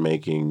interest in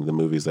making the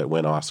movies that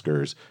win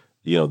Oscars,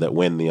 you know, that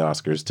win the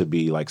Oscars to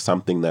be like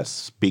something that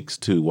speaks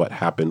to what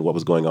happened, what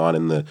was going on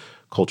in the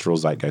cultural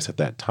zeitgeist at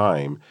that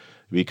time.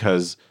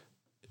 Because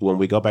when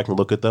we go back and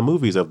look at the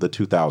movies of the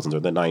 2000s or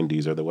the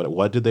 90s or the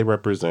what did they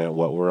represent?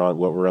 What were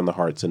on the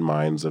hearts and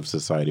minds of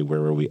society?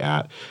 Where were we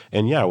at?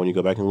 And yeah, when you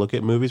go back and look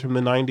at movies from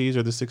the 90s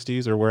or the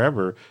 60s or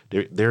wherever,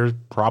 they're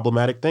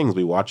problematic things.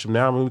 We watch them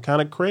now and we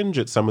kind of cringe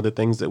at some of the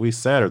things that we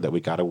said or that we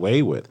got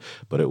away with.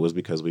 But it was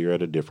because we were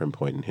at a different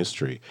point in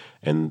history.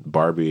 And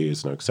Barbie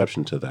is no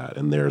exception to that.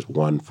 And there's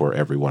one for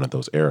every one of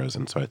those eras.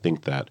 And so I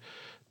think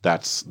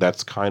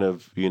that's kind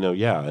of, in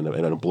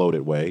a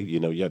bloated way,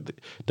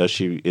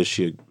 is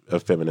she a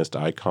feminist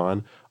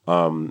icon?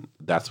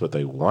 That's what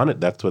they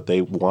wanted. That's what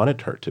they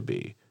wanted her to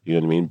be. You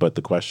know what I mean? But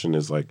the question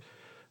is like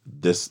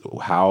this,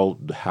 how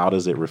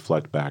does it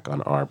reflect back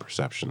on our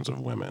perceptions of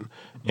women,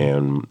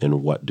 and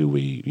what do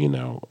we,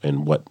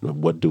 and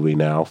what do we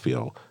now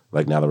feel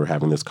like now that we're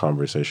having this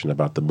conversation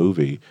about the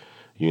movie,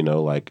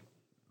 like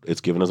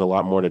it's given us a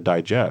lot more to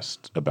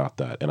digest about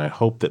that. And I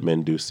hope that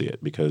men do see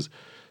it, because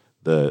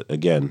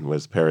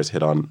as Paris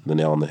hit on the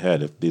nail on the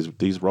head, if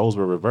these roles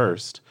were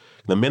reversed,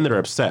 the men that are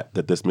upset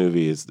that this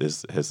movie has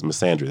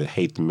misandry, that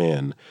hate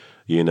men,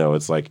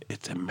 it's like,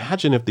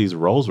 imagine if these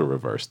roles were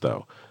reversed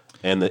though.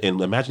 And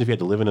imagine if you had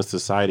to live in a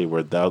society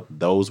where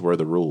those were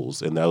the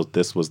rules and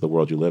this was the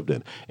world you lived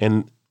in.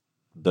 And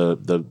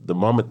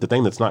the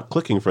thing that's not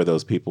clicking for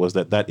those people is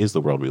that is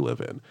the world we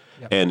live in.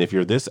 Yep. And if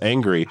you're this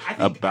angry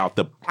about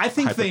I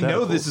think they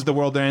know this is the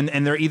world they're in,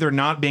 and they're either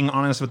not being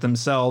honest with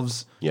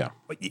themselves. Yeah.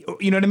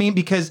 You know what I mean?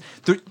 Because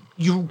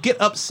you get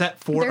upset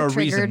for They're a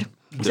triggered. reason.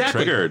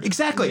 Exactly. Triggered.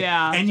 Exactly.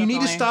 Yeah, and you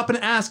need to stop and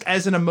ask,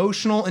 as an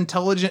emotional,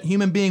 intelligent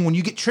human being, when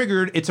you get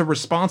triggered, it's a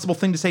responsible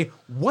thing to say,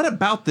 what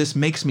about this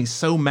makes me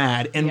so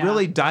mad? And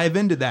really dive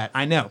into that.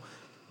 I know.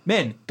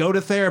 Men, go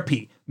to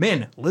therapy.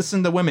 Men,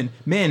 listen to women.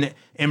 Men,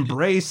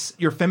 embrace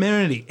your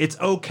femininity. It's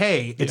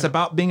okay. It's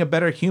about being a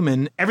better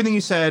human. Everything you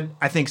said,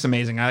 I think, is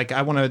amazing.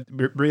 I want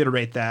to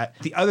reiterate that.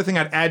 The other thing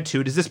I'd add to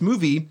it is this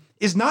movie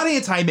is not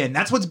anti-men.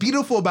 That's what's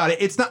beautiful about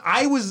it. It's not.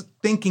 I was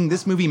thinking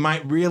this movie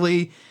might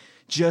really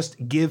just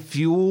give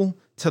fuel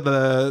to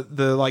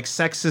the like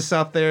sexists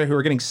out there who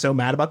are getting so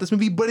mad about this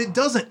movie, but it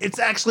doesn't. It's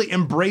actually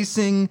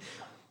embracing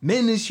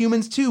men as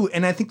humans too.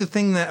 And I think the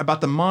thing that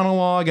about the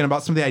monologue and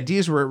about some of the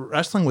ideas we're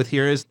wrestling with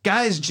here is,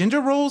 guys, gender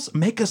roles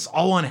make us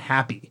all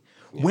unhappy.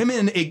 Yeah.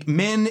 Women,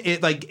 men,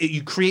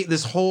 you create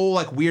this whole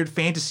like weird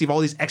fantasy of all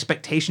these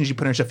expectations you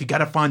put on yourself. You got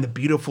to find the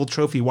beautiful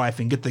trophy wife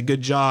and get the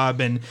good job,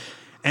 and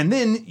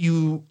then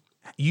you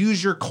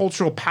use your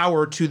cultural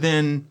power to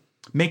then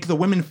make the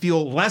women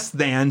feel less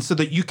than, so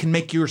that you can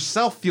make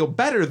yourself feel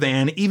better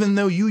than, even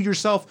though you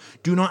yourself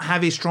do not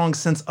have a strong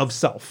sense of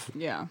self.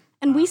 Yeah.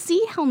 And we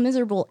see how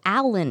miserable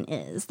Alan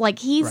is. Like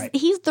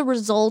he's the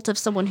result of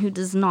someone who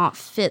does not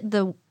fit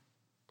the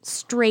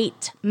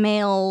straight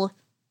male,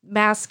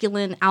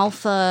 masculine,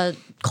 alpha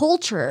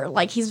culture.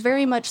 Like he's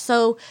very much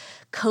so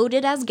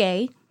coded as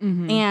gay.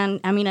 Mm-hmm. And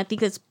I mean, I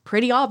think it's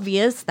pretty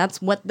obvious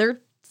that's what they're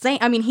saying.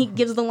 I mean, he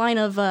gives the line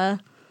of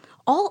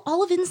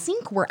all of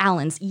NSYNC were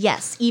Alan's.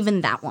 Yes,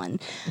 even that one.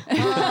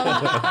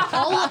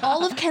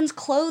 All of Ken's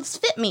clothes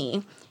fit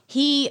me.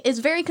 He is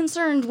very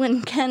concerned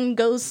when Ken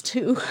goes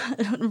to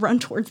run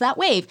towards that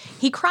wave.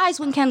 He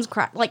cries when Ken's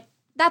cry. Like,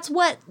 that's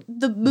what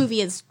the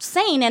movie is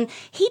saying, and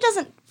he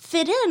doesn't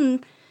fit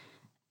in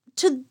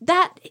to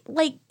that.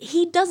 Like,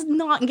 he does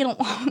not get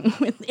along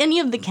with any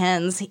of the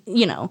Kens,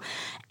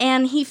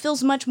 and he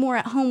feels much more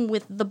at home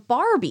with the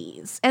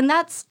Barbies. And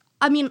that's,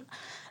 I mean,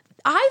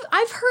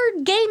 I've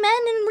heard gay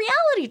men in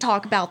reality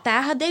talk about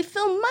that, how they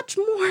feel much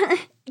more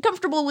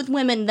comfortable with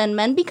women than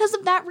men because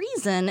of that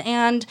reason.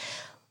 And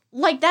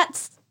like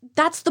that's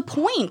the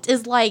point,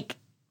 is like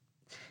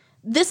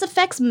this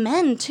affects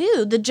men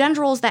too. The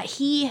gender roles that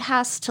he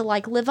has to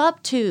like live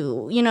up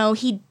to,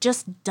 he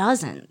just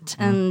doesn't.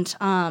 Mm.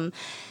 And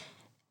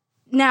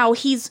now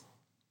he's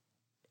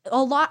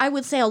I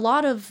would say a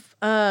lot of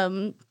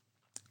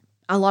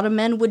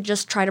men would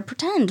just try to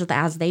pretend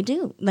as they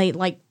do. They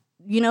like,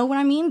 you know what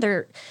I mean?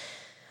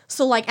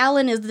 So like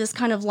Alan is this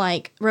kind of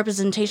like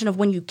representation of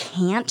when you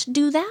can't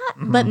do that,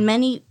 but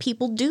many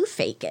people do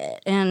fake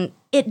it. And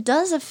it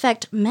does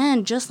affect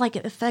men just like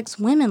it affects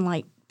women,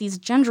 like these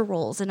gender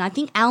roles. And I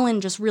think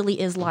Alan just really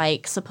is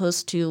like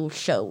supposed to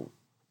show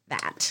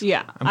that.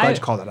 Yeah. I'm glad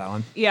you called that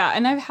Alan. Yeah.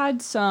 And I've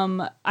had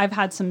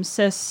some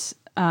cis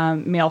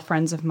male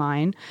friends of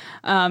mine,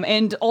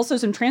 and also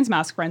some trans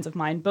masc friends of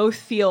mine, both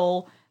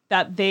feel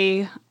that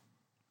they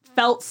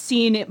felt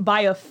seen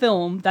by a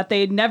film that they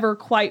had never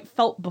quite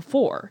felt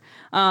before.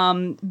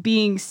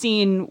 Being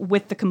seen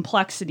with the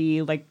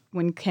complexity, like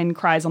when Ken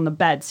cries on the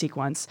bed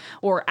sequence,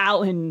 or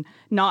Alan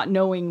not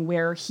knowing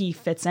where he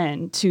fits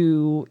in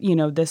to,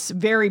 this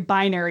very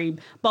binary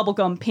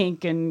bubblegum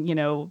pink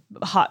and,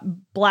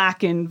 hot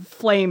black and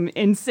flame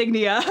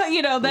insignia,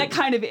 that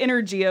kind of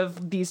energy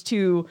of these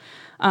two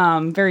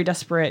very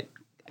desperate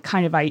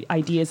kind of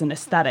ideas and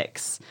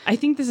aesthetics. I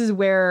think this is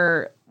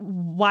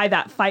why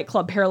that Fight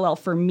Club parallel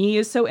for me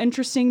is so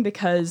interesting,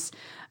 because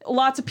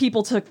lots of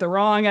people took the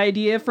wrong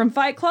idea from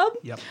Fight Club.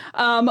 Yep.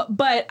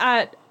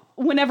 But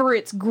whenever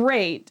it's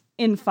great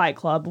in Fight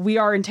Club, we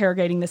are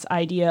interrogating this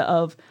idea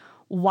of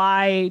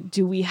why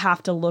do we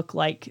have to look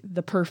like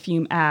the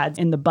perfume ads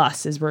in the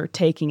bus as we're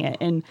taking it?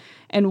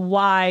 And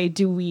why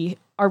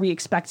are we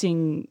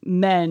expecting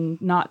men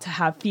not to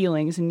have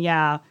feelings? And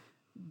yeah,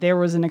 there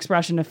was an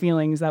expression of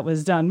feelings that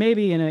was done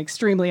maybe in an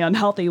extremely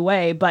unhealthy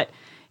way, but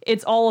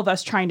it's all of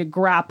us trying to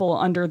grapple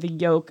under the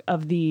yoke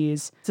of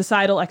these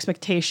societal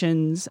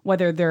expectations,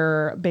 whether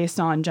they're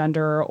based on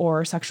gender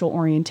or sexual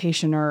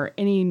orientation or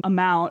any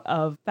amount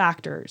of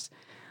factors.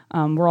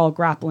 We're all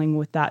grappling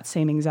with that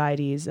same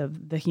anxieties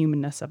of the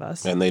humanness of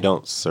us. And they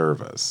don't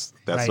serve us.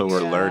 That's what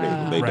we're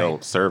learning. They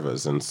don't serve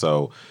us. And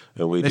so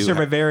they serve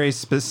a very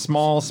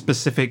small,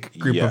 specific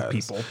group of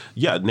people.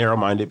 Yeah,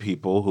 narrow-minded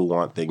people who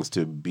want things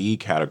to be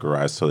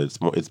categorized so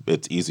that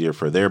it's easier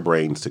for their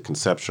brains to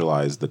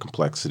conceptualize the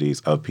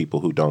complexities of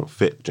people who don't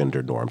fit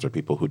gender norms or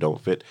people who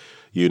don't fit,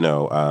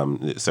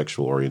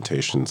 sexual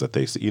orientations that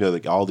they see,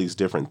 like all these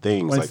different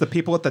things. Well, it's the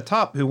people at the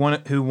top who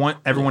want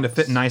everyone to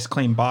fit in nice,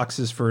 clean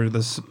boxes for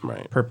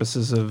the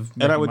purposes of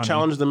And I would money.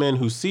 challenge the men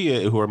who see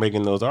it, who are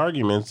making those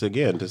arguments,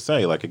 again, to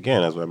say,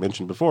 as I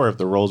mentioned before, if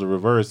the roles are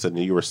reversed and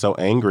you were so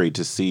angry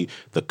to see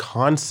the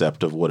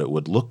concept of what it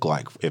would look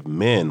like if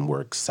men were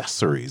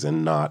accessories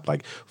and not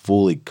like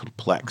fully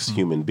complex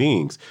human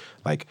beings,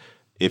 like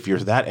if you're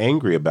that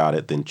angry about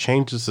it, then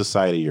change the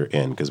society you're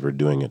in, because we're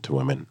doing it to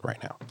women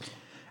right now.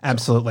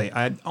 Absolutely.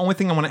 Only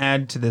thing I want to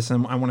add to this,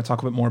 and I want to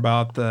talk a bit more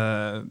about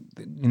the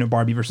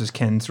Barbie versus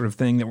Ken sort of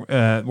thing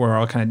that we're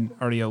all kind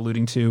of already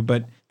alluding to.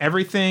 But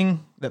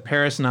everything that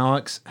Paris and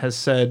Alex has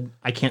said,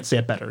 I can't say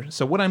it better.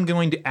 So what I'm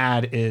going to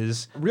add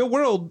is real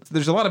world.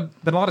 There's been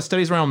a lot of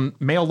studies around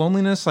male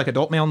loneliness, like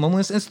adult male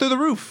loneliness, and it's through the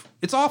roof.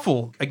 It's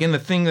awful. Again, the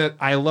thing that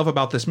I love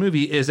about this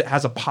movie is it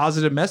has a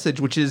positive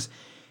message, which is,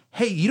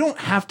 hey, you don't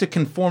have to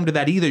conform to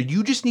that either.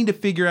 You just need to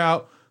figure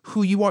out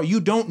who you are. You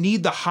don't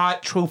need the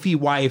hot trophy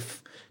wife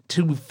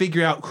to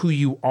figure out who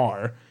you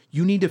are.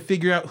 You need to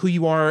figure out who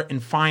you are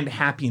and find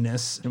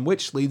happiness, and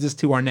which leads us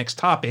to our next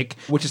topic,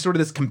 which is sort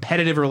of this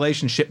competitive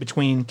relationship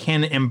between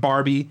Ken and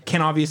Barbie.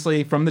 Ken,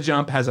 obviously, from the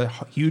jump, has a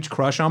huge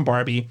crush on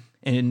Barbie,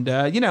 and,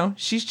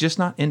 she's just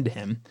not into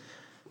him.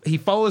 He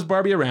follows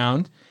Barbie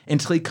around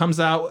until he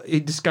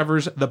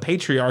discovers the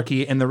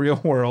patriarchy in the real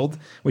world,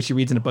 which he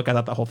reads in a book. I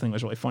thought the whole thing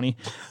was really funny.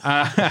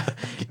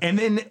 And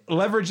then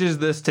leverages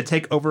this to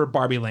take over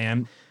Barbie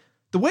Land.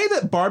 The way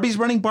that Barbie's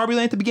running Barbie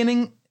Land at the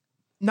beginning,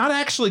 not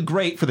actually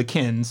great for the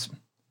Kens.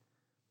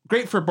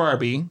 Great for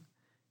Barbie.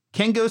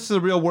 Ken goes to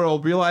the real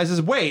world, realizes,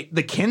 wait,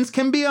 the Kens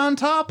can be on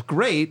top?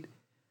 Great.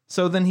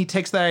 So then he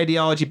takes that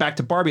ideology back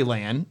to Barbie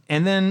Land,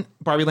 and then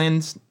Barbie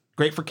Land's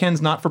great for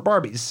Kens, not for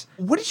Barbies.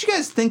 What did you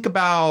guys think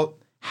about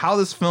how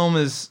this film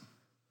is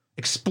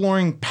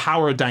exploring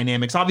power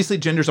dynamics? Obviously,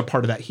 gender's a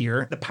part of that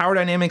here. The power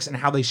dynamics and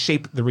how they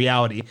shape the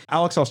reality.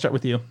 Alex, I'll start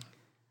with you.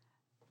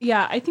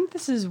 Yeah, I think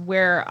this is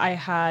where I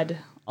had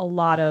a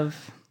lot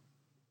of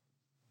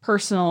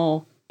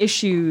personal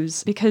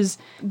issues, because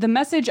the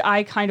message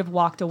I kind of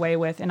walked away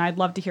with, and I'd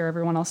love to hear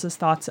everyone else's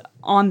thoughts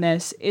on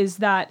this, is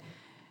that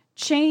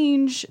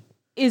change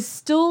is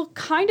still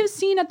kind of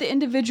seen at the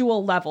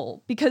individual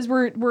level, because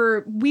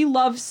we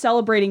love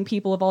celebrating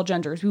people of all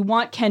genders. We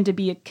want Ken to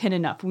be a Ken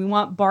enough. We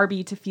want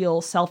Barbie to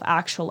feel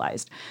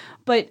self-actualized.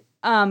 But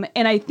and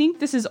I think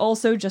this is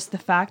also just the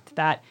fact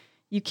that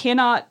you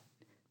cannot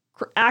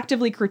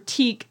actively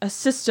critique a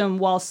system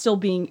while still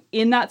being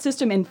in that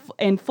system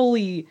and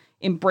fully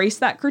embrace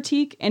that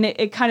critique. And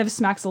it kind of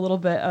smacks a little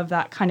bit of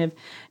that kind of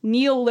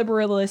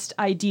neoliberalist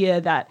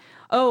idea that,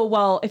 oh,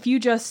 well, if you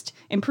just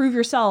improve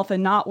yourself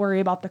and not worry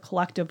about the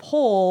collective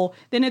whole,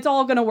 then it's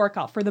all going to work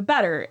out for the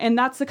better. And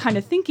that's the kind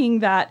of thinking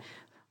that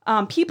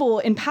people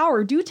in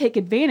power do take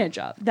advantage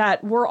of,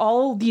 that we're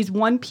all these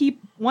one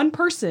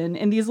person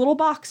in these little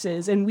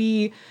boxes, and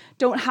we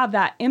don't have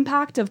that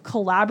impact of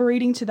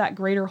collaborating to that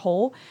greater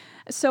whole.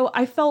 So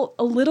I felt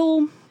a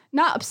little,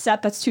 not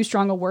upset, that's too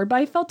strong a word, but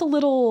I felt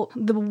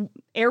the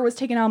air was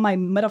taken out of my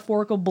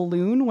metaphorical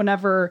balloon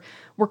whenever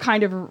we're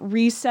kind of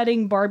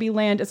resetting Barbie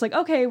Land. It's like,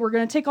 okay, we're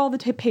going to take all the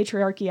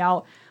patriarchy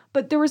out,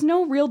 but there was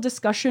no real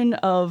discussion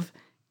of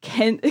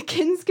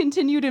Ken's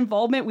continued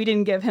involvement. We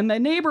didn't give him a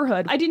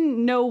neighborhood. I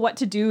didn't know what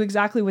to do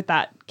exactly with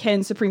that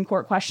Ken Supreme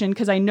Court question,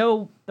 because I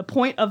know the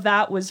point of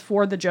that was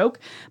for the joke,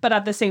 but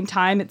at the same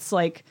time, it's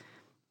like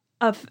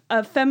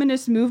a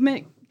feminist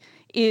movement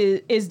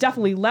is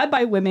definitely led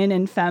by women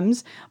and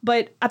femmes,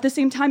 but at the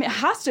same time, it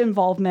has to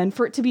involve men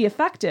for it to be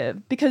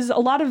effective, because a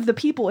lot of the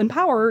people in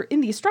power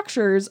in these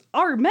structures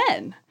are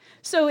men.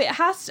 So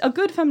a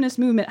good feminist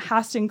movement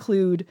has to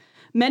include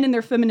men in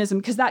their feminism,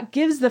 because that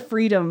gives the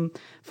freedom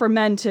for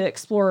men to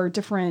explore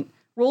different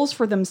roles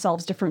for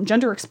themselves, different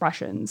gender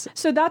expressions.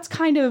 So that's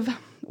kind of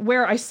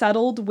where I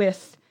settled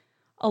with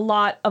a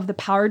lot of the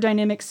power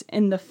dynamics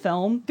in the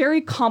film.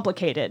 Very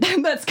complicated.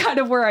 That's kind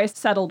of where I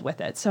settled with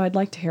it. So I'd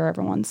like to hear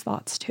everyone's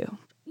thoughts too.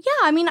 Yeah,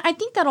 I mean, I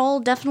think that all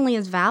definitely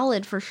is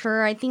valid for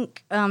sure. I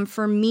think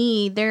for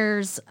me,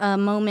 there's a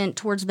moment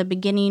towards the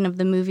beginning of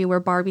the movie where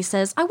Barbie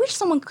says, I wish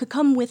someone could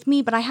come with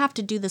me, but I have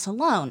to do this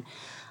alone.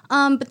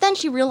 But then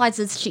she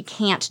realizes she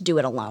can't do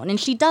it alone, and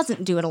she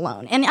doesn't do it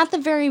alone. And at the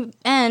very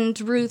end,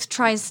 Ruth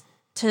tries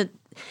to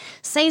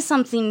say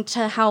something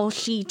to how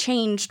she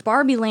changed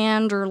Barbie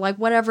Land or like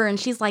whatever, and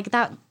she's like,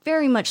 that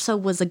very much so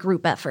was a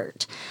group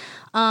effort.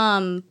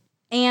 So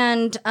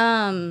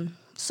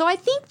I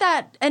think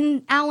that,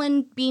 and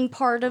Alan being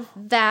part of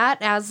that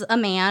as a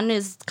man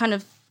is kind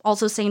of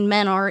also saying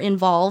men are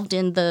involved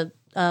in the,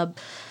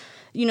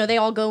 they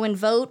all go and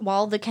vote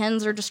while the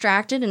Kens are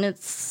distracted, and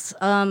it's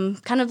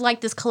kind of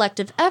like this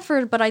collective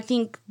effort. But I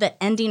think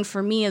the ending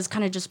for me is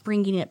kind of just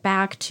bringing it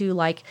back to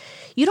like,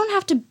 you don't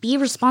have to be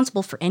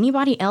responsible for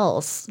anybody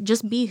else.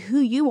 Just be who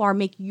you are,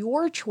 make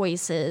your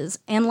choices,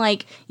 and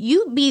like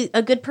you be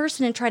a good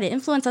person and try to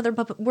influence other.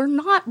 But we're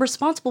not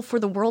responsible for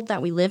the world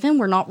that we live in.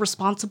 We're not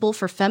responsible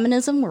for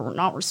feminism. We're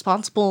not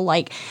responsible.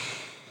 Like,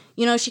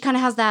 she kind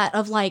of has that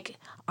of like,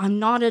 I'm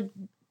not a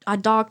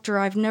doctor,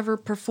 I've never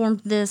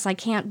performed this, I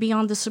can't be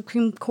on the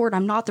Supreme Court,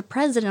 I'm not the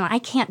president, I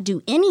can't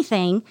do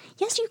anything.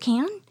 Yes, you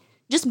can.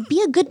 Just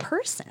be a good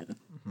person.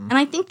 Mm-hmm. And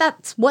I think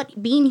that's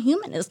what being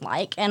human is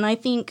like. And I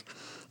think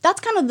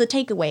that's kind of the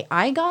takeaway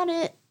I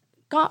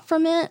got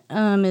from it,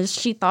 is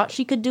she thought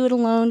she could do it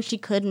alone, she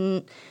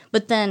couldn't.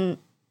 But then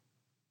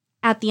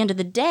at the end of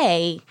the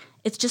day,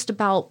 it's just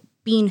about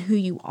being who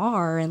you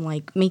are and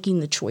like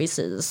making the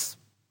choices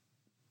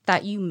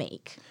that you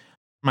make.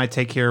 My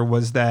take here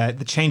was that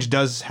the change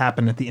does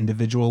happen at the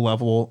individual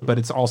level, but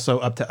it's also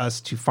up to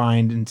us to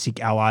find and seek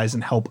allies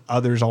and help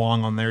others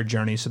along on their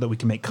journey so that we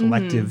can make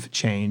collective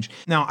change.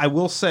 Now, I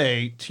will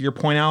say, to your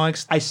point,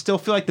 Alex, I still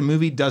feel like the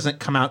movie doesn't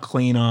come out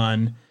clean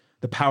on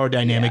the power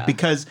dynamic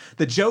because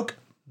the joke,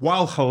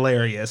 while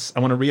hilarious,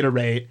 I want to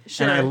reiterate,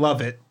 and I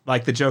love it,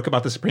 like the joke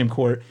about the Supreme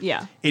Court.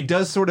 Yeah. It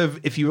does sort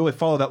of, if you really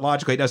follow that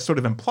logically, it does sort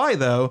of imply,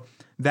 though,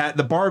 that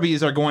the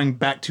Barbies are going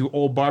back to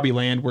old Barbie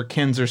land where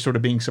Kens are sort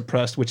of being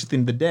suppressed, which at the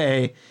end of the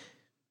day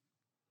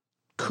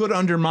could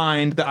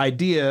undermine the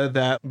idea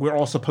that we're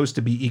all supposed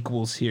to be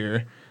equals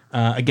here.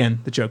 Again,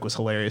 the joke was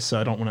hilarious,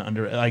 so I don't want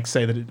to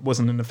say that it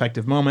wasn't an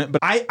effective moment. But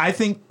I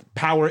think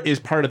power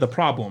is part of the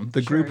problem.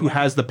 The group who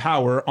has the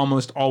power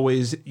almost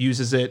always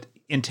uses it,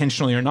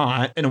 intentionally or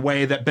not, in a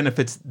way that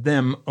benefits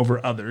them over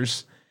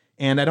others.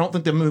 And I don't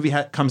think the movie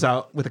comes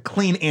out with a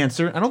clean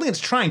answer. I don't think it's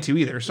trying to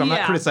either, so I'm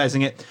not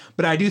criticizing it.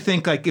 But I do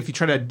think, like, if you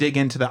try to dig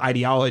into the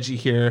ideology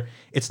here,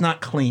 it's not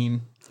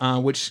clean,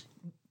 which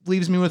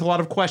leaves me with a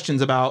lot of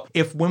questions about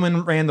if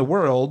women ran the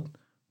world,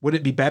 would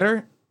it be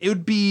better? It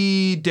would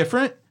be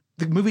different.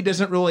 The movie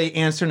doesn't really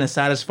answer in a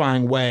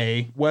satisfying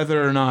way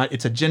whether or not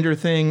it's a gender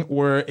thing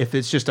or if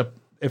it's just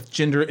if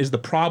gender is the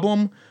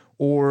problem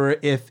or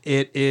if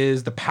it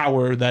is the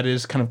power that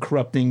is kind of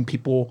corrupting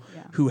people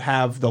who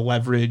have the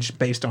leverage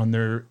based on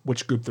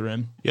which group they're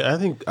in. Yeah,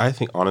 I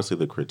think honestly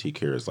the critique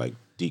here is like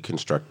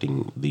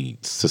deconstructing the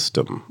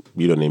system.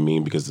 You know what I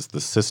mean? Because it's the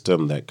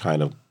system that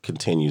kind of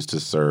continues to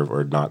serve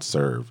or not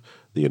serve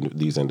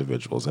these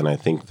individuals. And I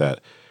think that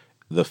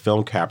the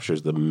film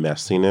captures the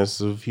messiness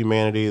of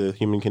humanity, the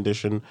human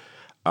condition.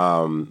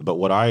 But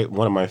one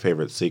of my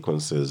favorite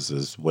sequences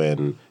is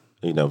when,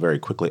 very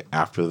quickly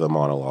after the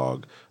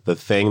monologue, the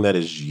thing that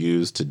is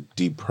used to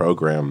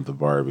deprogram the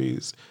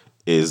Barbies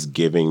is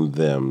giving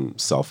them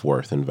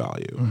self-worth and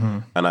value. Mm-hmm.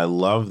 And I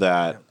love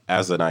that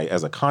as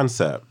a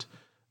concept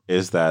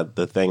is that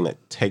the thing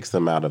that takes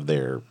them out of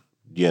their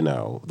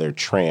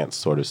trance,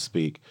 so to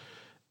speak,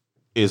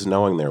 is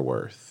knowing their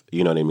worth.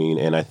 You know what I mean?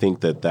 And I think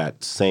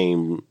that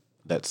same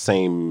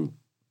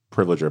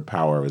privilege or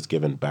power is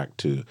given back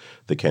to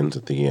the Kens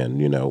at the end,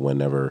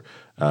 whenever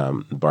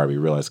Barbie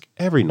realized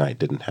every night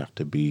didn't have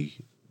to be,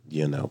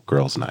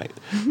 girls' night.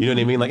 You know what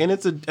I mean? Like, and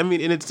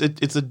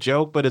it's a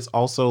joke, but it's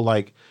also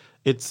like,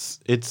 it's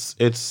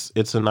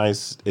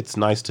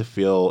nice to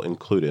feel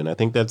included. And I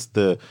think that's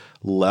the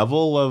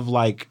level of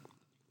like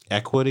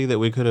equity that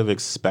we could have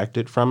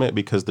expected from it,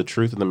 because the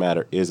truth of the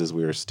matter is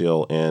we are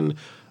still in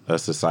a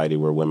society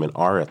where women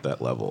are at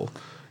that level.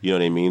 You know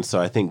what I mean? So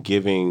I think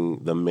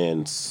giving the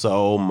men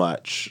so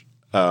much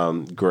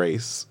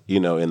grace,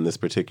 in this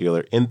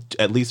particular,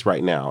 at least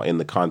right now, in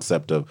the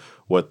concept of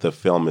what the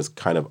film is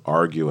kind of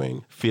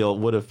arguing,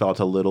 would have felt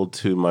a little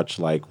too much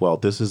like, well,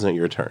 this isn't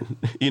your turn.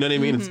 You know what I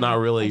mean? Mm-hmm. It's not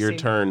really your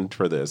turn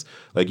for this.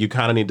 Like, you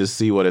kind of need to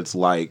see what it's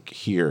like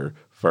here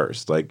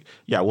first. Like,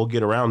 yeah, we'll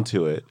get around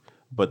to it,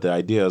 but the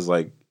idea is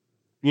like,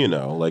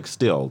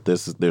 still,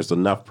 there's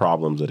enough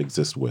problems that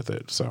exist with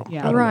it. So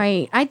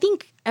right. I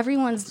think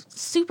everyone's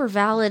super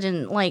valid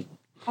and like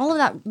all of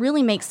that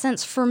really makes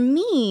sense. For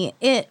me,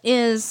 it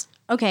is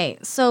okay.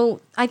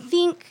 So I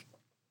think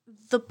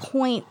the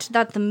point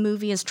that the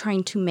movie is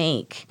trying to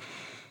make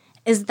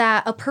is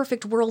that a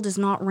perfect world is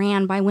not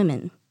ran by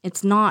women.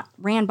 It's not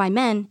ran by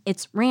men.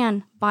 It's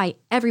ran by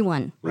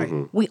everyone. Right.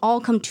 Mm-hmm. We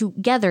all come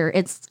together.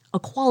 It's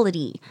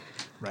equality.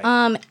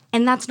 Right.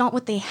 And that's not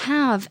what they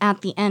have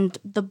at the end.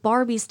 The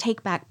Barbies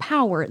take back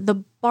power.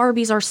 The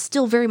Barbies are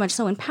still very much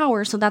so in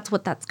power, so that's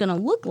what that's going to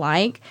look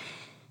like.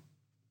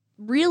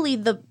 Really,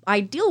 the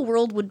ideal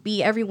world would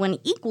be everyone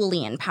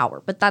equally in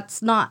power, but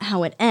that's not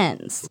how it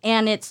ends.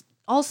 And it's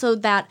also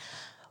that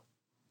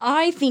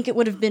I think it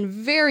would have been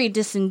very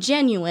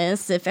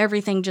disingenuous if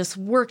everything just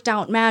worked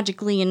out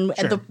magically and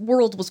Sure. the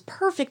world was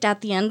perfect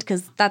at the end,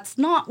 because that's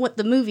not what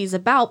the movie's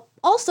about.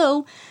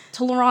 Also,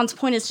 to Laurent's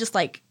point, it's just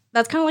like,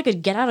 that's kind of like a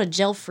get out of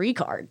jail free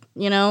card,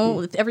 you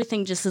know?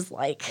 Everything just is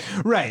like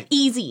Right.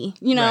 easy,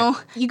 you know?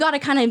 Right. You got to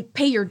kind of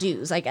pay your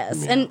dues, I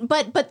guess. Yeah. And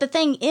but the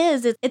thing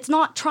is, it's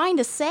not trying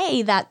to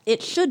say that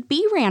it should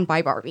be ran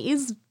by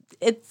Barbies.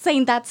 It's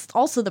saying that's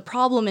also the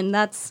problem, and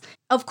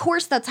of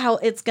course that's how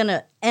it's going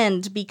to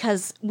end,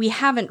 because we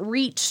haven't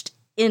reached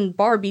in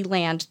Barbie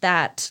land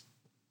that...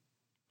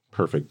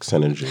 Perfect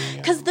synergy.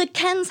 Because the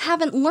Kens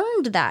haven't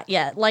learned that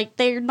yet. Like,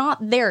 they're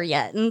not there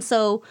yet. And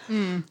so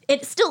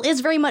it still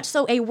is very much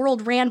so a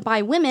world ran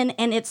by women,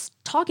 and it's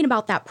talking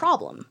about that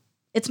problem.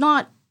 It's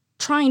not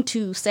trying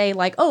to say,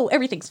 like, oh,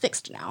 everything's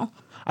fixed now.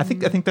 I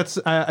think that's,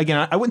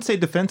 again, I wouldn't say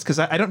defense, because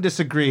I don't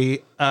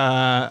disagree.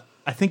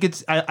 I think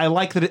I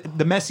like that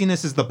the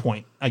messiness is the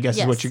point, I guess,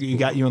 is what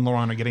you and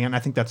Laurent are getting at, and I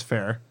think that's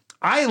fair.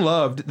 I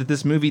loved that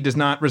this movie does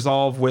not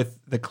resolve with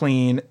the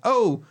clean,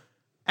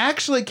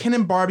 actually, Ken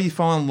and Barbie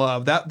fall in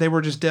love. That they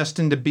were just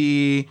destined to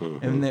be,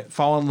 and they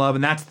fall in love,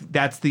 and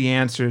that's the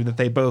answer that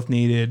they both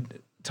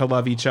needed to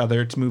love each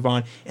other, to move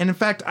on. And in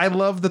fact, I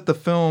love that the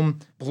film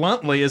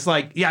bluntly is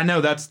like, yeah,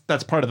 no,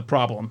 that's part of the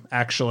problem,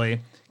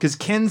 actually, because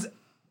Ken's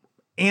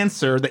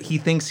answer that he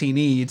thinks he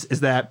needs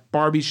is that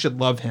Barbie should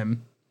love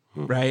him,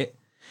 right?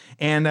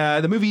 And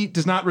the movie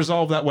does not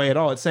resolve that way at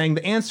all. It's saying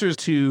the answers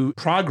to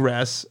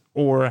progress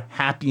or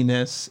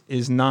happiness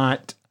is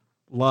not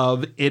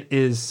love; it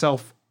is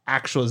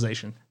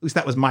self-actualization. At least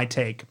that was my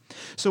take.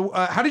 So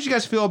how did you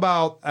guys feel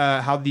about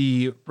how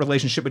the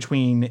relationship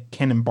between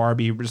Ken and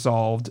Barbie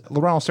resolved?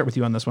 Laurent, I'll start with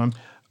you on this one.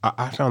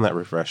 I found that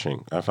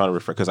refreshing. I found it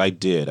refreshing because I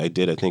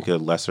think a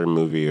lesser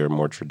movie or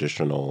more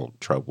traditional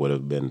trope would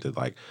have been to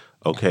like,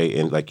 okay,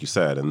 and like you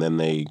said, and then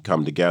they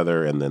come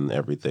together and then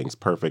everything's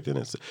perfect. And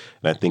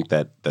I think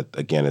that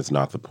again is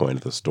not the point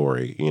of the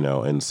story, you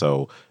know. And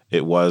so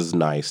it was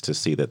nice to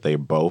see that they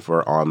both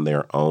are on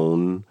their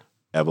own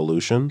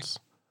evolutions,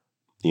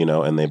 you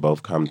know, and they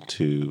both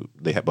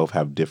both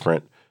have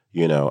different,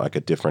 you know, like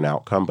a different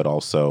outcome, but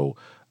also,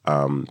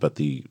 but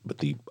the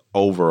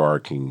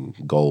overarching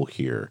goal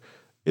here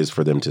is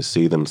for them to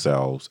see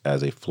themselves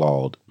as a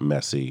flawed,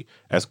 messy,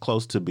 as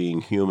close to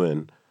being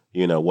human,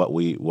 you know, what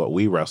we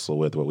wrestle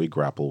with, what we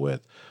grapple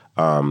with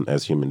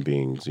as human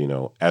beings, you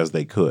know, as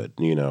they could,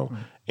 you know,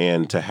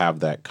 and to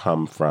have that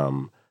come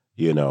from,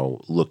 you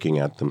know, looking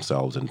at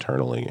themselves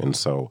internally. And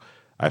so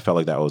I felt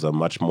like that was a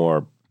much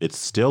more, it's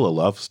still a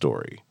love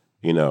story,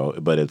 you know,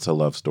 but it's a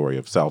love story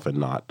of self and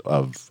not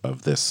of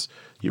this,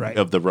 Right.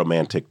 of the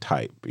romantic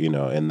type, you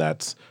know, and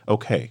that's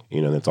okay,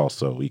 you know, and it's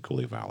also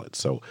equally valid.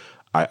 So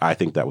I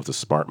think that was a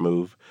smart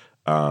move.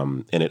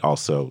 And it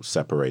also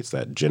separates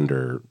that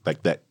gender,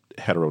 like that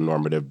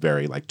heteronormative,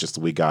 very like just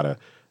we gotta,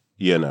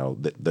 you know,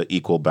 the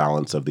equal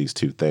balance of these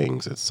two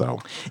things. It's so.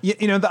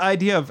 You know, the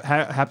idea of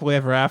happily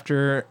ever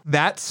after,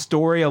 that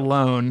story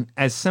alone,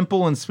 as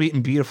simple and sweet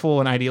and beautiful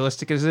and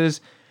idealistic as it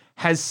is,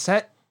 has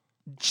set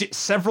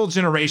several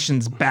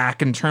generations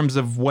back in terms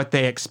of what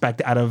they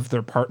expect out of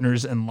their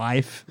partners in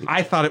life.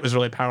 I thought it was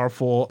really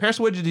powerful. Paris,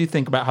 what did you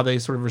think about how they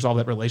sort of resolved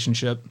that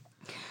relationship?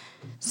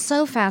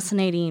 So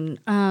fascinating.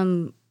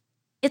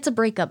 It's a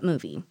breakup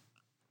movie.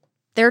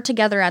 They're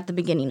together at the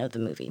beginning of the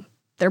movie.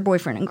 They're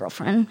boyfriend and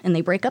girlfriend, and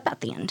they break up at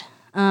the end.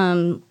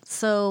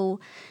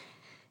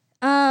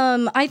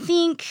 I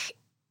think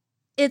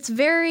it's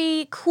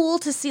very cool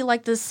to see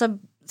like this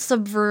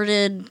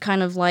subverted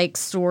kind of like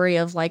story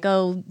of like,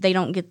 oh, they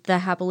don't get the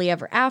happily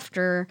ever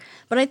after.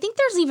 But I think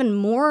there's even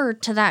more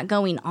to that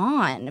going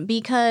on,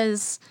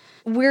 because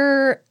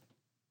we're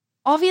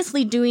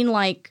obviously doing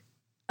like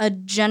a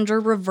gender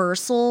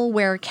reversal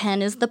where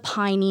Ken is the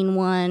pining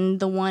one,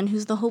 the one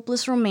who's the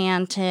hopeless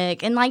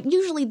romantic, and like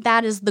usually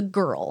that is the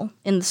girl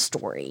in the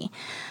story.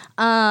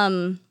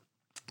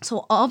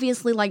 So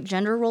obviously like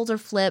gender roles are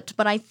flipped,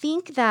 but I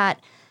think that,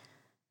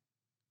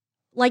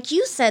 like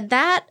you said,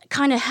 that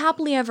kind of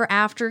happily ever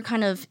after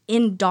kind of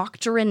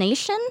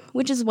indoctrination,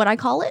 which is what I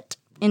call it,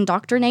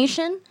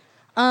 indoctrination,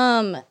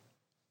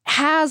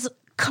 has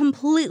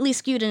completely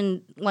skewed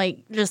and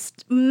like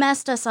just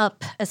messed us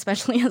up,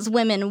 especially as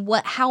women,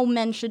 how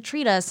men should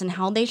treat us and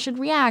how they should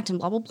react and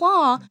blah, blah,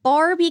 blah.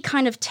 Barbie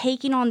kind of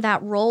taking on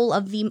that role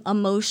of the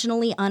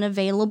emotionally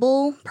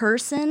unavailable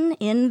person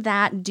in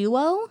that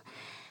duo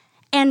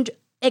and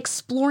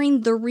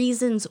exploring the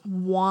reasons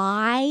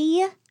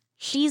why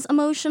she's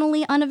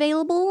emotionally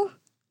unavailable.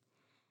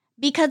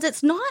 Because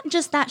it's not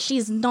just that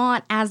she's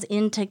not as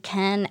into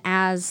Ken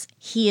as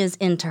he is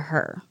into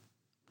her.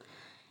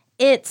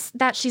 It's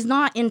that she's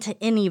not into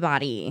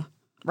anybody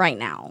right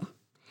now.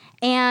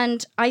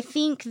 And I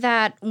think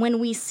that when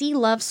we see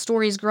love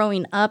stories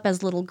growing up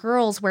as little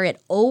girls where it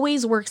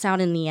always works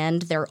out in the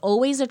end, they're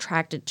always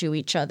attracted to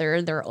each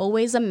other, they're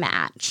always a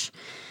match.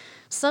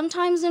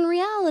 Sometimes in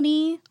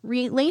reality,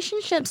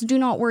 relationships do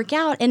not work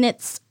out, and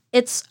it's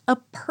a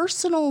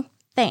personal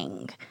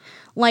thing.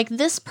 Like,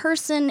 this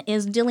person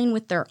is dealing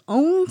with their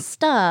own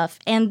stuff,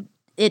 and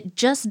it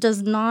just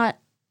does not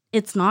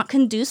it's not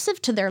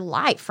conducive to their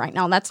life right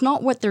now. That's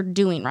not what they're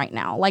doing right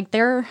now. Like,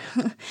 they're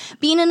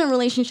being in a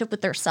relationship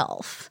with their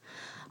self.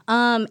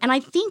 And I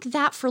think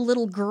that for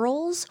little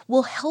girls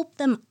will help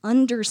them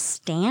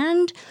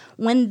understand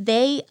when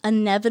they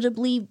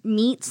inevitably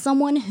meet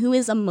someone who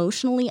is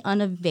emotionally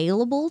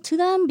unavailable to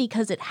them,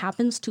 because it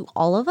happens to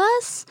all of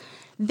us.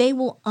 They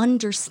will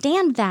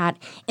understand that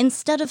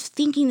instead of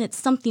thinking it's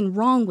something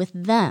wrong with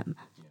them.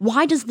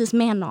 Why does this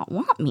man not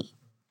want me?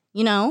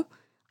 You know?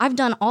 I've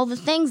done all the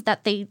things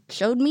that they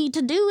showed me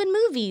to do in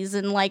movies,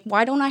 and like,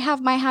 why don't I have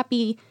my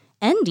happy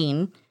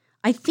ending?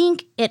 I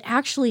think it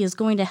actually is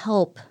going to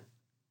help,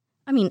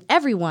 I mean,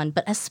 everyone,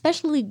 but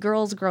especially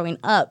girls growing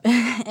up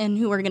and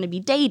who are going to be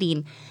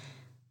dating.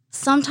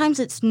 Sometimes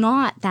it's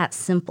not that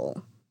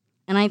simple.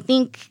 And I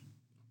think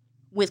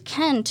with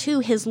Ken, too,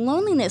 his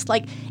loneliness,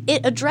 like,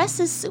 it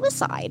addresses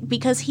suicide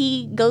because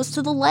he goes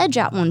to the ledge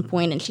at one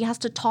point and she has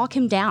to talk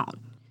him down.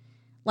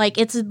 Like,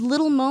 it's a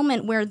little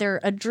moment where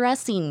they're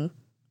addressing,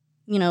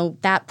 you know,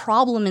 that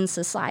problem in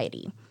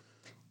society.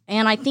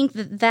 And I think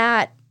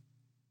that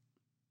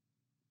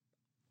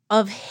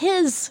of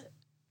his,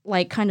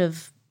 like, kind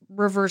of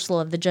reversal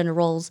of the gender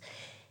roles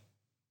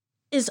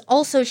is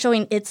also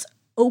showing it's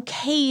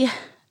okay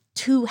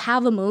to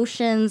have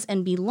emotions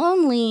and be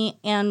lonely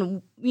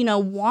and, you know,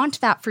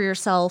 want that for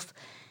yourself.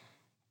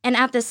 And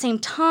at the same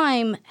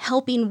time,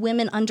 helping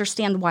women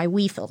understand why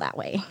we feel that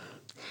way.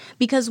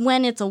 Because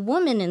when it's a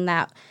woman in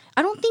that,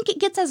 I don't think it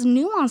gets as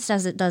nuanced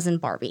as it does in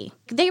Barbie.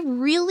 They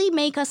really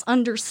make us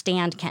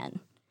understand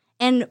Ken.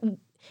 And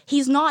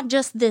he's not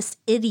just this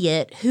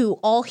idiot who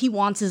all he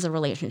wants is a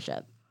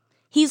relationship.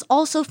 He's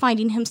also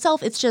finding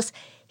himself. It's just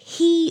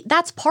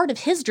that's part of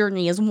his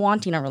journey, is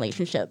wanting a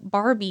relationship.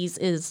 Barbie's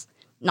is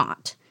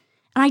not.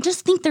 And I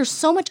just think there's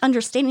so much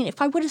understanding.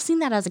 If I would have seen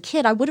that as a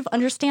kid, I would have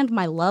understood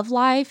my love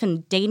life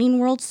and dating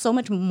world so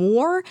much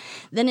more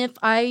than if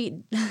I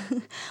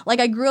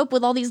grew up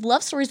with all these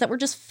love stories that were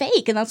just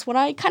fake, and that's what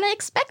I kind of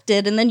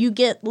expected. And then you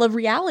get the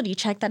reality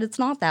check that it's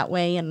not that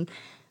way. And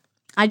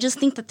I just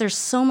think that there's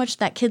so much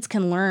that kids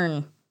can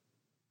learn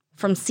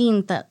from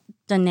seeing the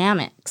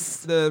dynamics.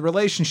 The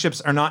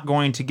relationships are not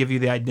going to give you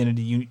the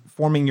identity.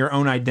 Forming your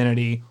own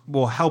identity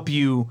will help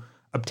you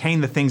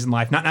obtain the things in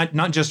life,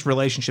 not just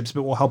relationships,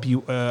 but will help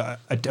you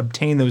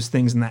obtain those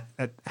things and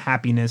that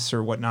happiness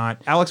or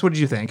whatnot. Alex, what did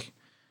you think?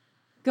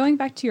 Going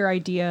back to your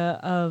idea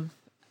of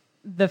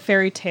the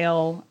fairy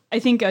tale, I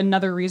think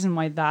another reason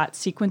why that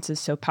sequence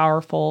is so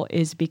powerful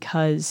is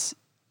because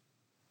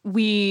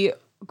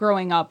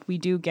growing up, we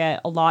do get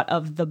a lot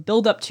of the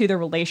build up to the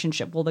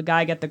relationship. Will the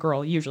guy get the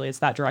girl? Usually it's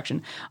that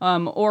direction.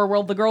 Or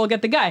will the girl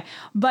get the guy?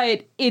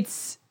 But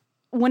it's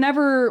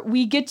whenever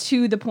we get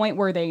to the point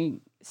where they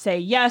say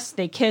yes,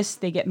 they kiss,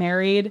 they get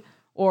married,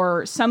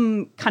 or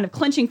some kind of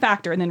clinching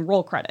factor, and then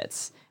roll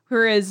credits.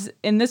 Whereas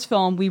in this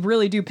film, we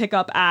really do pick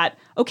up at,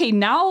 okay,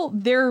 now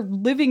they're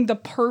living the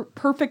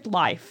perfect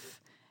life.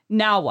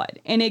 Now what?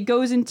 And it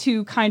goes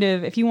into kind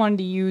of, if you wanted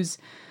to use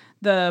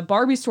the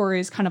Barbie story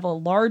as kind of a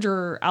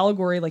larger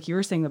allegory, like you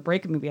were saying, the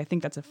breakup movie, I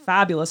think that's a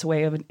fabulous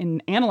way of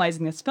in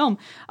analyzing this film,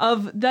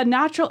 of the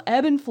natural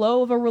ebb and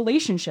flow of a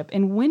relationship.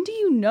 And when do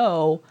you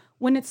know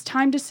when it's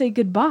time to say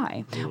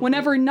goodbye?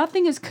 Whenever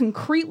nothing is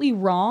concretely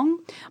wrong,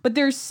 but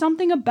there's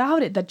something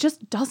about it that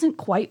just doesn't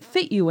quite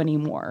fit you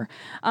anymore.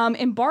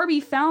 And Barbie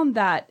found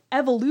that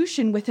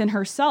evolution within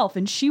herself,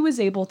 and she was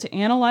able to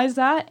analyze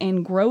that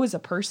and grow as a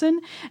person.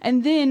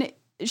 And then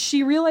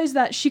she realized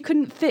that she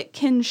couldn't fit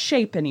Ken's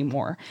shape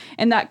anymore,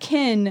 and that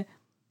Ken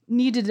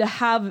needed to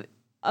have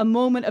a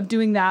moment of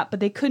doing that, but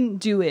they couldn't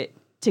do it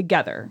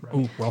together.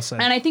 Ooh, well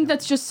said. And I think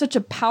that's just such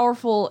a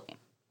powerful,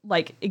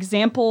 like,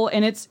 example,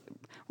 and it's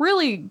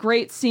really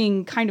great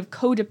seeing kind of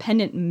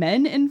codependent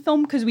men in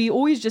film, because we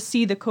always just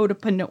see the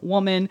codependent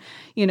woman,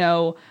 you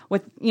know,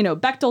 with, you know,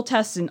 Bechdel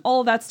tests and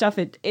all of that stuff.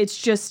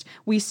 It's just,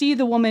 we see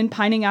the woman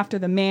pining after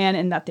the man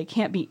and that they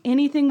can't be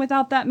anything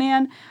without that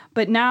man.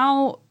 But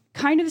now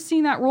kind of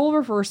seeing that role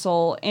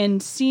reversal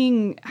and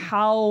seeing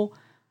how,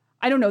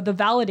 I don't know, the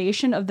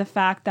validation of the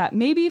fact that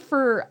maybe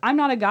I'm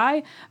not a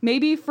guy,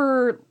 maybe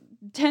for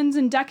tens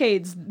and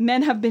decades,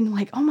 men have been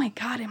like, oh my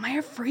God, am I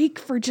a freak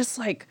for just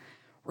like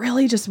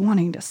really just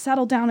wanting to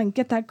settle down and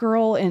get that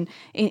girl and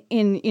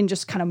in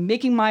just kind of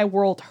making my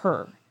world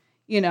her,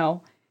 you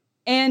know?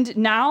 And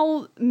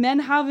now men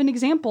have an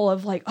example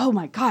of like, oh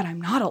my God, I'm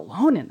not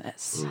alone in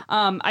this.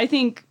 I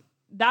think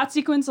that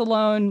sequence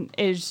alone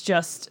is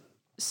just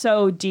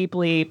so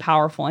deeply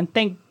powerful. And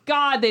thank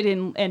God they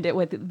didn't end it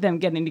with them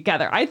getting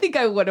together. I think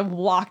I would have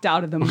walked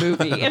out of the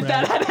movie if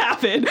that had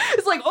happened.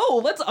 It's like,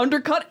 oh, let's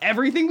undercut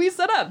everything we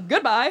set up.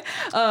 Goodbye.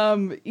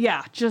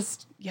 Yeah.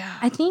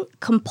 I think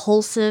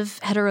compulsive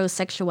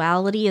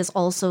heterosexuality is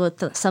also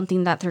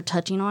something that they're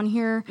touching on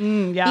here.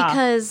 Yeah.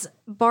 Because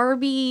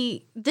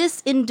Barbie,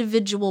 this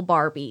individual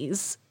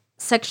Barbie's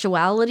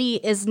sexuality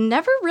is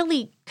never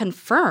really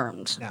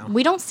confirmed. No.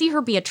 We don't see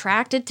her be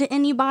attracted to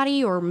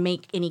anybody or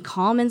make any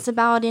comments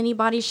about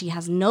anybody. She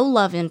has no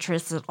love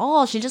interests at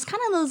all. She just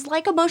kind of is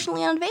like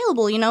emotionally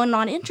unavailable, you know, and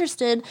not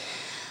interested.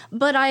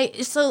 But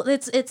so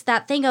it's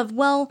that thing of,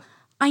 well,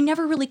 I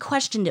never really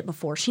questioned it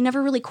before. She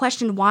never really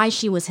questioned why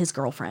she was his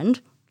girlfriend.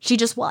 She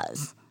just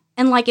was.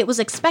 And like it was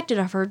expected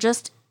of her,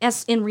 just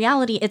as in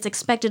reality, it's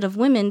expected of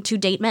women to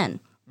date men.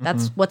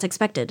 That's what's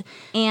expected.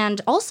 And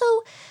also,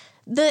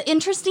 the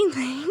interesting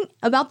thing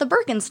about the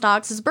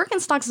Birkenstocks is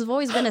Birkenstocks have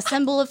always been a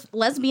symbol of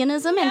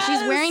lesbianism, and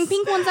she's wearing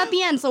pink ones at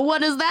the end. So what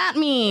does that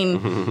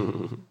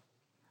mean?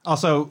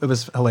 Also, it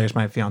was hilarious.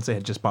 My fiance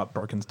had just bought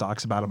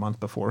Birkenstocks about a month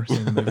before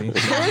seeing the movie.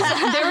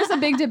 There was a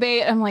big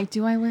debate. I'm like,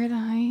 do I wear the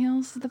high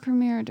heels to the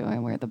premiere? Or do I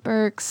wear the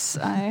Birks?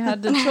 I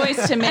had the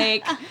choice to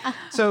make.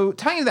 So,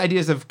 tying to the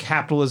ideas of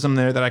capitalism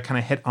there that I kind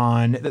of hit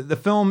on, the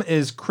film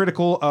is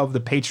critical of the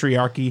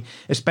patriarchy,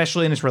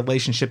 especially in its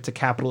relationship to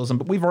capitalism.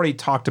 But we've already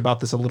talked about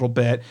this a little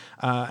bit,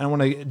 and I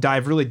want to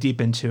dive really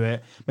deep into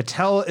it.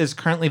 Mattel is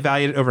currently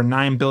valued at over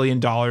 $9 billion.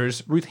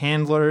 Ruth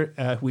Handler,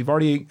 who we've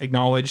already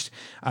acknowledged,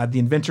 the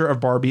inventor of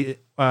Barbie,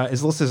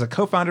 is listed as a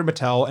co-founder of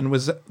Mattel and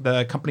was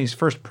the company's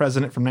first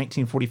president from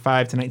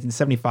 1945 to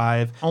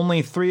 1975.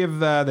 Only 3 of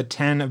the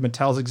 10 of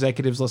Mattel's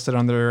executives listed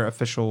on their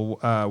official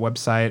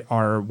website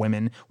are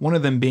women, one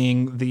of them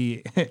being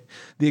the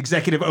the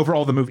executive over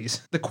all the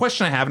movies. The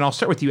question I have, and I'll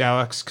start with you,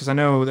 Alex, because I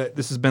know that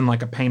this has been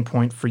like a pain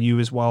point for you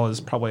as well as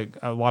probably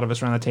a lot of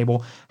us around the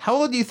table. How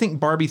well do you think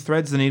Barbie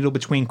threads the needle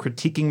between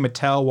critiquing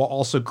Mattel while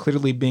also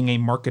clearly being a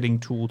marketing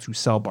tool to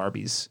sell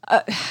Barbies?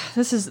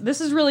 This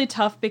is really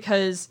tough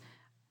because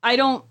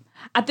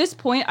at this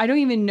point, I don't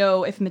even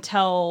know if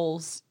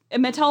Mattel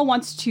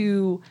wants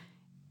to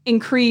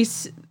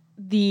increase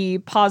the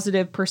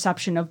positive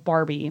perception of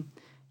Barbie.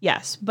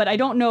 Yes, but I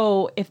don't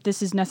know if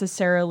this is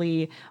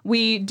necessarily,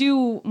 we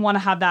do want to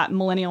have that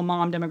millennial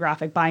mom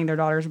demographic buying their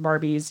daughters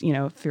Barbies,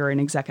 if you're an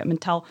exec at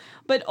Mattel.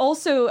 But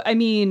also, I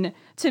mean,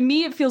 to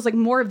me, it feels like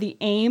more of the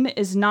aim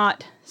is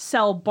not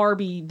sell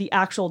Barbie, the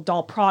actual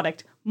doll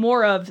product,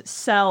 more of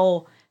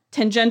sell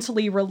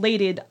tangentially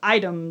related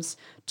items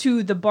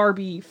to the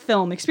Barbie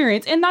film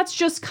experience. And that's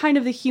just kind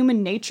of the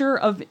human nature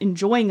of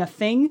enjoying a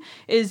thing,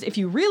 is if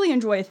you really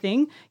enjoy a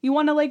thing, you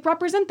want to like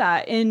represent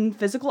that in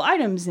physical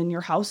items in your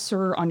house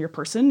or on your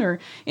person or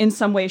in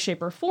some way,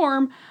 shape, or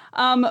form.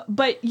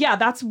 But yeah,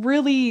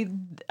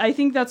 I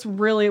think that's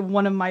really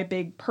one of my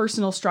big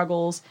personal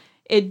struggles.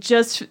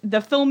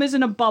 The film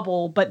isn't a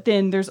bubble, but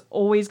then there's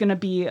always going to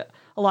be a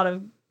lot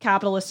of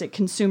capitalistic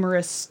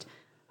consumerist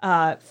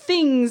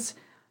things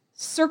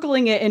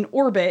circling it in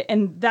orbit,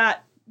 and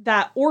that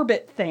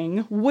orbit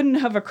thing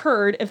wouldn't have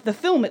occurred if the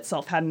film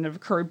itself hadn't have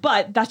occurred.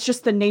 But that's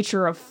just the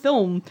nature of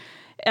film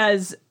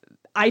as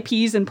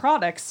IPs and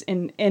products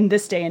in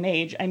this day and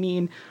age. I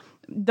mean,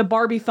 the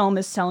Barbie film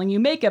is selling you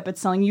makeup,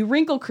 it's selling you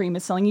wrinkle cream,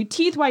 it's selling you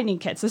teeth whitening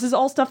kits. This is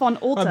all stuff on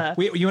Ulta.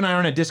 You and I are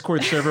on a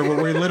Discord server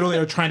where we literally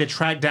are trying to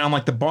track down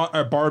like the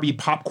Barbie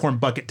popcorn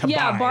bucket to buy.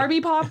 Yeah,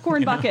 Barbie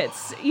popcorn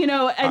buckets.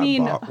 I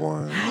mean, bought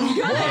one.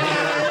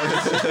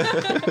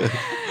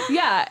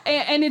 Yeah,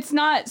 and it's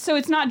not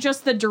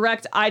just the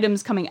direct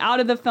items coming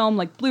out of the film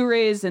like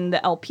Blu-rays and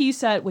the LP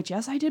set, which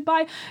yes, I did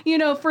buy,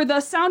 for the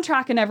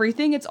soundtrack and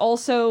everything. It's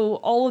also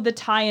all of the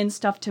tie-in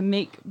stuff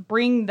to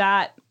bring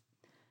that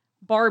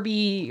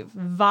Barbie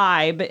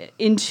vibe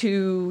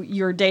into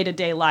your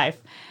day-to-day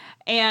life.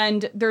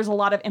 And there's a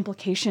lot of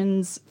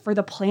implications for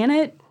the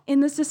planet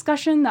in this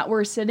discussion that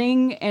we're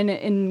sitting, and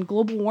in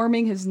global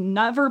warming has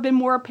never been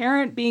more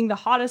apparent, being the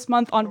hottest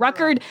month on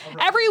record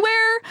everywhere.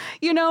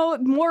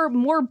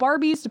 More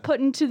Barbies to put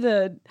into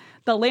the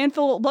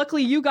landfill.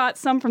 Luckily you got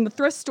some from the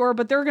thrift store,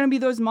 but there are going to be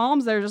those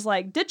moms that are just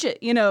like, ditch it,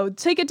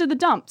 take it to the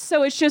dump.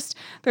 So it's just,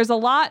 there's a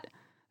lot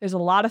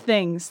of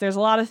things,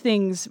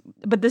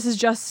 but this is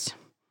just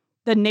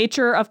the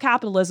nature of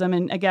capitalism.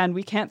 And again,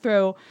 we can't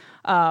throw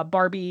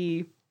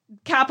Barbie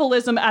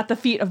capitalism at the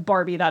feet of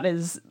Barbie. That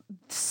is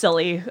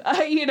silly,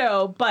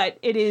 but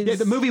it is. Yeah,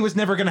 the movie was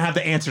never going to have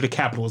the answer to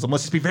capitalism.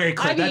 Let's just be very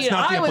clear. That's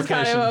not the implication. I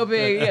was kind of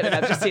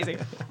hoping, just teasing.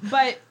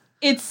 But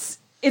it's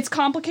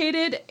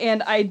complicated,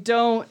 and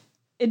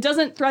it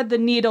doesn't thread the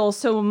needle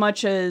so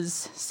much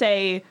as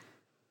say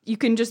you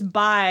can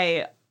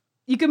buy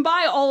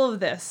all of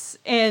this,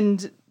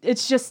 and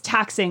it's just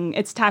taxing.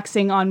 It's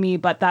taxing on me,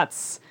 but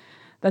that's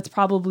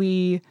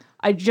probably.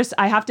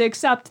 I have to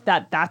accept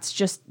that that's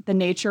just the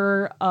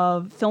nature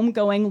of film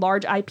going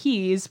large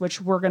IPs,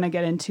 which we're going to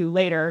get into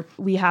later.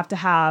 We have to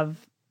have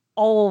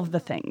all of the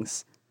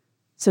things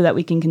so that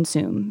we can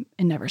consume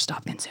and never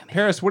stop consuming.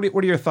 Paris, what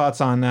are your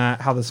thoughts on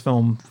how this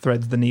film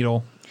threads the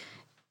needle?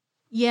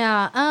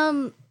 Yeah,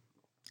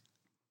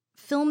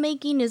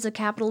 filmmaking is a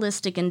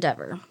capitalistic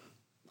endeavor.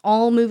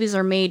 All movies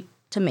are made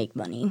to make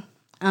money.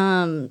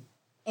 And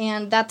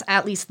that's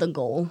at least the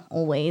goal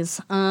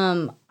always.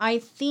 I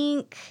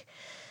think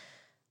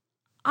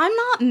I'm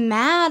not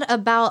mad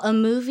about a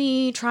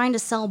movie trying to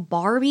sell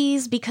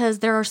Barbies because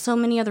there are so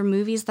many other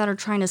movies that are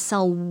trying to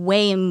sell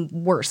way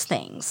worse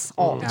things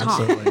all the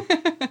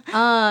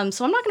time.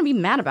 So I'm not going to be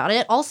mad about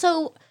it.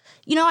 Also,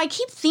 I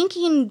keep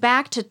thinking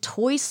back to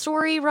Toy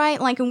Story, right?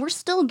 And we're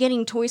still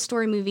getting Toy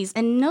Story movies,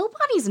 and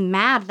nobody's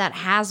mad that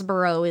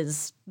Hasbro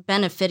is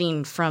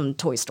benefiting from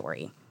Toy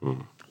Story.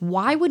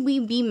 Why would we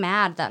be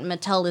mad that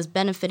Mattel is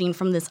benefiting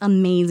from this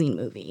amazing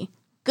movie?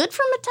 good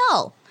for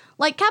Mattel.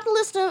 Like,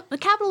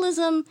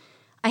 capitalism,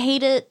 I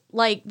hate it.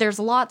 Like, there's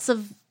lots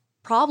of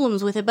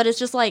problems with it, but it's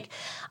just like,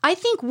 I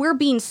think we're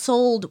being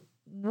sold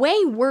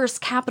way worse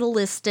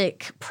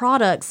capitalistic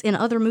products in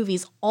other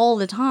movies all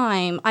the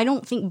time. I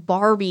don't think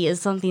Barbie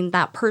is something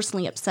that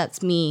personally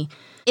upsets me.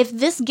 If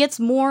this gets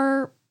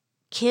more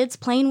kids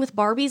playing with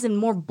Barbies and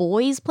more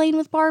boys playing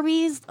with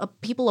Barbies,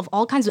 people of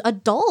all kinds of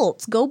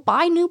adults go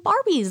buy new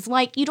Barbies.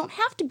 Like, you don't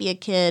have to be a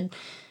kid.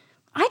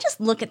 I just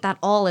look at that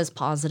all as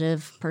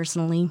positive,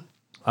 personally.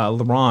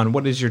 LeRon,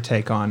 what is your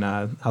take on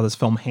how this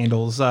film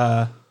handles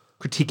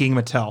critiquing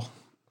Mattel?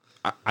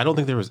 I don't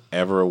think there was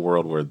ever a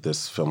world where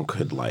this film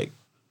could like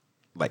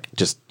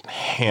just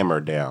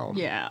hammer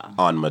down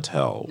on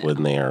Mattel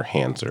when their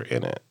hands are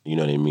in it. You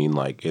know what I mean?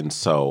 Like, and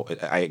so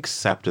I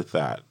accepted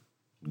that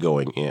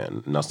going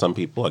in. Now, some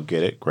people, I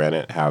get it,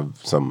 granted, have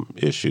some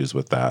issues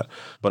with that.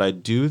 But I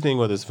do think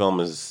what this film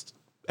is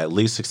at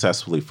least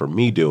successfully for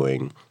me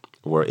doing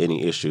were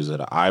any issues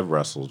that I've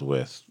wrestled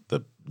with,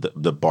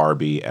 the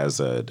Barbie as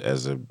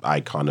a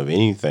icon of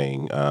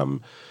anything,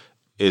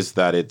 is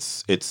that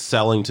it's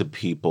selling to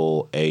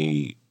people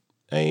it's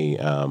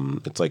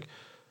like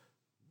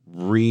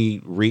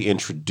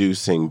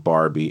reintroducing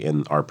Barbie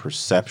and our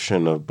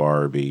perception of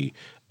Barbie,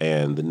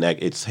 and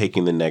it's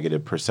taking the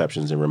negative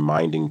perceptions and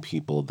reminding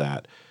people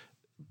that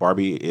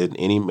Barbie in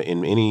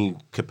any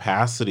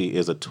capacity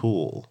is a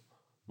tool.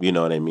 You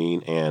know what I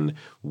mean? And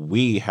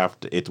we have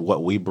to. It's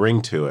what we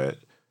bring to it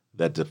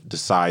that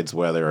decides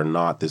whether or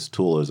not this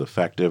tool is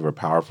effective or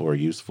powerful or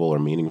useful or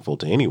meaningful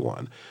to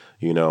anyone.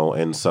 You know,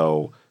 and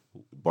so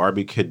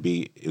Barbie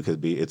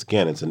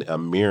it's a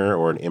mirror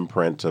or an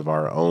imprint of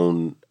our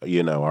own,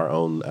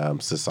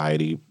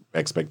 society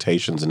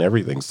expectations and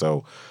everything.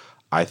 So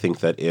I think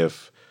that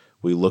if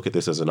we look at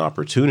this as an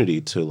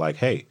opportunity to like,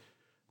 hey,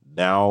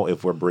 now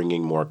if we're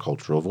bringing more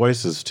cultural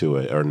voices to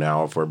it, or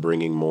now if we're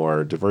bringing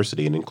more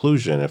diversity and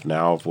inclusion, if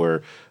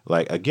we're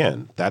like,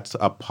 again, that's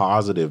a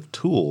positive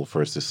tool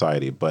for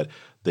society. But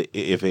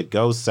if it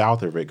goes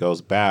south or if it goes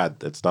bad,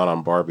 it's not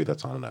on Barbie,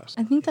 that's on us.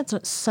 I think that's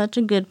such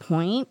a good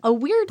point. A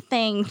weird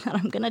thing that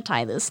I'm going to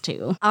tie this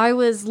to. I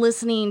was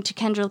listening to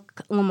Kendrick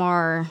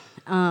Lamar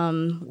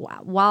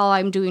while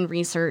I'm doing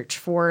research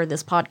for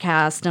this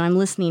podcast, and I'm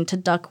listening to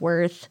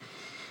Duckworth.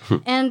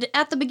 And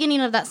at the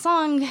beginning of that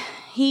song,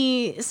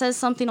 he says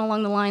something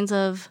along the lines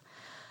of,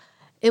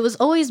 "It was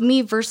always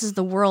me versus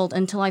the world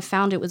until I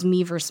found it was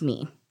me versus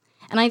me."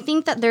 And I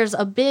think that there's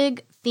a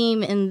big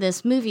theme in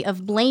this movie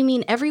of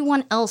blaming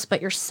everyone else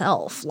but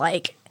yourself.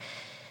 Like,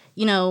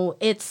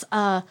 it's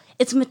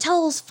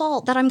Mattel's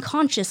fault that I'm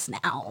conscious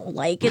now.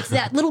 Like, it's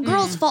that little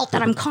girl's fault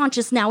that I'm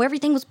conscious now.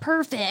 Everything was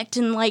perfect.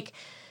 And like,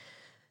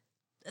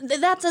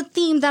 that's a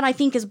theme that I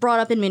think is brought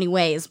up in many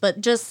ways,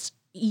 but just,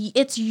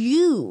 it's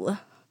you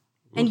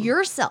and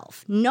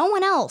yourself, no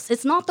one else.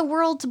 It's not the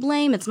world to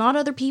blame. It's not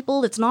other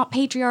people. It's not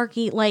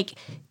patriarchy. Like,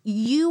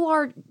 you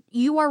are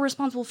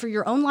responsible for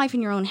your own life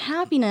and your own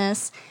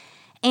happiness.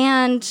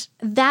 And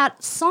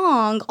that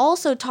song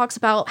also talks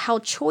about how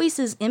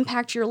choices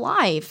impact your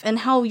life and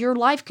how your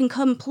life can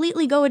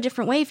completely go a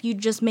different way if you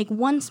just make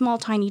one small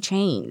tiny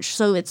change.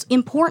 So it's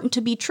important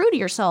to be true to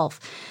yourself.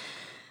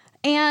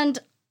 And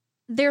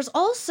there's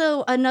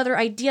also another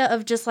idea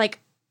of just like,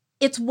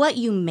 it's what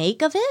you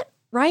make of it,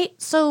 right?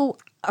 So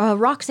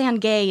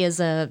Roxane Gay is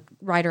a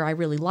writer I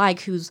really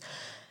like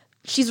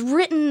she's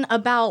written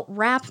about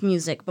rap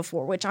music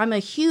before, which I'm a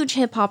huge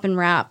hip hop and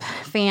rap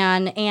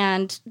fan.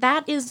 And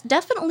that is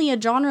definitely a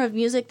genre of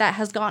music that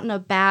has gotten a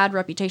bad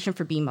reputation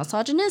for being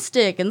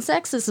misogynistic and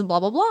sexist and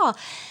blah, blah, blah.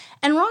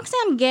 And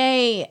Roxane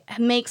Gay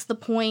makes the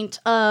point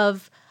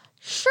of,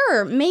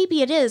 sure,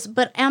 maybe it is,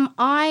 but am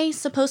I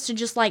supposed to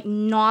just like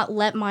not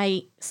let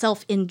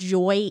myself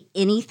enjoy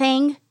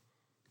anything?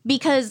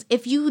 Because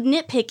if you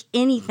nitpick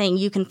anything,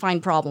 you can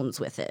find problems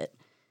with it.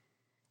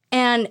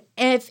 And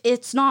if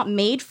it's not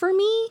made for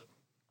me,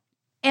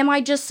 am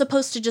I just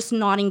supposed to just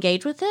not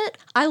engage with it?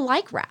 I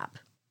like rap.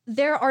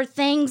 There are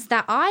things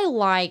that I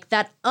like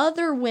that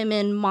other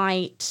women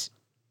might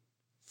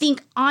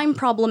think I'm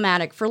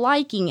problematic for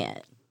liking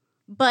it.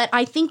 But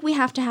I think we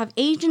have to have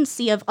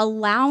agency of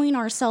allowing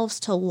ourselves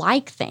to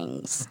like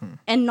things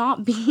and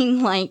not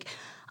being like,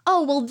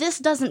 oh, well, this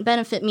doesn't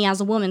benefit me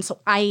as a woman, so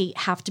I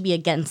have to be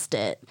against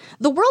it.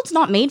 The world's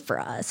not made for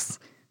us.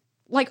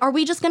 Like, are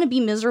we just going to be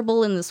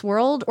miserable in this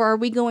world, or are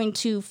we going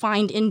to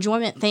find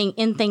enjoyment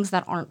in things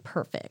that aren't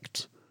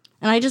perfect?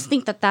 And I just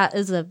think that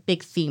is a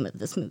big theme of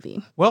this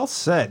movie. Well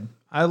said.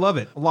 I love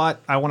it. A lot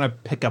I want to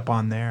pick up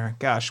on there.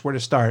 Gosh, where to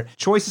start?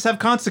 Choices have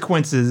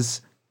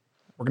consequences.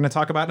 We're going to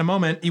talk about in a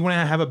moment. You want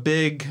to have a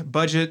big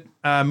budget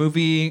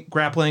movie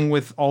grappling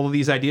with all of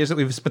these ideas that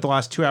we've spent the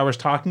last 2 hours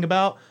talking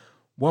about?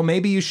 Well,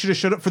 maybe you should have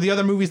showed up for the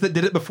other movies that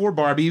did it before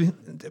Barbie,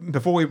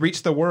 before we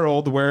reached the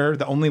world where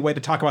the only way to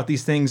talk about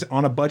these things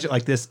on a budget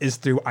like this is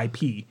through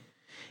IP.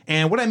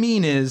 And what I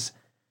mean is,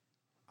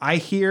 I'm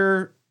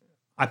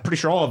pretty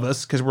sure all of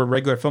us, because we're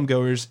regular film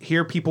goers,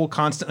 hear people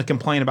constantly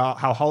complain about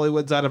how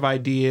Hollywood's out of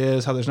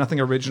ideas, how there's nothing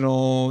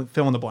original,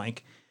 fill in the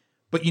blank.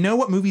 But you know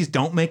what movies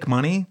don't make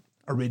money?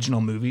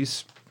 original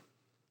movies.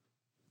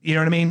 You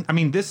know what I mean? I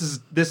mean, this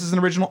is an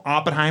original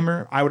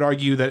Oppenheimer. I would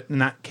argue that in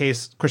that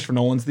case, Christopher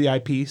Nolan's the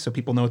IP, so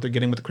people know what they're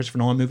getting with the Christopher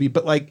Nolan movie.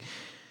 But like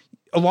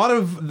a lot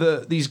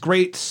of these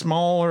great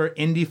smaller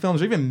indie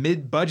films or even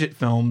mid-budget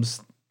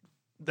films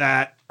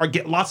that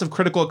get lots of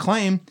critical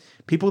acclaim,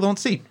 people don't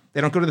see.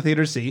 They don't go to the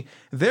theater to see.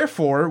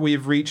 Therefore,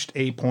 we've reached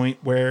a point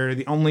where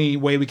the only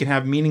way we can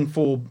have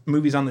meaningful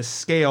movies on this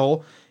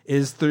scale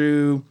is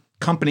through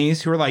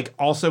companies who are like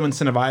also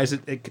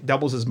incentivized. It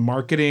doubles as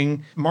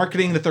marketing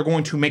that they're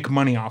going to make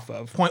money off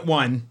of. Point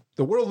one,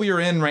 the world we are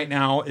in right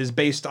now is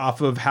based off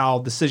of how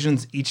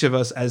decisions each of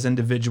us as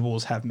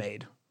individuals have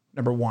made.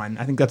 Number one,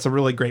 I think that's a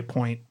really great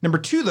point. Number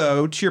two,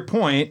 though, to your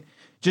point,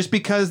 just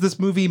because this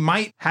movie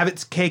might have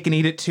its cake and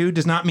eat it too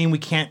does not mean we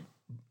can't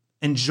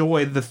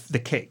enjoy the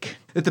cake.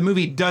 That the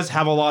movie does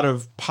have a lot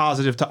of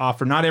positive to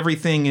offer. Not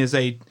everything is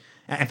in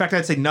fact,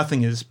 I'd say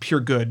nothing is pure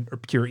good or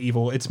pure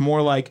evil. It's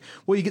more like,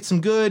 well, you get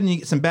some good and you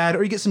get some bad,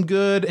 or you get some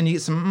good and you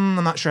get some,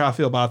 I'm not sure how I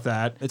feel about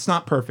that. It's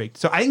not perfect.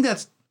 So I think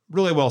that's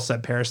really well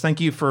said, Paris.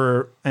 Thank you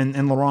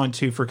and Laurent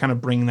too, for kind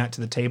of bringing that to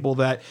the table,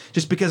 that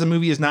just because a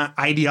movie is not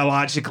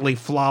ideologically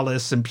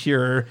flawless and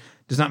pure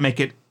does not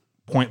make it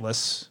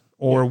pointless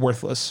or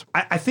worthless.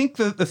 I think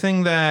the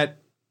thing that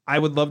I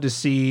would love to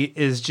see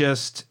is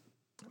just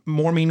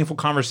more meaningful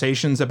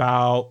conversations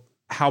about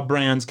how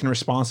brands can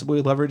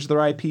responsibly leverage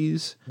their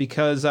IPs,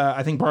 because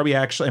I think Barbie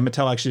and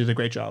Mattel actually did a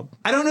great job.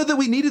 I don't know that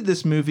we needed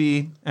this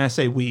movie, and I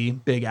say we,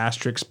 big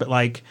asterisks, but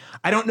like,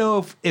 I don't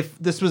know if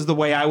this was the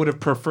way I would have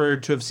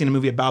preferred to have seen a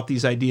movie about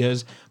these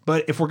ideas,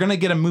 but if we're going to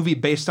get a movie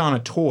based on a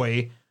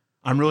toy,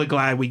 I'm really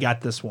glad we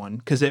got this one,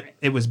 because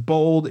it was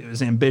bold, it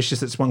was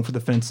ambitious, it swung for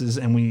the fences,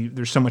 and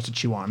there's so much to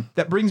chew on.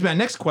 That brings me to my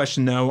next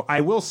question, though.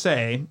 I will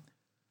say,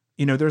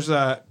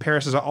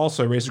 Paris has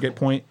also raised a great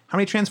point. How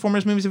many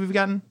Transformers movies have we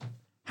gotten?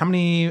 How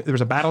many? There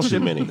was a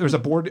Battleship. There was a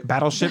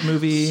Battleship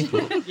movie.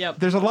 Yep.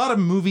 There's a lot of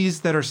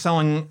movies that are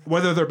selling,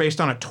 whether they're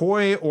based on a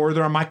toy or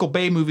they're a Michael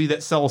Bay movie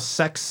that sells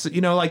sex.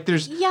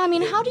 There's. Yeah, I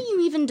mean, how do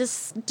you even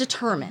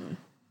determine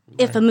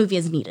if a movie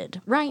is needed,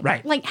 right?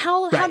 Right. Like,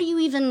 how do you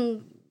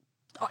even...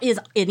 Is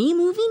any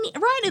movie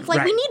right? It's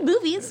like we need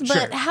movies, but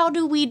Sure. how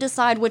do we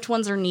decide which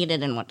ones are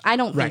needed and what? I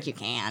don't Right. think you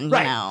can.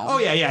 Right. You know? Oh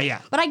yeah.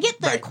 But I get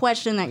the Right.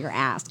 question that you're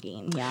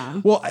asking. Yeah.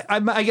 Well,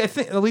 I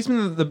think at least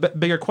the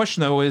bigger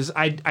question though is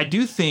I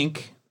do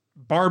think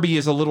Barbie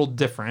is a little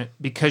different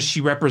because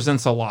she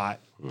represents a lot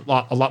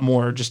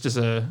more just as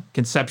a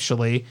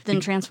conceptually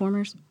Than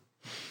Transformers.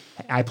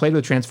 I played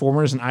with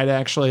Transformers, and I'd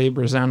actually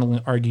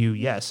resoundingly argue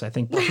yes. I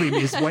think Barbie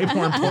is way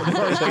more important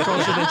for our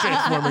culture than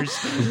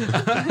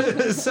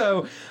Transformers.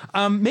 So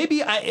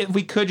maybe if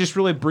we could just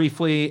really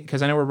briefly,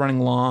 because I know we're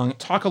running long,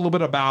 talk a little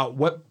bit about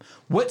what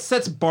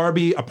sets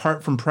Barbie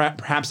apart from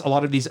perhaps a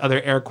lot of these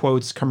other air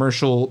quotes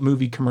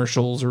movie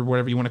commercials or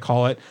whatever you want to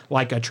call it,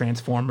 like a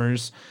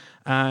Transformers.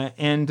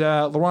 And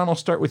Laurent, I'll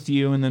start with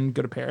you and then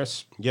go to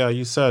Paris. Yeah,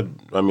 you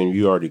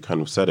already kind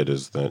of said it,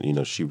 is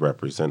that, she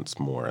represents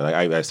more. And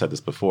I said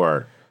this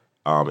before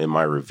in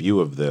my review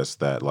of this,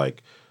 that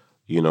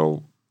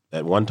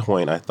at one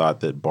point I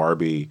thought that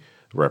Barbie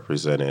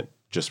represented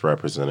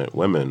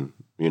women,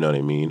 you know what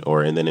I mean?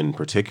 And then in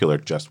particular,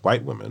 just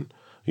white women.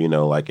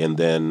 And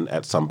then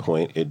at some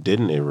point it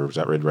didn't. It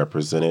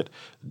represented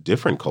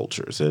different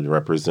cultures. It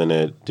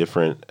represented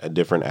different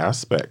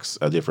aspects,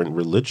 different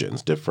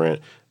religions,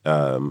 different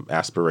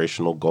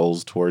aspirational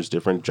goals towards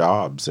different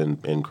jobs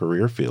and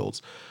career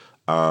fields.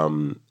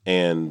 I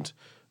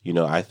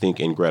think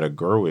in Greta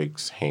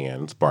Gerwig's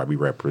hands, Barbie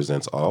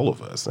represents all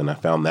of us. And I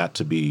found that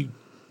to be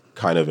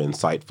kind of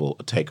insightful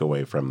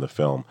takeaway from the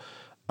film.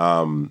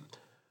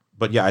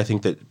 But yeah, I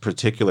think that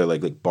particularly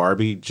like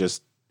Barbie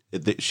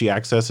she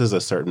accesses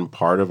a certain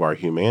part of our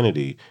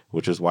humanity,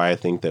 which is why I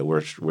think that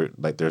we're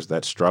like, there's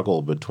that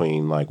struggle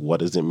between like, what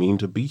does it mean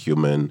to be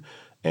human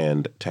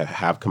and to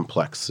have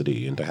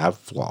complexity and to have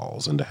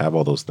flaws and to have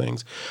all those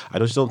things. I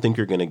just don't think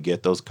you're going to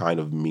get those kind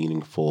of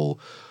meaningful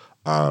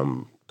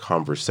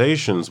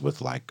conversations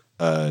with like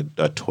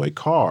a toy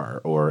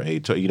car or I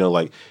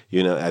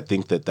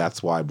think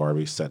that's why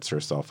Barbie sets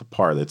herself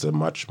apart. There's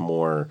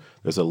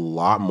a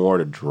lot more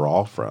to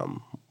draw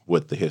from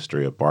with the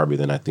history of Barbie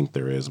than I think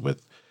there is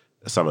with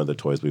some of the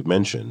toys we've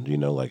mentioned.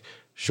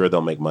 Sure,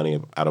 they'll make money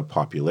out of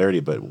popularity,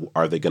 but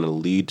are they going to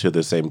lead to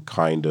the same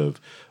kind of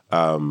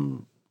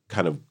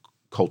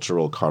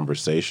cultural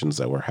conversations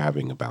that we're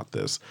having about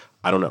this?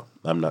 I don't know.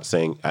 I'm not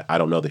saying I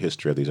don't know the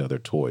history of these other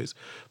toys,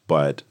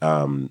 but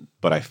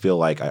I feel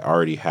like I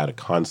already had a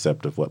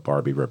concept of what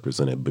Barbie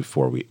represented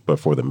before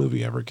the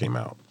movie ever came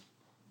out.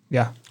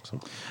 Yeah. So.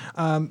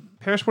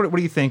 Paris, what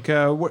do you think?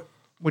 What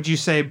would you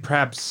say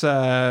perhaps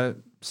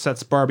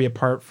sets Barbie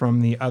apart from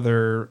the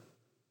other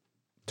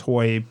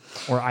toy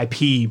or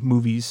IP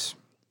movies?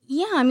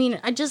 Yeah, I mean,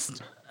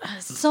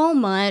 so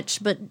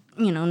much, but,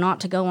 not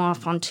to go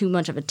off on too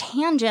much of a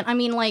tangent. I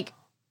mean, like,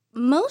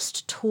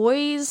 most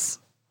toys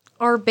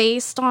are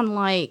based on,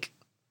 like,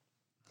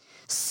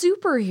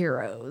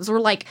 superheroes or,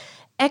 like,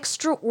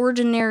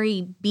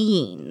 extraordinary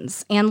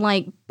beings. And,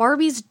 like,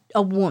 Barbie's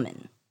a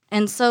woman.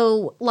 And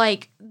so,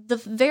 like, the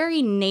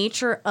very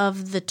nature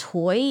of the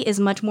toy is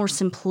much more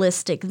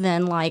simplistic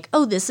than, like,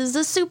 oh, this is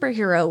a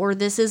superhero or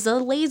this is a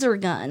laser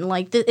gun.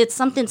 Like, it's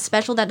something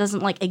special that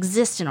doesn't, like,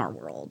 exist in our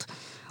world.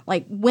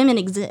 Like, women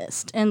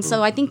exist. And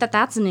so I think that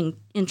that's an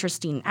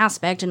interesting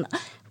aspect. And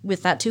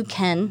with that, too,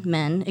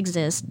 men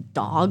exist,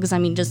 dogs. I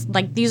mean, just,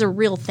 like, these are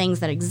real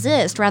things that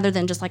exist rather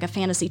than just, like, a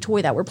fantasy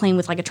toy that we're playing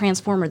with, like a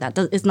transformer that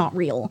is not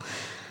real.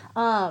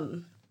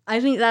 I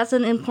think that's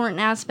an important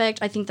aspect.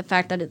 I think the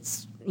fact that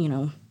it's, you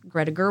know,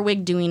 Greta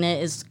Gerwig doing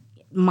it is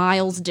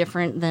miles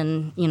different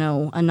than, you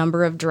know, a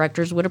number of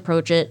directors would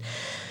approach it.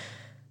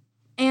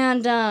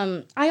 And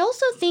I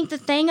also think the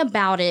thing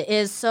about it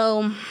is,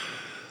 so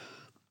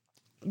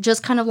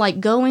just kind of like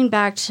going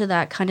back to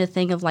that kind of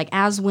thing of like,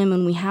 as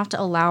women, we have to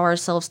allow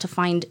ourselves to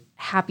find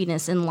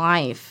happiness in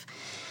life.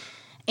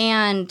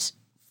 And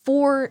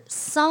for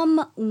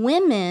some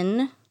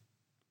women,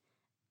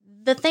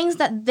 the things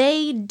that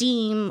they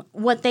deem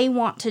what they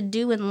want to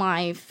do in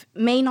life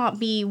may not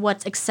be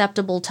what's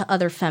acceptable to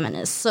other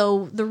feminists.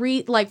 So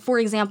like, for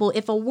example,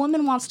 if a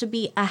woman wants to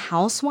be a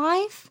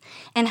housewife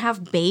and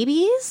have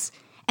babies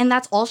and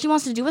that's all she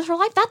wants to do with her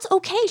life, that's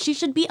okay. She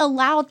should be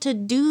allowed to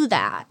do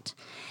that.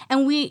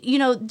 And we, you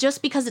know,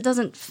 just because it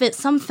doesn't fit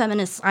some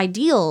feminist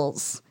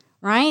ideals,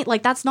 right?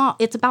 Like, that's not,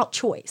 it's about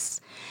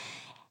choice.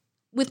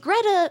 With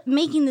Greta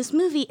making this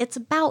movie, it's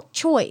about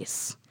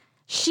choice.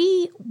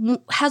 She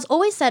has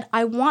always said,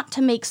 I want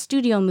to make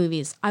studio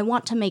movies. I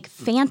want to make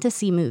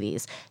fantasy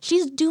movies.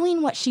 She's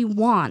doing what she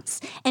wants.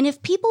 And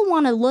if people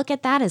want to look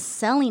at that as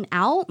selling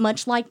out,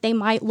 much like they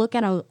might look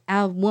at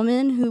a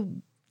woman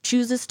who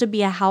chooses to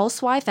be a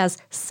housewife as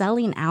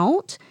selling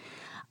out,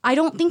 I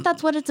don't think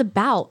that's what it's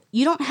about.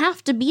 You don't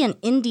have to be an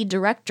indie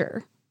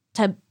director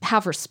to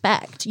have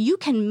respect. You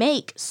can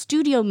make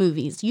studio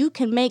movies. You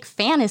can make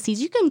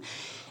fantasies.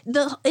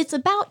 It's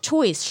about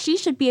choice. She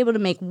should be able to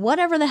make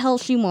whatever the hell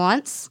she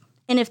wants.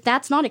 And if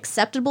that's not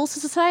acceptable to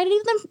society,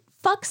 then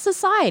fuck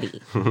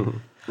society.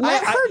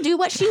 Let her do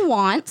what she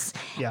wants.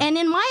 Yeah. And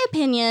in my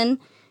opinion,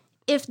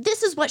 if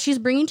this is what she's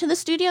bringing to the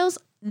studios,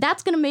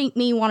 that's going to make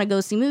me want to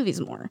go see movies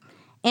more.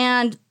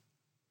 And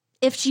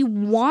if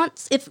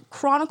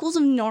Chronicles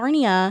of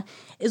Narnia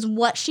is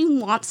what she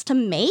wants to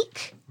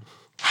make,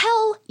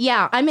 hell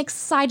yeah, I'm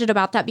excited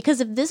about that.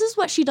 Because if this is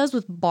what she does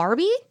with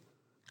Barbie,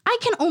 I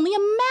can only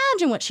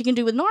imagine what she can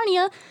do with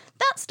Narnia.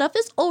 That stuff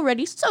is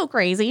already so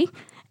crazy.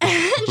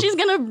 And she's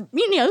gonna,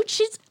 you know,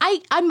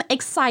 I'm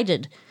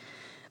excited.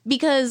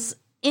 Because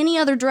any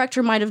other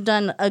director might have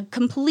done a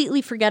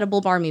completely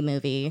forgettable Barbie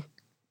movie.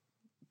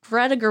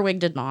 Greta Gerwig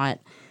did not.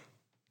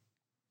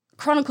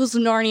 Chronicles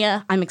of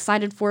Narnia, I'm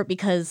excited for it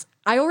because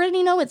I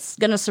already know it's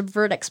gonna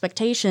subvert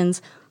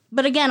expectations.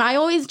 But again, I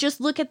always just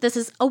look at this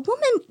as a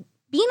woman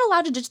being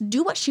allowed to just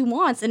do what she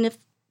wants. And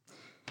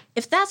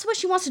if that's what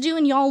she wants to do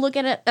and y'all look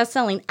at it as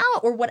selling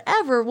out or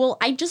whatever, well,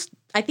 I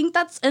think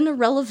that's an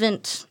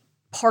irrelevant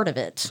part of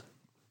it.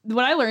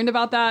 When I learned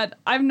about that,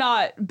 I'm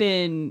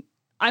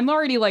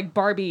already like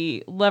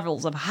Barbie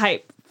levels of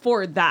hype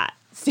for that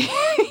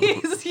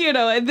series, you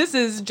know, and this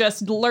is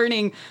just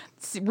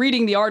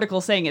reading the article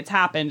saying it's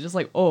happened, just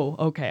like, oh,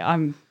 okay,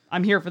 I'm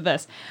here for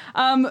this.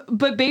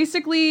 But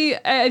basically,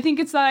 I think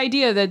it's the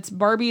idea that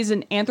Barbie's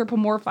an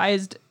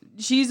anthropomorphized.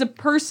 She's a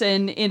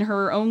person in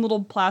her own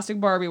little plastic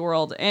Barbie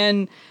world.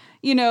 And,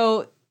 you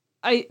know,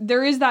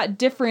 there is that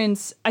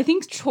difference. I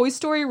think Toy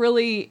Story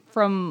really,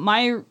 from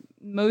my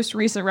most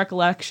recent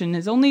recollection,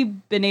 has only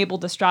been able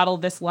to straddle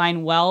this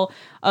line well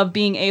of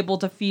being able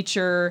to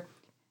feature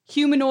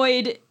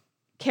humanoid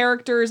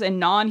characters and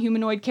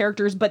non-humanoid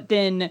characters, but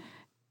then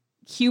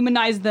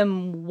humanize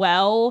them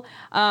well.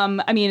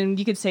 I mean,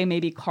 you could say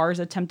maybe Cars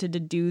attempted to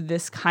do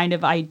this kind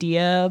of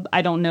idea.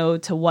 I don't know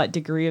to what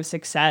degree of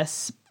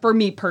success for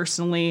me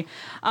personally.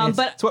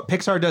 But it's what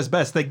Pixar does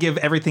best. They give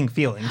everything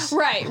feelings.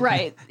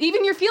 Right.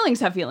 Even your feelings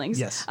have feelings.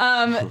 Yes.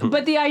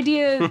 But the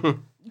idea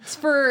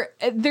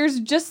there's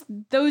just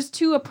those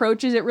two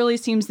approaches. It really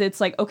seems that it's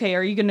like, okay,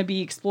 are you going to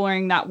be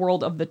exploring that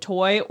world of the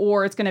toy,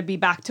 or it's going to be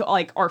back to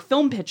like our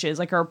film pitches,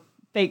 like our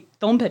fake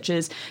film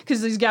pitches,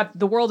 because you got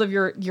the world of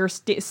your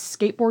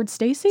skateboard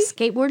Stacy?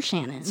 Skateboard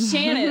Shannon.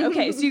 Shannon.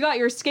 Okay, so you got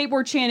your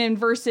skateboard Shannon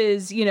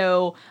versus, you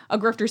know, a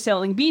grifter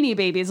selling Beanie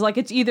Babies. Like,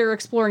 it's either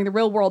exploring the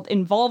real world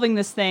involving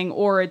this thing,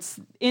 or it's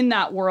in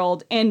that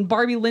world. And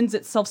Barbie lends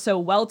itself so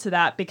well to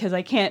that, because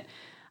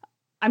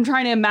I'm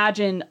trying to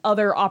imagine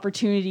other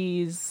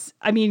opportunities.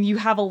 I mean, you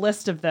have a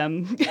list of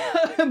them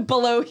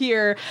below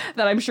here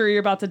that I'm sure you're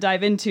about to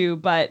dive into,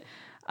 but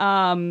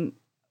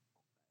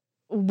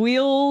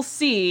we'll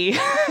see.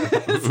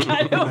 It's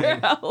kind of where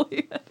I'll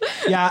leave it.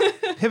 Yeah,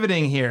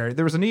 pivoting here.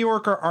 There was a New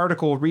Yorker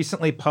article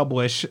recently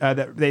published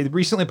that they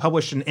recently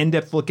published an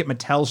in-depth look at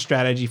Mattel's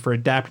strategy for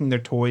adapting their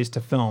toys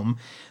to film.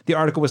 The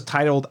article was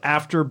titled,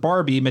 "After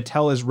Barbie,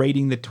 Mattel is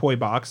Raiding the Toy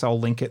Box." I'll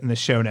link it in the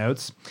show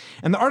notes.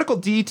 And the article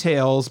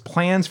details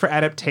plans for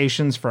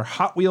adaptations for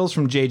Hot Wheels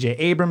from J.J.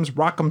 Abrams,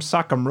 Rock'em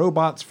Sock'em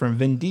Robots from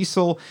Vin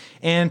Diesel,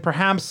 and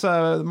perhaps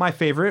my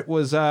favorite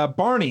was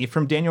Barney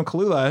from Daniel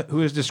Kaluuya, who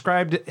has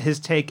described his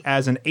take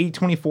as an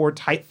A24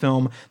 type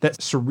film that's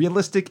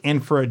surrealistic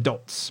and for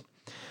adults.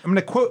 I'm going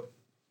to quote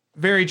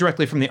very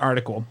directly from the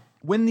article.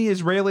 When the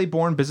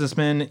Israeli-born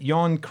businessman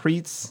Jon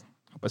Kreitz,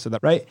 I hope I said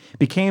that right,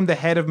 became the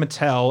head of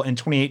Mattel in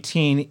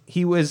 2018,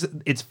 he was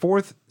its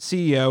fourth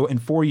CEO in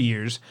 4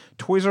 years.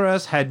 Toys R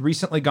Us had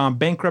recently gone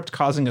bankrupt,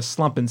 causing a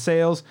slump in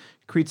sales.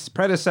 Kreitz's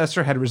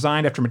predecessor had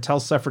resigned after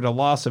Mattel suffered a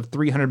loss of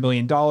 $300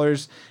 million,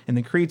 and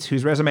the Kreitz,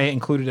 whose resume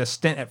included a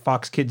stint at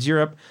Fox Kids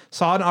Europe,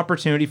 saw an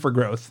opportunity for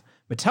growth.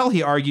 Mattel,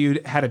 he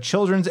argued, had a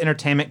children's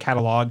entertainment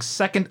catalog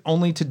second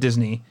only to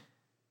Disney.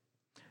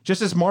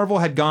 Just as Marvel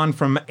had gone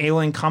from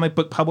ailing comic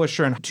book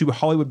publisher to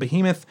Hollywood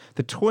behemoth,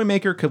 the toy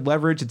maker could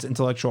leverage its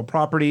intellectual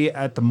property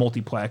at the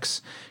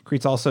multiplex.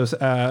 Kreitz also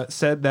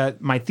said that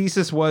my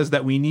thesis was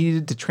that we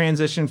needed to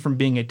transition from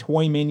being a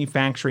toy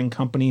manufacturing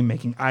company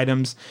making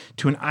items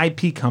to an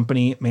IP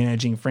company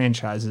managing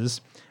franchises.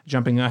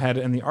 Jumping ahead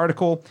in the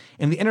article,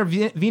 in the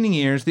intervening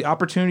years, the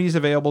opportunities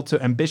available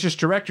to ambitious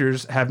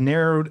directors have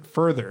narrowed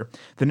further.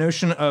 The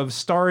notion of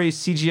starry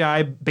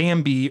CGI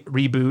Bambi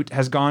reboot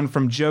has gone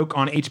from joke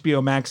on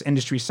HBO Max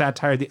industry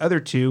satire The Other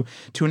Two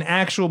to an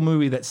actual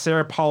movie that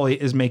Sarah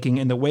Polley is making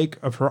in the wake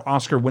of her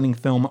Oscar-winning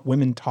film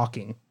Women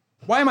Talking.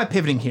 Why am I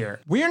pivoting here?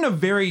 We're in a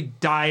very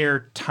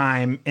dire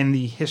time in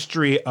the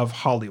history of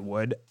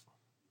Hollywood.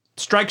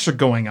 Strikes are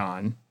going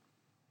on.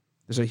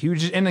 There's a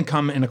huge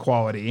income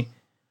inequality.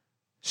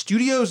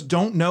 Studios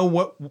don't know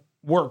what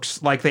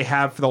works like they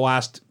have for the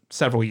last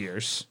several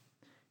years.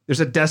 There's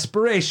a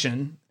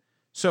desperation.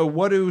 So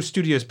what do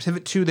studios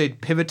pivot to? They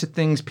pivot to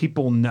things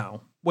people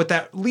know. What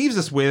that leaves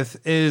us with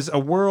is a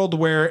world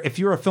where if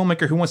you're a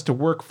filmmaker who wants to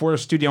work for a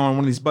studio on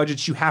one of these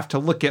budgets, you have to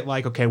look at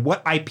like, okay,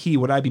 what IP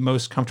would I be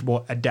most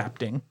comfortable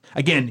adapting?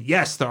 Again,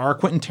 yes, there are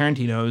Quentin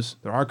Tarantinos,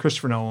 there are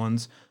Christopher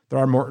Nolans, there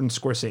are Martin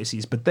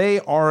Scorsese's, but they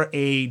are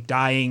a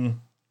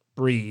dying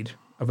breed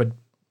of a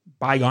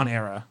bygone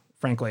era.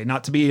 Frankly,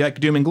 not to be like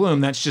doom and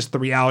gloom, that's just the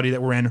reality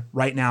that we're in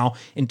right now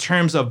in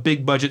terms of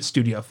big budget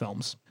studio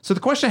films. So the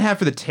question I have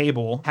for the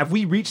table, have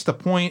we reached the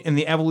point in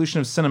the evolution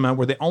of cinema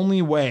where the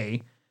only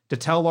way to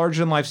tell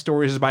larger than life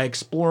stories is by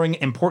exploring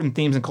important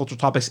themes and cultural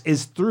topics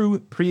is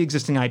through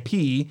pre-existing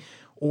IP,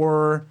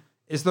 or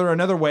is there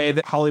another way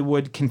that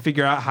Hollywood can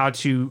figure out how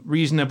to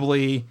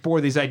reasonably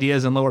explore these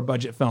ideas in lower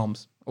budget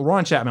films? Well,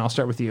 Ron Chapman, I'll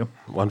start with you.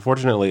 Well,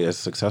 unfortunately, as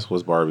successful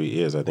as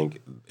Barbie is, I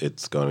think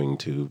it's going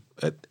to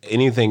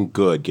anything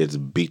good gets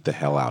beat the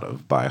hell out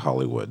of by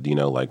Hollywood.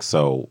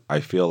 So I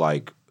feel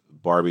like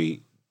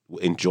Barbie,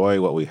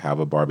 enjoy what we have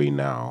of Barbie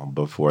now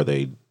before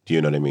they,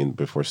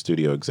 before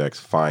studio execs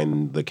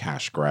find the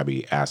cash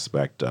grabby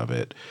aspect of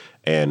it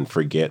and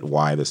forget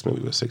why this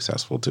movie was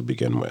successful to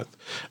begin with.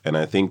 And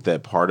I think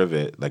that part of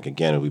it, like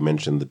again, we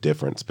mentioned the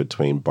difference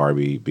between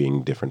Barbie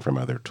being different from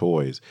other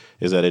toys,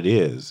 is that it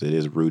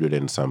is rooted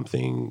in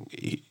something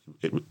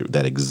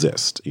that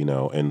exists,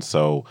 And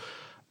so,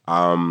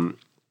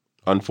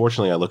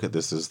 unfortunately, I look at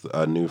this as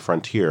a new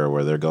frontier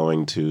where they're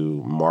going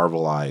to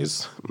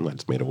Marvelize. I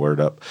just made a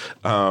word up.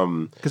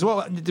 Because,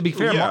 to be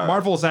fair,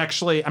 Marvel's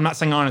actually, I'm not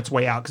saying on its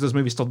way out because those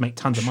movies still make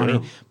tons of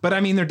money. But,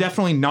 I mean, they're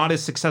definitely not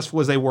as successful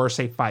as they were,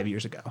 say, 5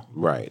 years ago.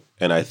 Right.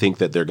 And I think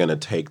that they're going to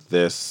take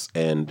this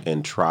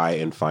and try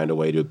and find a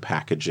way to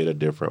package it a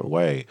different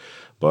way.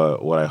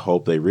 But what I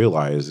hope they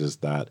realize is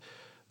that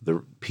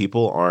the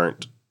people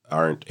aren't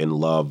in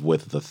love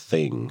with the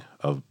thing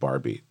of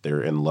Barbie.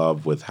 They're in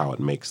love with how it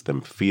makes them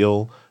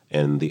feel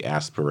and the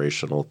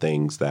aspirational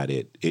things that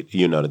it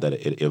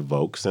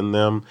evokes in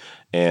them.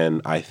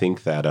 And I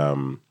think that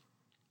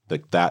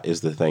that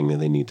is the thing that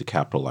they need to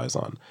capitalize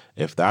on.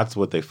 If that's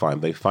what they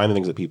find the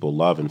things that people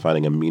love and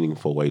finding a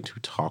meaningful way to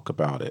talk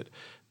about it.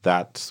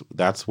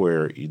 That's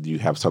where you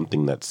have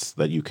something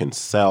that you can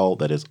sell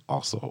that is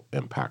also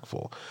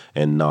impactful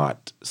and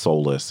not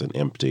soulless and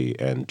empty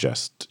and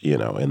just,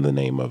 in the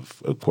name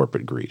of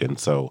corporate greed. And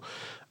so,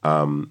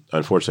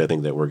 unfortunately, I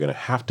think that we're going to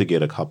have to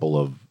get a couple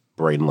of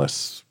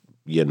brainless,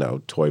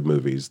 toy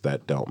movies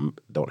that don't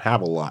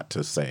have a lot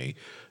to say,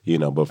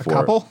 before. A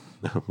couple?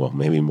 Well,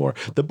 maybe more.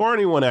 The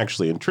Barney one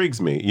actually intrigues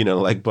me,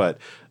 but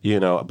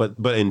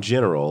in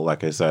general,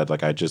 like I said,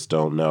 I just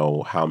don't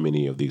know how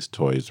many of these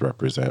toys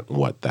represent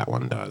what that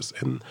one does.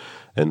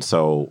 And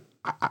so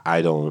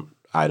I don't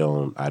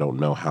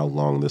know how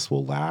long this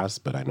will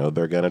last, but I know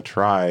they're going to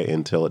try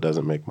until it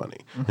doesn't make money.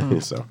 Mm-hmm.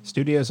 So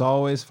studios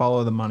always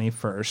follow the money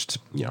first.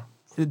 Yeah.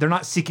 They're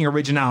not seeking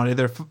originality.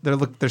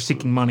 They're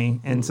seeking money,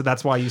 and so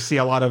that's why you see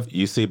a lot of.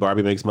 You see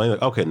Barbie makes money.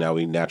 Like, okay, now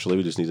we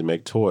just need to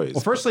make toys.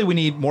 Well, firstly, we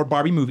need more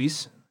Barbie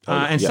movies,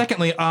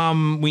 secondly,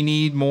 we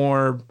need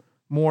more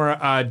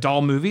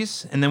doll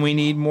movies, and then we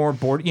need more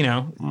board.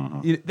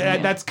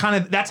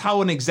 That's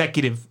how an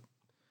executive.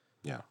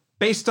 Yeah.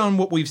 Based on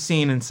what we've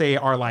seen in, say,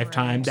 our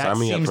lifetime, that Sign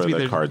me seems up for to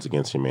be the Cards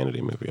Against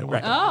Humanity movie.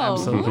 Right. Oh,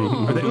 absolutely.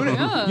 Or the Uno.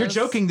 Yes. You're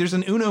joking. There's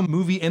an Uno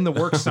movie in the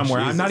works somewhere.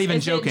 I'm not even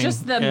Is joking. it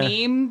just the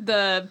meme?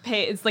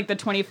 It's like the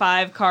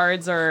 25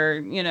 cards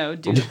or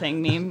do the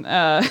thing meme.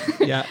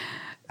 Yeah.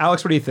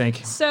 Alex, what do you think?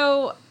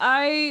 So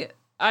I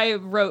I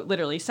wrote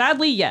literally,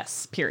 sadly,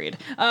 yes, period.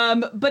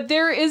 But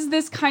there is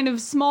this kind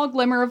of small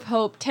glimmer of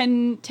hope,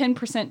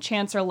 10%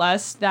 chance or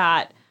less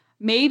that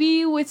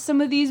maybe with some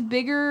of these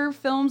bigger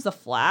films, The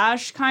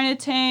Flash kind of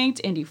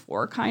tanked, Indy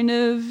 4 kind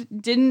of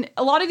didn't.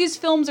 A lot of these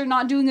films are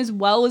not doing as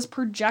well as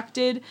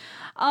projected.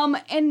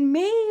 And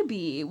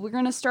maybe we're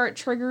going to start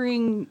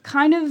triggering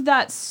kind of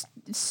that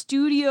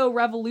studio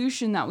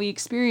revolution that we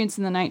experienced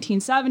in the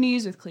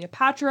 1970s with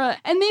Cleopatra.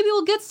 And maybe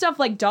we'll get stuff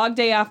like Dog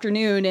Day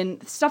Afternoon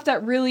and stuff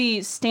that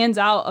really stands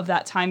out of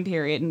that time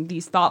period and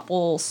these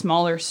thoughtful,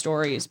 smaller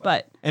stories.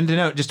 And to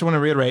note, just want to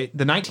reiterate,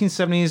 the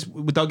 1970s,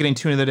 without getting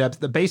too into the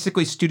depth,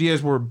 basically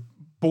studios were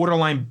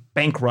borderline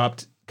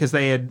bankrupt because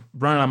they had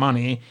run out of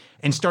money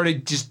and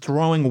started just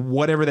throwing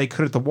whatever they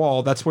could at the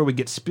wall. That's where we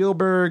get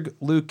Spielberg,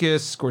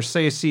 Lucas,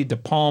 Scorsese, De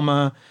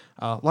Palma,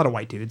 a lot of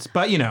white dudes,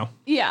 but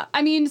Yeah,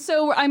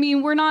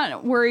 we're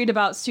not worried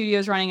about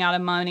studios running out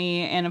of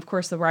money, and of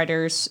course the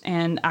writers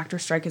and actor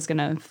strike is going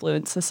to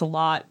influence this a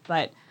lot.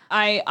 But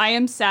I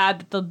am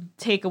sad that the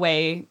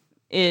takeaway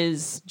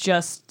is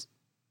just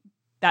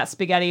that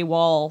spaghetti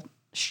wall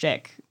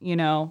shtick.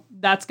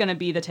 That's going to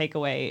be the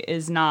takeaway.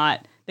 Is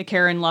not the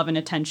care and love and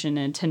attention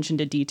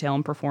to detail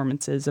and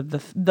performances of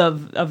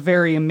a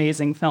very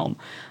amazing film.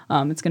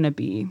 It's going to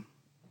be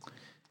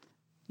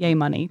yay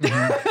money.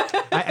 Mm-hmm.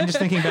 I'm just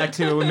thinking back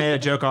to, we made a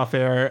joke off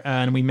air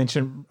and we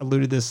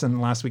alluded this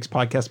in last week's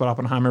podcast about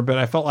Oppenheimer, but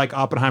I felt like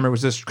Oppenheimer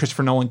was just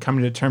Christopher Nolan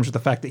coming to terms with the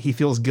fact that he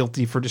feels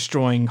guilty for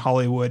destroying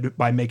Hollywood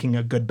by making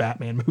a good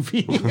Batman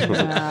movie.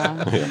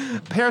 Yeah.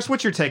 Paris,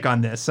 what's your take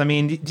on this? I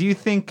mean, do you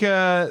think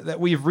that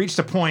we've reached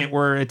a point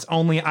where it's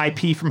only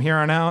IP from here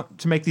on out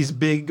to make these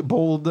big,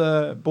 bold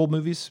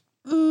movies?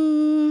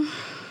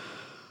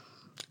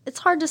 It's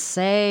hard to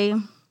say.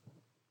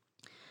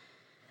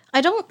 I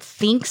don't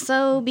think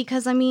so,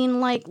 because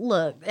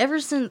look,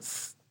 ever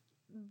since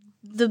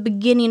the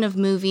beginning of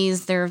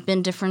movies, there have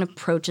been different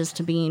approaches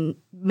to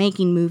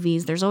making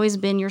movies. There's always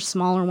been your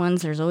smaller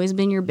ones. There's always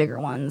been your bigger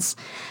ones.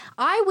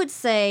 I would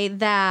say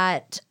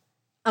that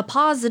a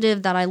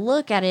positive that I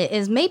look at it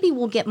is maybe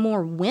we'll get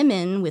more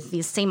women with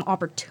these same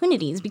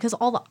opportunities because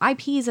all the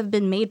IPs have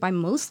been made by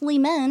mostly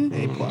men.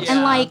 A+.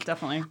 Yeah,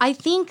 definitely. I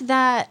think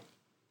that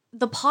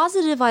the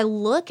positive I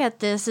look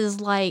at this is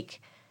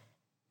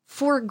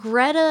for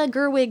Greta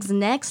Gerwig's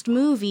next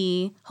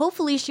movie,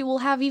 hopefully she will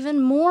have even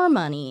more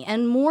money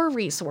and more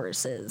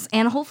resources.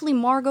 And hopefully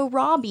Margot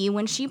Robbie,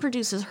 when she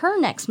produces her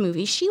next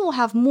movie, she will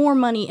have more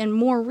money and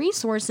more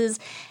resources.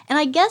 And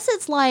I guess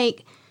it's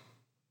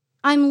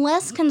I'm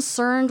less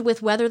concerned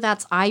with whether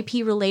that's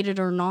IP related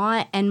or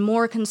not, and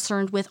more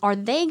concerned with are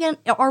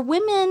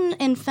women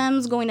and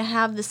femmes going to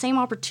have the same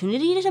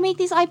opportunity to make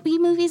these IP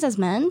movies as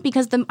men?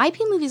 Because the IP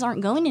movies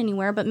aren't going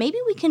anywhere, but maybe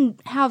we can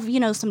have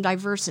some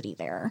diversity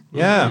there.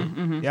 Yeah,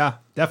 yeah,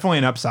 definitely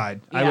an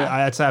upside. Yeah.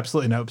 That's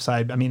absolutely an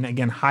upside. I mean,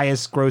 again,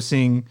 highest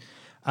grossing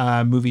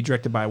movie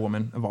directed by a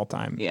woman of all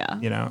time.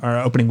 Yeah. Or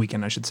opening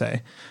weekend, I should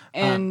say.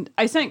 And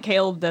I sent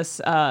Caleb this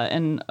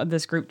in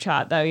this group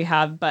chat that we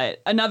have,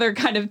 but another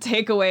kind of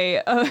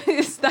takeaway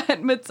is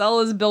that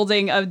Mattel is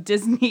building a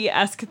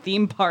Disney-esque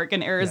theme park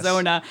in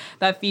Arizona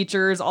that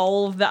features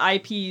all of the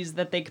IPs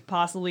that they could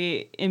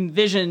possibly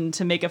envision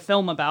to make a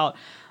film about.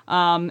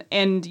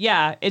 And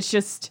yeah, it's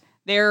just,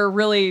 they're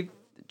really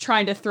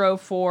trying to throw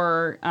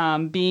for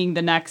being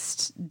the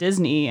next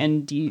Disney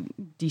and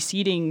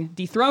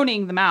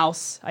dethroning the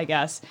mouse, I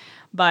guess.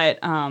 But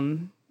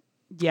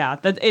yeah,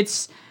 that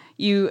it's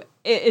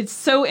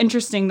so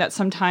interesting that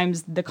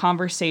sometimes the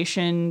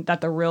conversation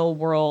that the real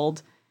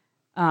world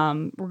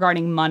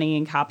regarding money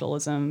and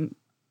capitalism,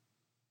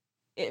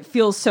 it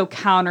feels so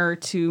counter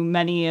to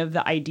many of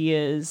the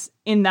ideas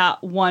in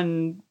that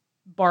one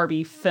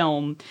Barbie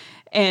film,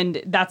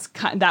 and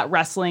that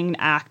wrestling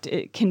act,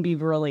 it can be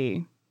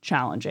really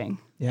challenging.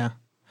 Yeah,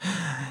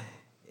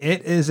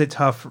 it is a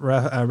tough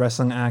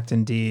wrestling act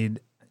indeed.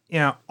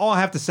 All I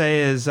have to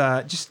say is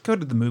just go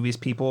to the movies,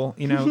 people.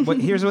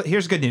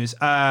 Here's good news.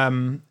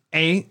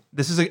 A,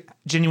 this is a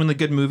genuinely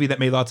good movie that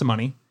made lots of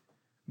money.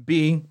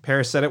 B,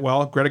 Paris said it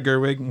well. Greta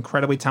Gerwig,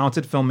 incredibly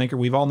talented filmmaker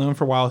we've all known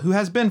for a while, who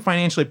has been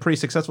financially pretty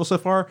successful so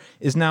far,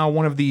 is now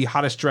one of the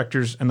hottest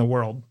directors in the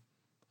world.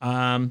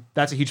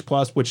 That's a huge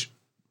plus, which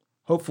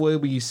hopefully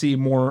we see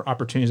more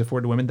opportunities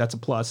afforded to women. That's a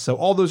plus. So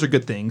all those are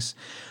good things.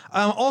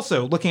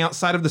 Also, looking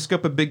outside of the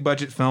scope of big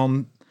budget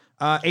film,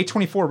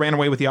 A24 ran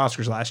away with the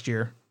Oscars last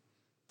year.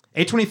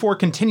 A24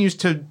 continues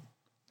to,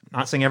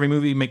 not saying every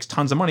movie makes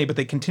tons of money, but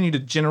they continue to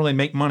generally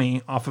make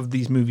money off of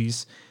these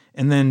movies.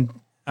 And then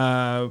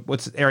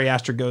Ari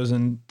Aster goes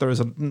and throws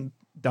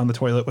down the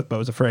toilet with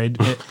Beau's Afraid.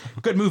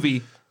 Good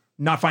movie,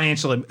 not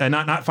financially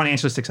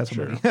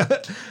successful movie.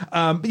 But,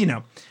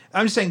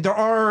 I'm just saying there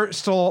are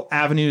still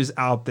avenues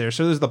out there.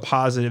 So there's the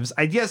positives.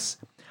 I guess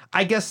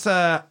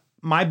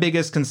my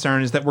biggest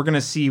concern is that we're going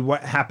to see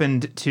what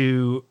happened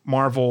to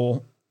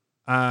Marvel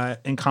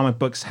in comic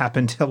books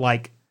happen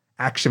to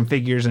action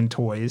figures and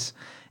toys.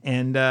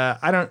 And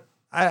I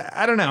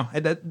don't know.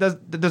 That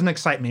doesn't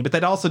excite me. But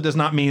that also does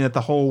not mean that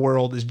the whole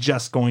world is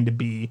just going to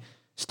be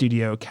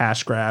studio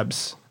cash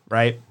grabs,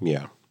 right?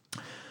 Yeah.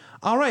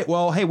 All right.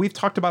 Well, hey, we've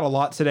talked about a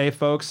lot today,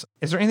 folks.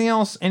 Is there anything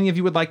else any of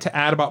you would like to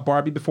add about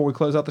Barbie before we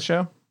close out the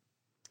show?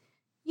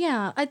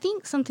 Yeah, I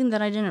think something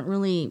that I didn't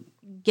really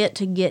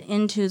get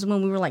into is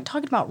when we were like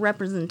talking about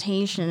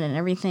representation and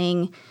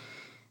everything.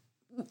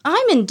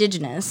 I'm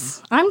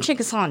indigenous. I'm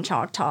Chickasaw and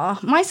Choctaw.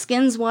 My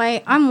skin's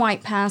white. I'm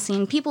white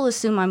passing. People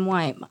assume I'm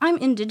white. I'm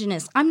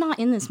indigenous. I'm not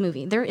in this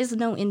movie. There is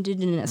no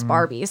indigenous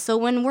Barbie. So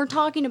when we're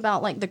talking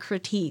about like the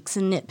critiques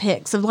and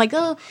nitpicks of like,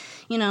 oh,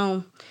 you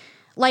know,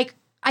 like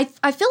I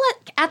feel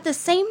like at the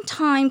same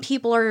time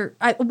people are,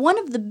 one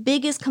of the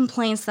biggest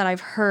complaints that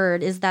I've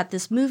heard is that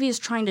this movie is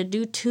trying to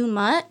do too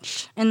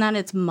much and that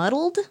it's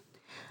muddled.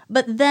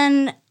 But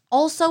then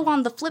also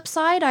on the flip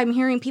side, I'm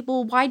hearing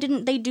people, why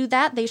didn't they do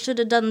that? They should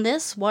have done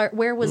this.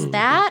 Where was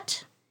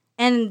that?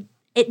 And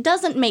it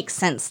doesn't make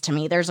sense to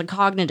me. There's a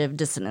cognitive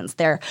dissonance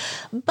there.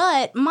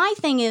 But my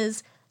thing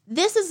is,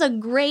 this is a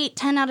great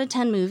 10 out of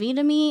 10 movie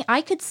to me.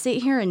 I could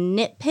sit here and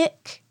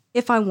nitpick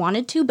if I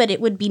wanted to, but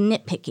it would be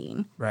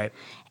nitpicking. Right.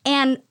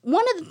 And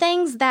one of the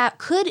things that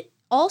could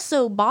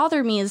also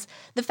bother me is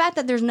the fact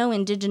that there's no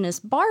indigenous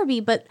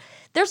Barbie, but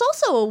there's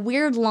also a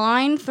weird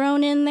line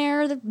thrown in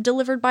there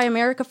delivered by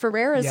America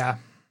Ferrera's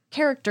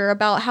character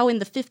about how in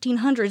the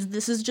 1500s,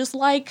 this is just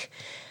like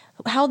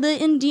how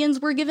the Indians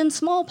were given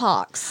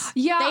smallpox.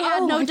 Yeah. They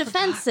had no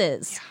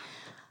defenses.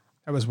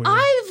 That was weird.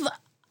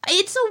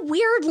 It's a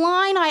weird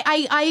line.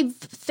 I've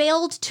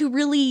failed to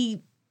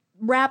really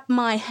wrap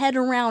my head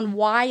around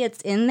why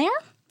it's in there.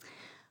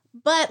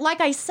 But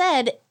like I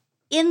said,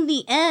 in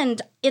the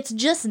end, it's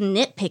just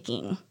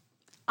nitpicking.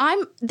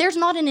 There's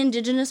not an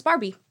indigenous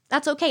Barbie.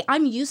 That's okay.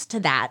 I'm used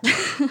to that.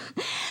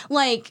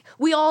 Like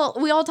we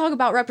all talk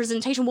about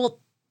representation.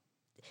 Well,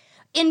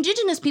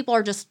 indigenous people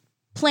are just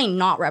plain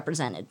not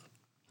represented.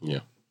 Yeah.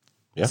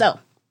 So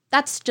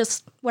that's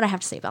just what I have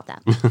to say about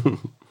that.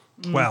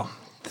 Well,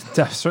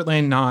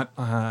 certainly not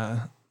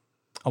a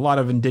lot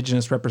of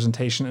indigenous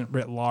representation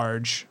writ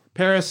large.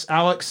 Paris,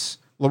 Alex,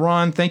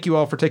 LaRon, thank you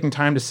all for taking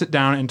time to sit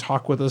down and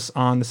talk with us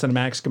on the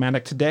Cinematic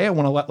Schematic today. I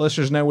want to let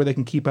listeners know where they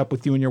can keep up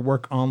with you and your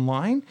work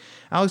online.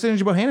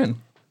 Alexandra Bohannon,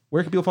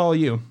 where can people follow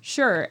you?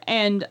 Sure.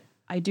 And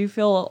I do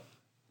feel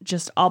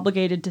just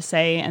obligated to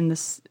say, and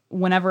this,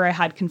 whenever I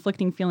had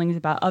conflicting feelings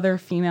about other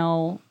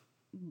female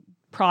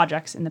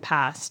projects in the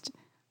past,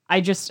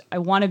 I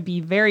want to be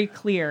very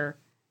clear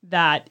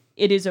that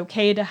it is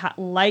okay to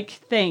like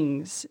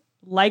things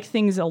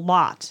a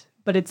lot,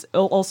 but it's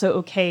also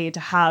okay to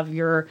have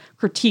your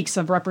critiques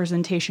of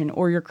representation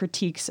or your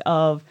critiques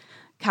of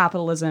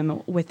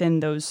capitalism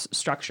within those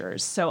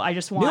structures. So I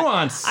just want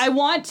nuance. I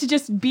want to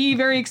just be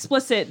very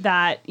explicit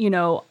that,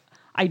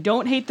 I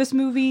don't hate this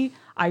movie.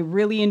 I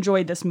really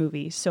enjoyed this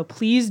movie. So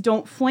please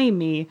don't flame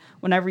me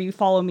whenever you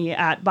follow me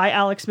at by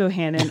Alex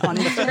Bohannon on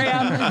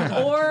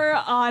Instagram or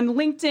on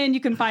LinkedIn.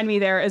 You can find me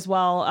there as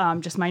well.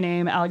 Just my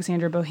name,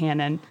 Alexandra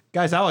Bohannon.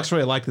 Guys, Alex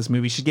really liked this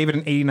movie. She gave it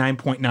an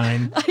 89.9.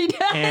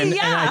 And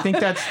I think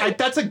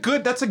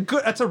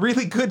that's a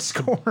really good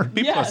score.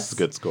 B+ is a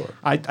good score.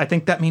 I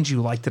think that means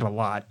you liked it a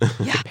lot.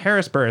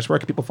 Paris Burris, where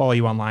can people follow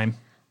you online?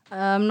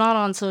 I'm not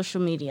on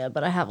social media,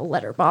 but I have a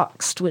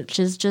Letterboxd, which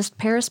is just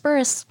Paris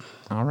Burris.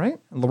 All right.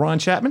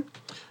 LaRon Chapman?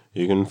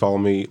 You can follow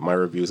my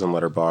reviews on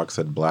Letterboxd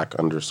at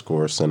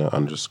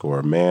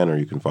black_Cinna_man, or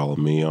you can follow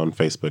me on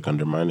Facebook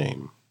under my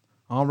name.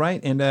 All right.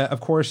 And of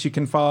course, you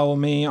can follow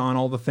me on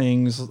all the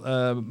things,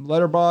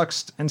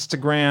 Letterboxd,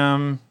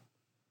 Instagram.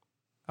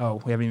 Oh,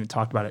 we haven't even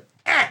talked about it.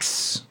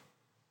 X!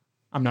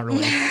 I'm not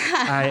really.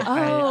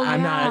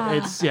 I'm not.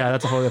 That's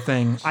a whole other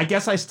thing. I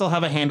guess I still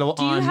have a handle on.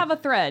 Do you have a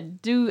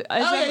thread? Do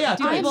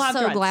people have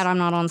so threads? glad I'm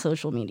not on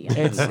social media.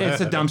 It's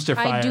a dumpster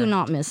fire. I do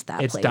not miss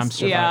that It's place.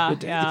 dumpster Yeah, fire.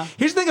 yeah.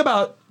 Here's the thing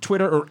about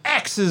Twitter or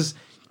X is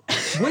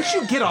once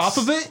you get off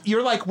of it,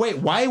 you're like, wait,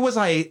 why was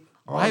I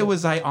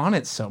on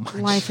it so much?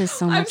 Life is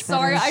so much I'm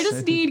sorry. better. I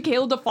just need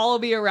Caleb to follow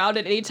me around,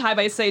 and anytime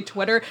I say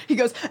Twitter, he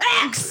goes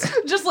X,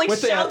 just like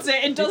shouts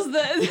it and does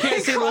the. You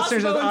can't see the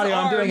listeners of the audio.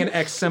 I'm doing an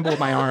X symbol with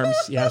my arms.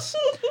 Yes.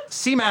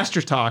 C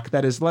Masters Talk.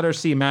 That is letter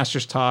C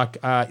Masters Talk.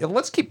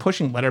 Let's keep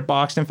pushing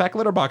Letterboxd. In fact,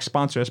 Letterboxd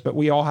sponsors us, but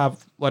we all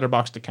have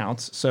Letterboxd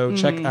accounts. So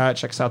check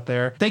us out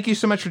there. Thank you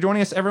so much for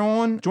joining us,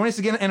 everyone. Join us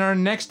again in our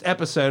next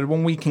episode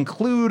when we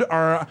conclude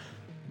our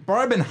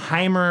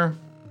Barbenheimer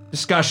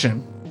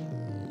discussion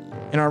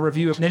in our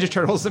review of Ninja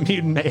Turtles: The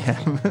Mutant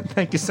Mayhem.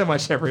 Thank you so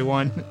much,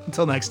 everyone.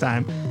 Until next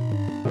time.